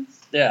questions?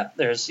 Yeah,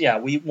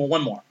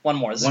 one more. One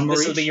more This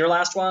will each? be your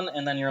last one,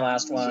 and then your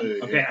last one. So,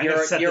 Okay, I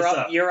gotta set You're this up.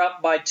 up. You're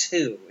up by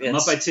 2. I'm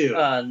up by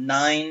 2.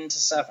 9 to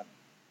 7.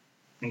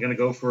 I'm going to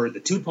go for the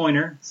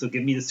 2-pointer, so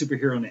give me the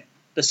superhero name.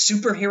 The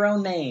superhero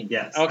name.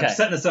 Yes. Okay. I'm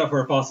setting this up for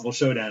a possible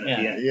showdown at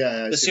the Yeah. end.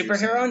 Yeah. I The see what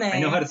you're superhero saying. name. I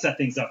know how to set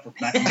things up for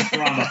maximum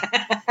drama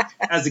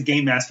as a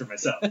game master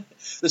myself.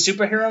 The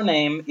superhero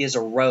name is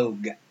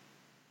Rogue.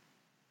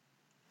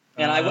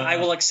 And I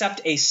will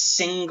accept a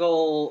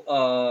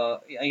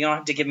single. You don't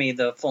have to give me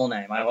the full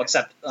name. I will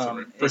accept So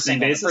a first name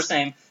single. basis? First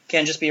name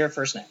can just be your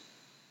first name.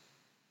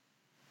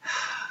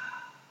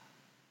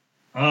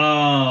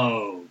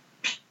 Oh,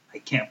 I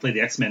can't play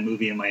the X-Men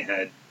movie in my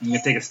head. I'm going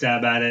to take a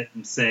stab at it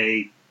and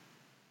say,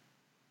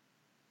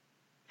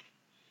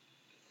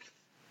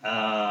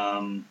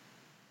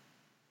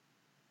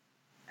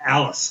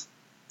 Alice.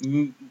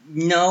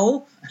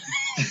 No,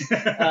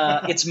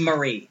 it's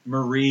Marie.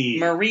 Marie.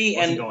 Marie,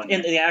 Wasn't and going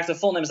in there. the actual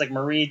full name is like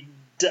Marie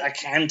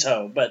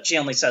Canto, but she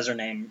only says her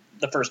name,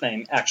 the first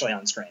name, actually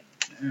on screen.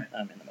 Alright.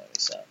 In the movie,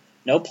 so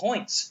no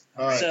points.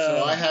 All right,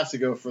 so I have to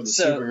go for the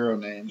superhero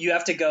name. You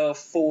have to go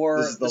for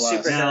This is the the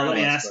last- superhero Now, let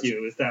me name. ask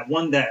you, is that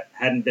one that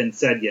hadn't been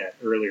said yet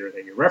earlier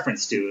that you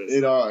referenced to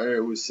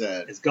It was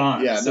said. is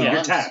gone? Yeah, so no, you're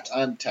I'm tapped.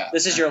 I'm tapped.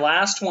 This is your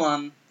last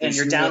one, and There's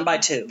you're no- down by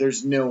 2.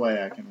 There's no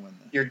way I can win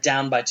this. You're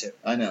down by 2.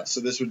 I know.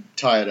 So this would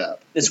tie it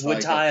up. This if would I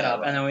tie it got that up,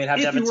 right. and then we'd have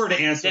to If have you were to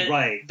answer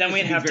right, then this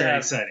we'd would be have to very have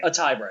exciting. a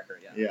tiebreaker.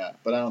 Yeah, Yeah,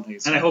 but I don't think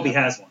it's. And I hope he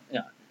has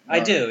one.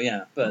 I do.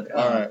 Yeah, but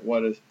All right,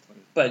 what is?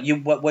 But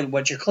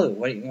what's your clue?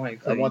 What your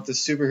clue? I want the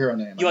superhero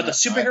name. You want the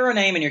superhero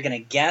name, and you're going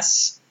to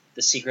guess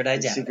the secret The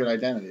identity. secret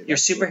identity. Your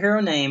That's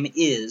superhero name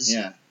is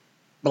Yeah,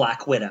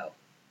 Black Widow.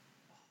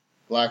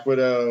 Black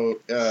Widow.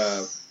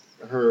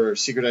 Her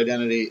secret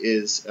identity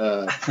is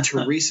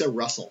Teresa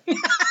Russell.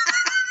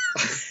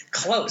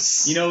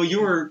 Close. You know,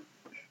 your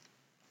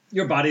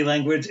body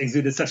language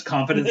exuded such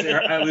confidence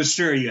there. I was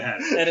sure you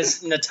had it. That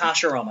is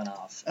Natasha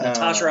Romanoff.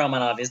 Natasha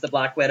Romanoff is the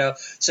Black Widow.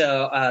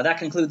 So that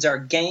concludes our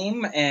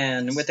game,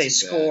 and with a too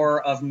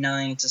score of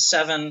 9 to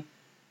 7,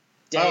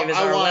 Dave is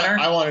our winner.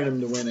 I wanted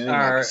him to win anyway.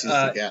 'cause he's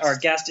the guest. Our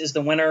guest is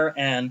the winner,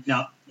 and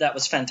Now, that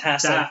was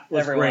fantastic. that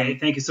was everyone. great.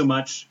 Thank you so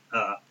much.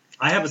 I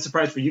have a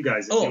surprise for you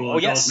guys if you will Oh,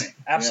 indulge yes, me.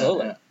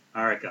 absolutely. Yeah,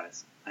 All right,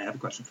 guys. I have a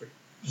question for you.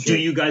 Sure.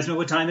 Do you guys know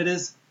what time it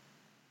is?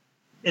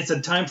 It's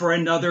a time for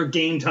another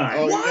game time.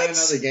 Oh, you got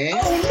another game?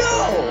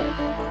 Oh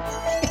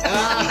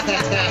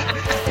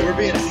We're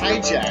being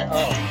hijacked.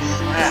 no! Oh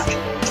crap!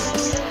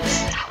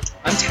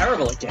 I'm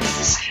terrible at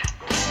games.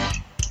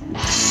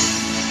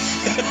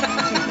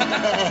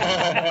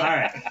 All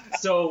right.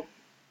 So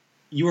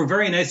you were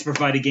very nice to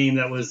provide a game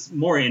that was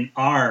more in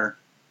our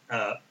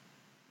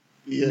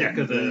neck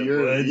of the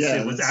woods.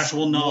 It was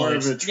actual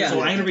knowledge. So Yeah. I'm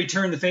going to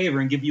return the favor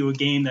and give you a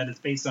game that is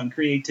based on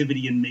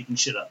creativity and making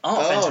shit up.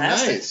 Oh,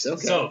 fantastic! Nice.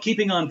 Okay. So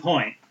keeping on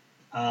point,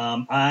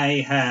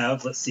 I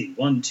have, let's see,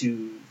 1,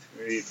 2,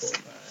 3, 4,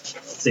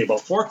 5. say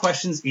about 4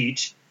 questions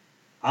each.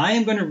 I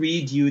am going to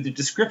read you the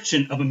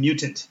description of a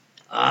mutant.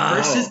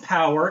 First his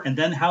power, and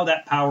then how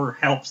that power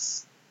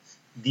helps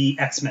the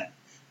X-Men.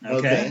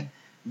 Okay?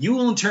 You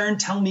will in turn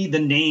tell me the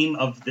name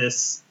of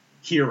this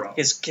hero.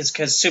 His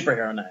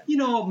superhero name. You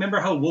know, remember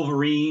how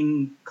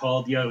Wolverine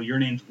called, your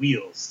name's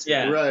Wheels?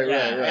 Yeah.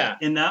 Right.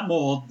 In that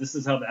mold,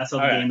 that's how the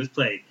game is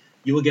played.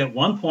 You will get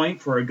 1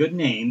 point for a good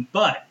name,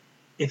 but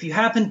if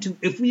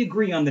we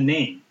agree on the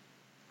name,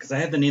 because I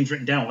have the names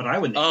written down, what I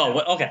would name.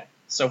 Oh, okay.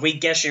 So we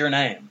guess your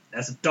name.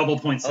 That's a double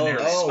point scenario.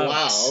 Oh,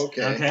 wow.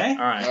 Okay. Okay? All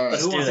right.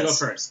 Who wants to go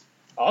first?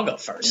 I'll go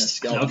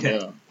first. Yeah, Okay.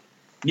 Go.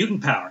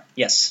 Mutant power.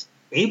 Yes.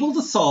 Able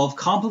to solve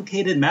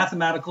complicated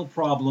mathematical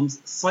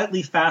problems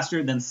slightly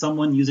faster than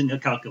someone using a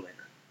calculator.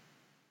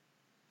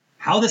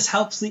 How this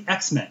helps the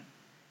X-Men.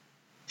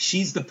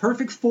 She's the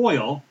perfect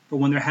foil for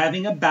when they're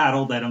having a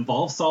battle that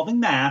involves solving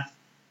math,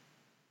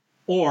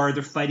 or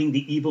they're fighting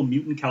the evil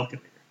mutant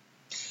calculator.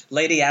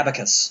 Lady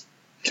Abacus.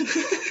 2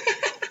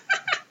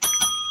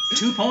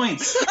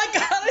 points. I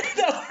got it,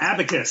 though.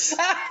 Abacus.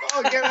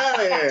 Oh, get out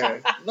of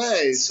here.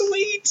 Nice.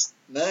 Sweet.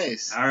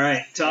 Nice. All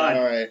right, Todd.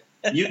 All right.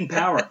 Mutant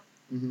power.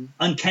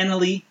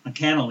 Uncannily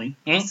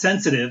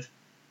sensitive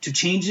to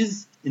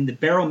changes in the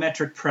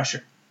barometric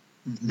pressure.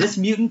 This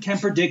mutant can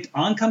predict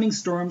oncoming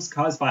storms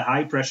caused by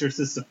high-pressure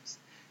systems.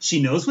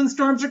 She knows when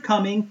storms are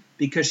coming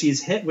because she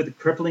is hit with a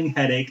crippling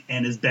headache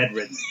and is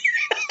bedridden.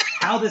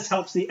 How this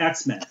helps the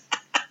X-Men.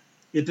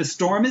 If a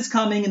storm is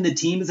coming and the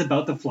team is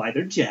about to fly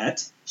their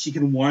jet, she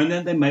can warn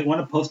them they might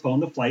want to postpone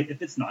the flight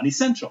if it's not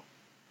essential.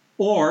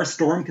 Or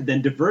Storm could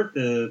then divert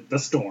the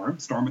storm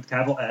with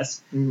capital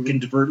S, can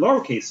divert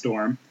lowercase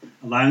storm,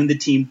 allowing the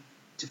team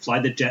to fly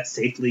the jet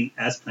safely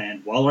as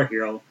planned while our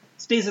hero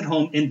stays at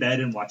home in bed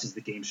and watches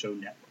the Game Show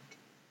Network.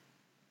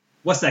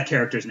 What's that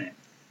character's name?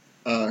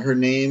 Her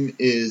name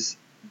is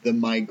the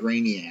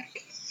Migrainiac.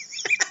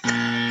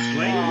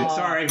 Wait,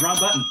 sorry, wrong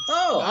button.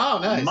 Oh,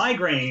 nice.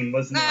 Migraine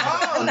was not.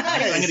 Oh,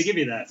 nice. I'm going to give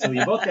you that. So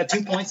you both got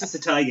 2 points. It's a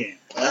tie game.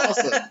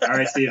 Awesome. All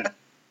right, Steven.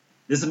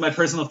 This is my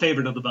personal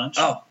favorite of the bunch.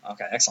 Oh,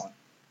 okay, excellent.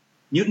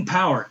 Mutant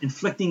power,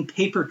 inflicting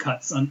paper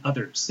cuts on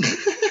others.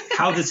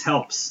 How this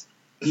helps.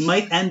 He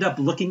might end up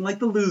looking like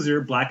the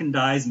loser, blackened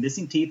eyes,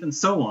 missing teeth, and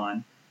so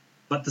on,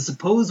 but the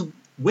supposed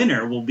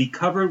winner will be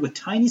covered with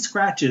tiny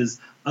scratches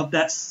of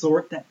that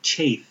sort that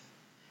chafe.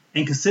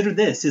 And consider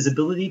this, his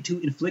ability to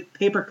inflict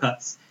paper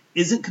cuts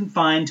isn't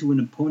confined to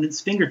an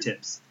opponent's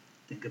fingertips.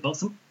 Think about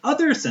some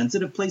other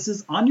sensitive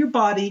places on your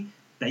body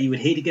that you would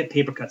hate to get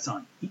paper cuts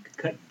on. He could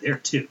cut you there,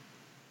 too.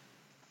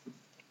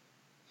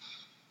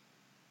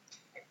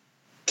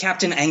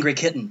 Captain Angry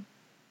Kitten.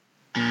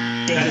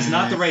 That is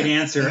not the right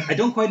answer. I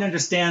don't quite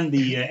understand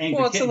the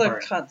angry kitten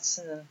part. Cuts.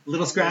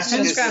 Little scratches?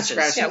 Little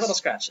scratches. Yeah, little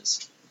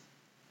scratches.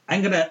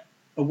 I'm going to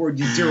award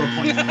you 0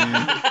 points.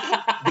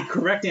 The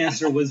correct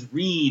answer was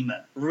ream.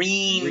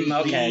 Ream.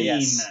 Okay,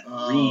 yes.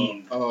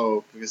 Ream.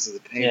 Oh, because of the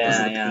paper.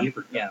 Yeah.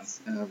 Paper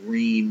cuts.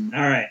 Ream.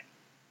 All right.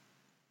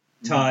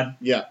 Todd.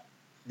 Yeah.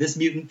 This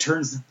mutant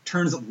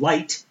turns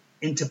light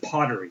into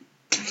pottery.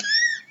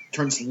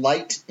 Turns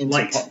light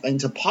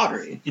into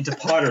pottery. Into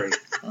pottery.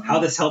 How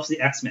this helps the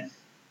X-Men.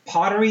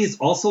 Pottery is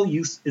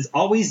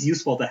always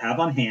useful to have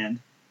on hand,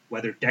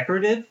 whether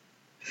decorative,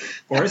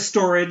 or as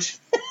storage,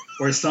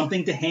 or as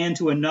something to hand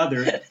to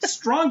another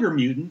stronger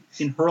mutant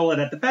and hurl it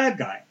at the bad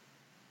guy.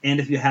 And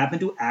if you happen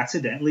to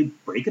accidentally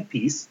break a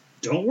piece,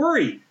 don't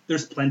worry,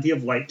 there's plenty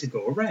of light to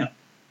go around.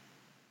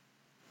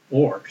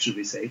 Or, should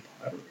we say,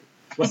 pottery.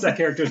 What's that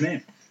character's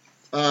name?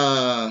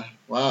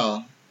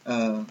 Wow.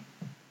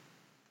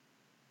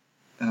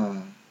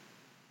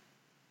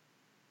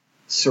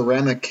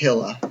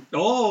 Ceramicilla.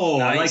 Oh,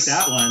 Nice. I like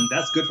that one.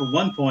 That's good for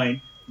 1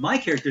 point. My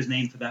character's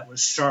name for that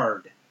was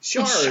Shard.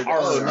 Shard. Shard.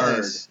 Oh,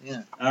 nice.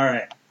 Yeah. All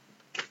right.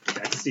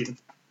 Back to Steven.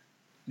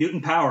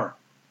 Mutant power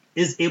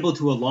is able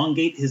to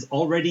elongate his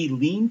already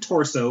lean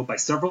torso by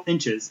several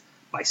inches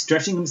by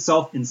stretching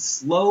himself in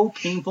slow,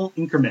 painful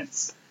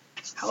increments.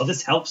 How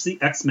this helps the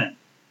X-Men.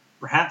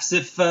 Perhaps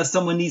if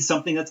someone needs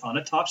something that's on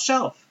a top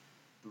shelf.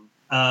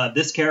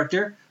 This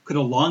character could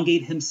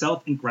elongate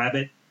himself and grab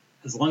it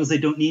as long as they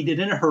don't need it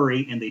in a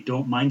hurry and they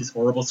don't mind his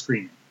horrible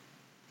screaming.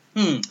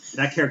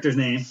 That character's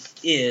name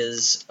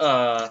is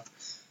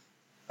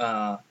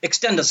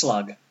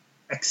Extend-a-Slug.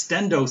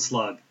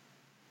 Extendo-Slug.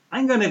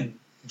 I'm going to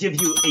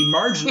give you a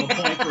marginal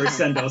point for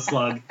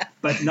Extendo-Slug,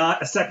 but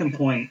not a second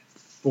point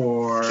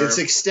for... It's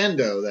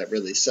Extendo that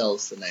really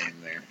sells the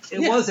name there. It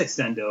was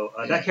Extendo.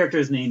 That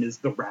character's name is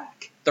The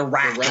Rack. The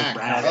Rack. The Rack.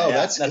 Rack. Oh,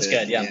 Yeah, that's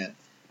good, yeah.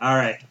 All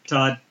right,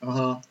 Todd.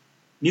 Uh-huh.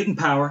 Mutant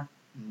power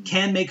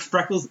can make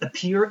freckles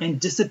appear and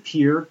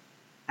disappear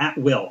at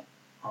will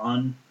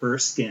on her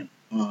skin.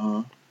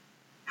 Uh-huh.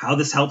 How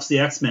this helps the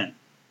X-Men.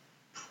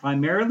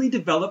 Primarily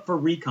developed for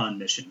recon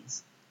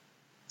missions.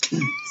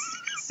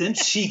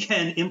 Since she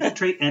can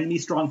infiltrate enemy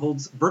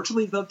strongholds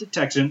virtually without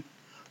detection,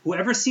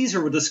 whoever sees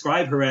her will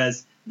describe her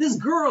as this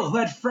girl who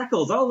had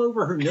freckles all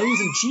over her nose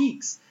and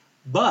cheeks.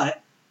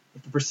 But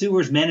if the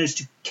pursuers manage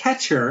to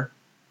catch her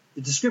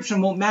The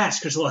description won't match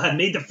because she'll have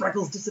made the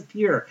freckles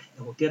disappear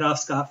and will get off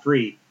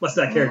scot-free. What's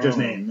that character's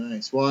name?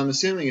 Nice. Well, I'm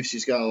assuming if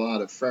she's got a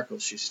lot of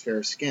freckles, she's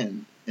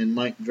fair-skinned and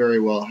might very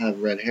well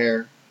have red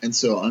hair. And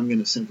so I'm going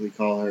to simply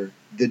call her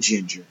the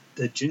Ginger.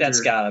 The Ginger. That's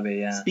gotta be,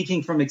 yeah.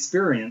 Speaking from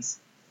experience,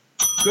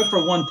 good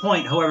for 1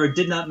 point. However,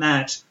 did not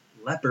match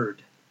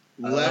Leopard.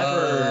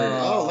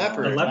 Leopard. Oh,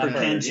 Leopard. The leopard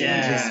can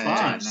change his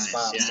spots.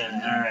 Yeah.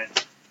 All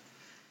right.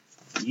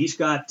 You each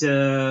got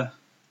 2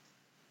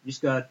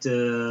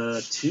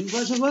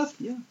 questions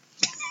left? Yeah.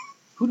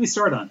 Who do we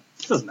start on?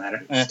 It doesn't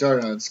matter.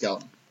 Start on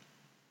Skeleton.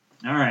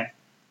 All right.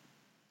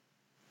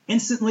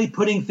 Instantly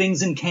putting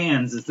things in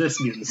cans is this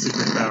mutant's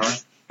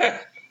superpower.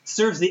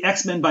 Serves the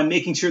X-Men by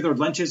making sure their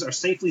lunches are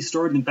safely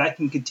stored in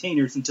vacuum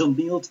containers until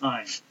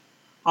mealtime.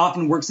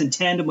 Often works in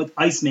tandem with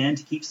Iceman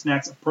to keep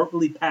snacks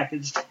appropriately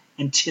packaged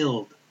and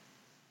chilled.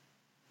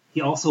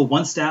 He also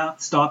once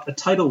stopped a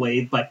tidal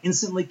wave by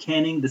instantly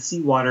canning the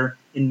seawater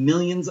in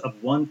millions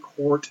of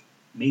 1-quart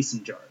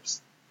mason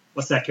jars.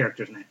 What's that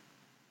character's name?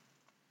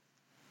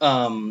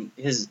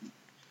 It's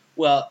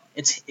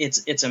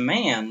a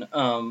man,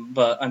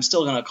 but I'm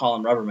still gonna call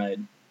him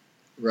Rubbermaid.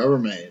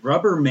 Rubbermaid.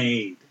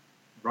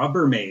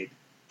 Rubbermaid.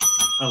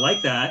 I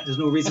like that. There's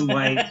no reason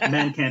why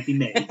men can't be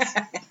maids.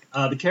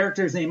 The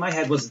character's name I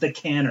had was the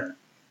Canner.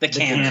 The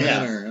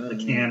Canner. The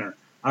Canner.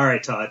 All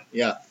right, Todd.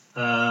 Yeah.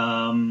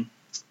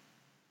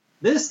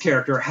 This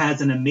character has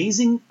an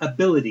amazing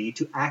ability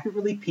to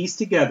accurately piece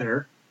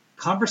together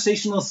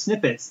conversational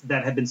snippets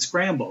that have been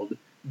scrambled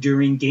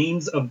during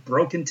games of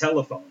broken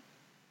telephone.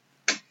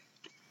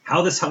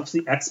 How this helps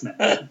the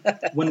X-Men.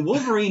 When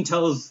Wolverine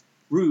tells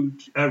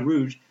Rogue. Not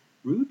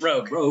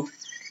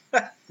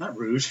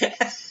Rouge.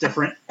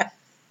 Different.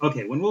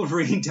 Okay, when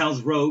Wolverine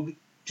tells Rogue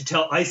to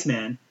tell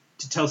Iceman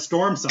to tell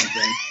Storm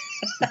something,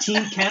 the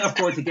team can't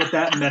afford to get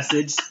that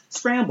message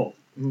scrambled.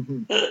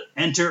 Mm-hmm.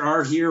 Enter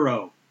our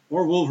hero.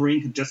 Or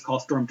Wolverine can just call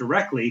Storm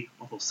directly,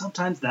 although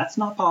sometimes that's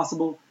not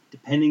possible,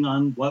 depending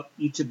on what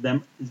each of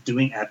them is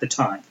doing at the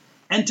time.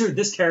 Enter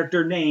this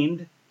character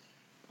named...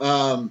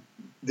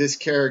 This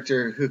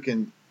character who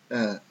can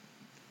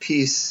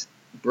piece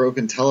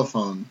broken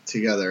telephone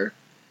together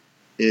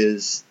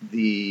is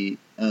the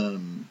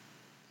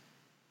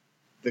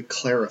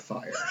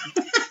clarifier.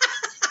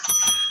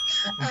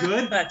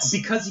 Good.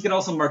 Because he could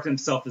also market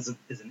himself as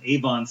an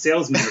Avon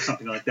salesman or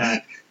something like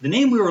that. The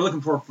name we were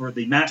looking for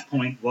the match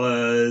point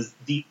was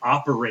the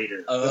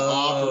Operator.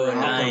 Oh,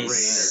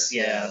 nice.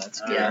 Yeah, that's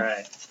good. All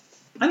right.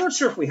 I'm not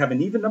sure if we have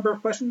an even number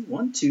of questions.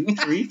 1, 2,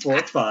 3,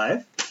 4,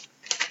 5,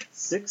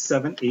 6,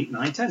 7, 8,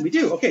 9, 10. We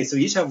do. Okay, so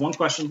you each have one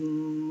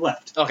question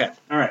left. Okay.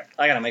 All right.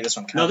 I gotta make this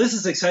one count. Now, this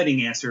is an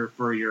exciting answer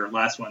for your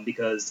last one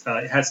because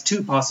it has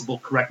 2 possible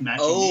correct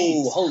matching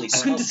names. Holy I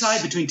couldn't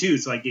decide between 2,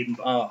 so I gave them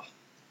both. Oh.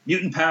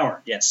 Mutant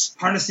power. Yes.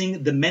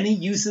 Harnessing the many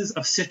uses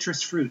of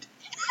citrus fruit.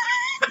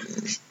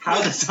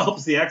 How this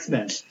helps the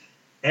X-Men.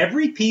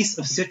 Every piece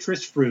of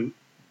citrus fruit,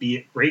 be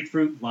it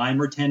grapefruit, lime,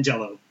 or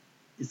tangelo,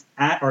 is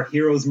at our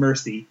hero's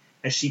mercy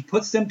as she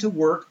puts them to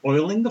work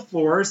oiling the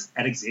floors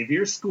at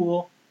Xavier's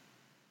school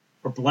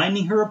or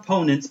blinding her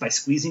opponents by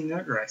squeezing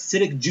their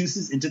acidic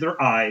juices into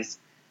their eyes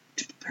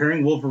to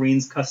preparing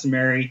Wolverine's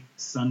customary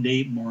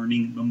Sunday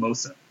morning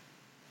mimosa.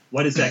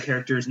 What is that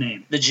character's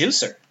name? The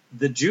Juicer.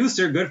 The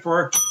Juicer, good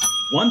for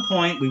 1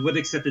 point. We would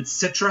have accepted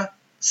Citra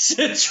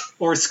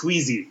or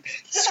Squeezy.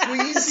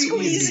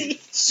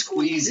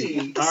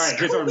 Squeezy. All right,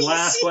 here's our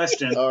last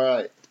question. All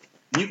right.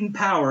 Mutant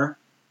power,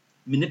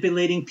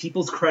 manipulating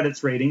people's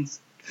credits ratings.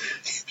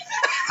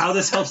 How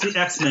this helps the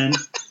X-Men.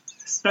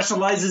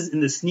 Specializes in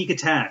the sneak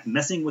attack,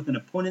 messing with an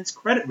opponent's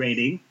credit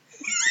rating.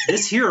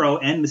 This hero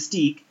and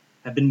Mystique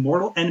have been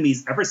mortal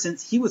enemies ever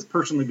since he was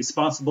personally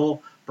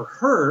responsible for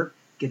her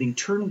getting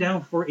turned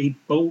down for a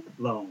boat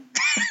loan.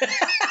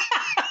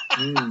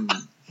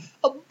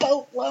 A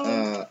boat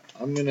loan.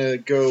 I'm going to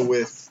go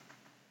with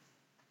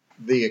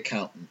the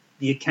Accountant.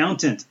 The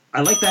Accountant.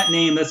 I like that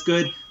name. That's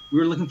good. We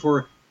were looking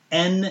for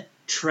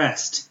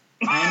N-Trest.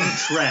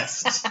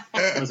 N-Trest.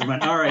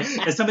 All right.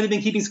 Has somebody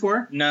been keeping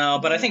score? No,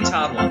 but I think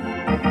Todd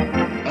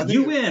won.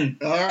 You win.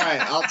 All right.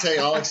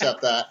 I'll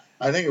accept that.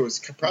 I think it was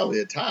probably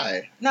a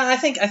tie. No, I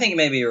think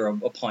maybe you're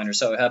a point or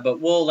so ahead, but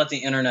we'll let the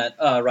internet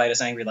write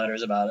us angry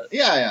letters about it.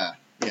 Yeah.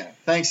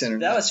 Thanks,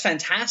 internet. That was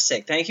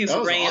fantastic. Thank you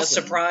for bringing awesome.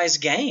 a surprise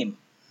game.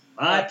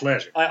 My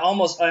pleasure. I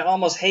almost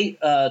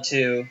hate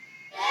to.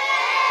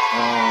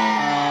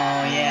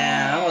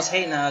 I almost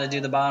hate now to do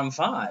the bottom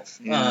 5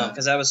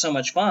 because that was so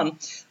much fun.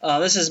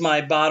 This is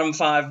my bottom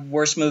 5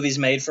 worst movies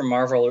made from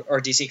Marvel or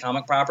DC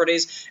comic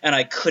properties, and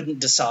I couldn't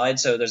decide,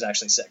 so there's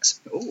actually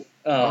 6.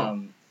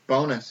 Oh.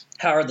 Bonus.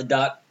 Howard the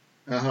Duck.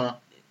 Catwoman,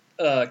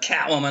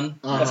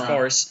 Uh-huh. of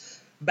course.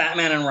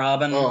 Batman and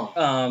Robin.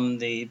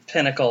 The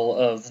pinnacle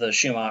of the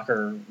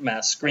Schumacher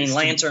mess. Green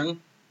Lantern.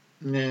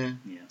 Yeah.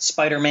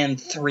 Spider-Man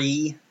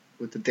 3.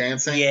 With the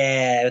dancing?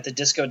 Yeah, with the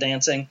disco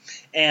dancing.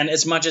 And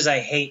as much as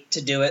I hate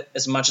to do it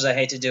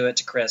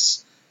to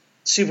Chris,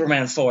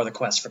 Superman 4, The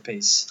Quest for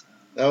Peace.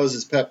 That was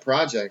his pet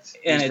project.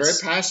 And He's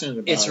very passionate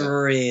about it. It's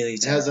really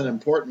It has an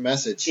important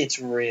message. It's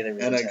really,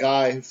 really and a terrible.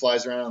 guy who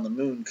flies around on the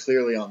moon,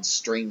 clearly on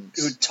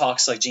strings. Who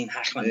talks like Gene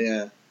Hackman.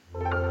 Yeah.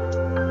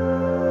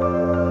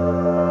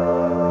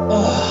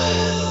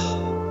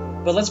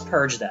 But let's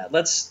purge that.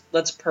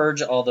 Let's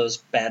purge all those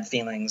bad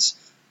feelings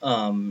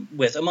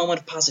with a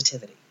moment of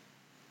positivity.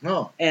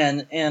 No.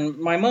 And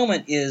my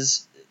moment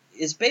is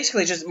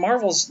basically just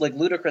Marvel's like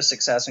ludicrous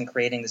success in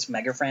creating this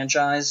mega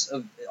franchise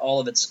of all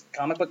of its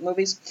comic book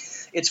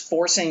movies. It's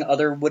forcing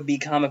other would-be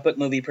comic book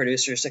movie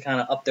producers to kind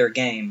of up their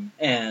game,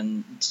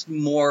 and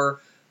more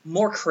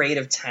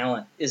creative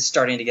talent is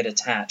starting to get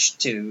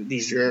attached to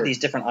these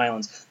different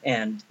islands.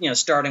 And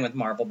starting with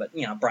Marvel, but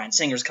Bryan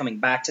Singer's coming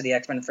back to the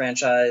X-Men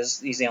franchise.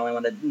 He's the only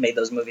one that made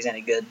those movies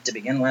any good to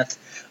begin with.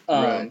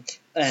 Right.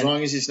 As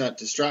long as he's not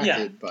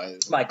distracted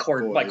by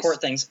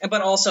court things,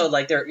 but also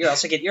like you're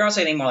also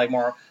getting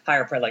more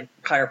higher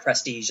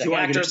prestige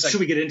actors. Should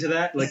we get into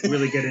that? Like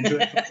really get into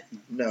it?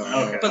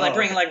 No. Okay. But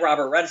bring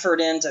Robert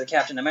Redford into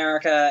Captain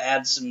America,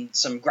 add some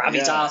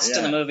gravitas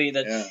to the movie.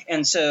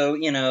 And so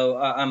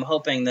I'm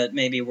hoping that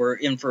maybe we're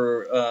in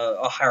for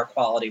a higher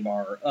quality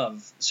bar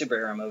of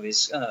superhero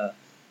movies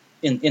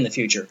in the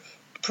future.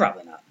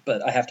 Probably not,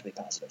 but I have to be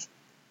positive.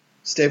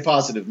 Stay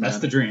positive, man.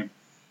 That's the dream.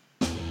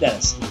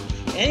 That's.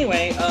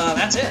 Anyway,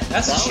 that's it.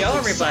 That's the show,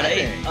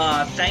 everybody.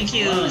 Thank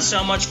you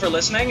so much for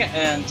listening,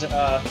 and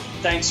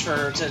thanks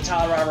to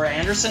Todd Robert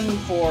Anderson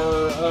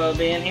for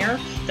being here.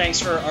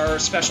 Thanks for our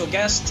special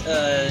guest,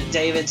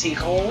 David T.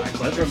 Cole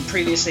from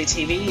Previously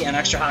TV and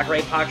Extra Hot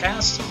Great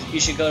Podcast.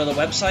 You should go to the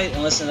website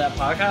and listen to that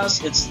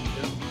podcast. It's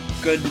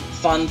good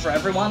fun for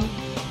everyone.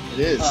 It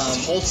is.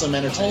 It's wholesome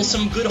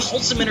entertainment.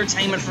 Wholesome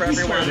entertainment for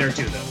everyone. There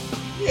too, though.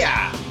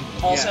 Yeah.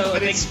 Also,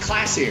 but it's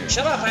classier.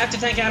 Shut up! I have to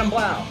thank Adam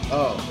Blau.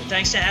 Oh.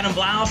 Thanks to Adam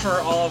Blau for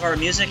all of our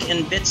music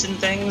and bits and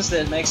things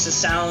that makes us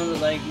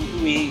sound like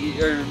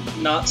we are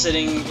not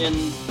sitting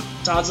in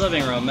Todd's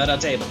living room at a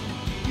table.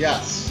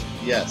 Yes.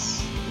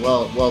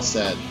 Well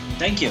said.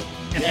 Thank you.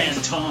 And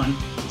thanks to Ton.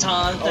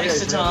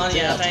 Thanks to Ton.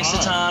 Yeah, thanks to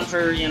Ton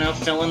for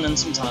filling in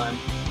some time.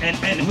 And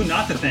who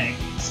not to thank?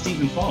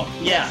 Stephen Falk.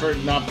 Yeah. For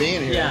not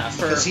being here. Yeah.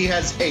 Because he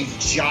has a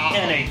job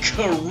and a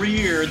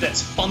career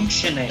that's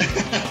functioning.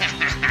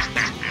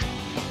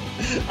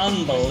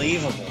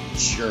 Unbelievable.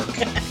 Jerk.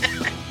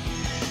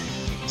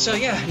 So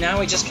yeah, now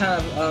we just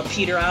kind of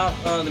peter out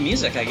the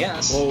music, I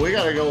guess. Well, we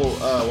gotta go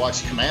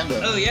watch Commando.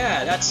 Oh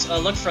yeah, that's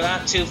look for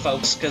that too,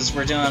 folks, because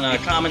we're doing a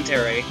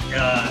commentary.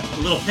 A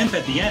little pimp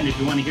at the end if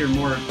you want to hear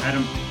more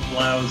Adam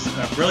Blau's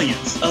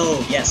brilliance.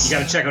 Oh yes. You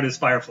got to check out his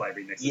Firefly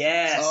remix.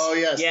 Yes. Oh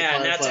yes.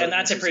 Yeah, and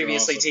that's a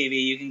Previously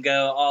TV. You can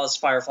go. All his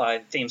Firefly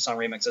theme song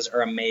remixes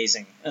are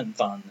amazing and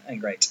fun and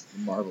great.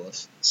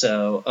 Marvelous.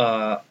 So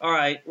all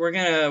right, we're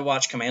gonna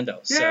watch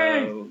Commando.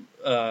 Yay!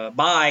 So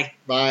bye.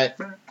 Bye.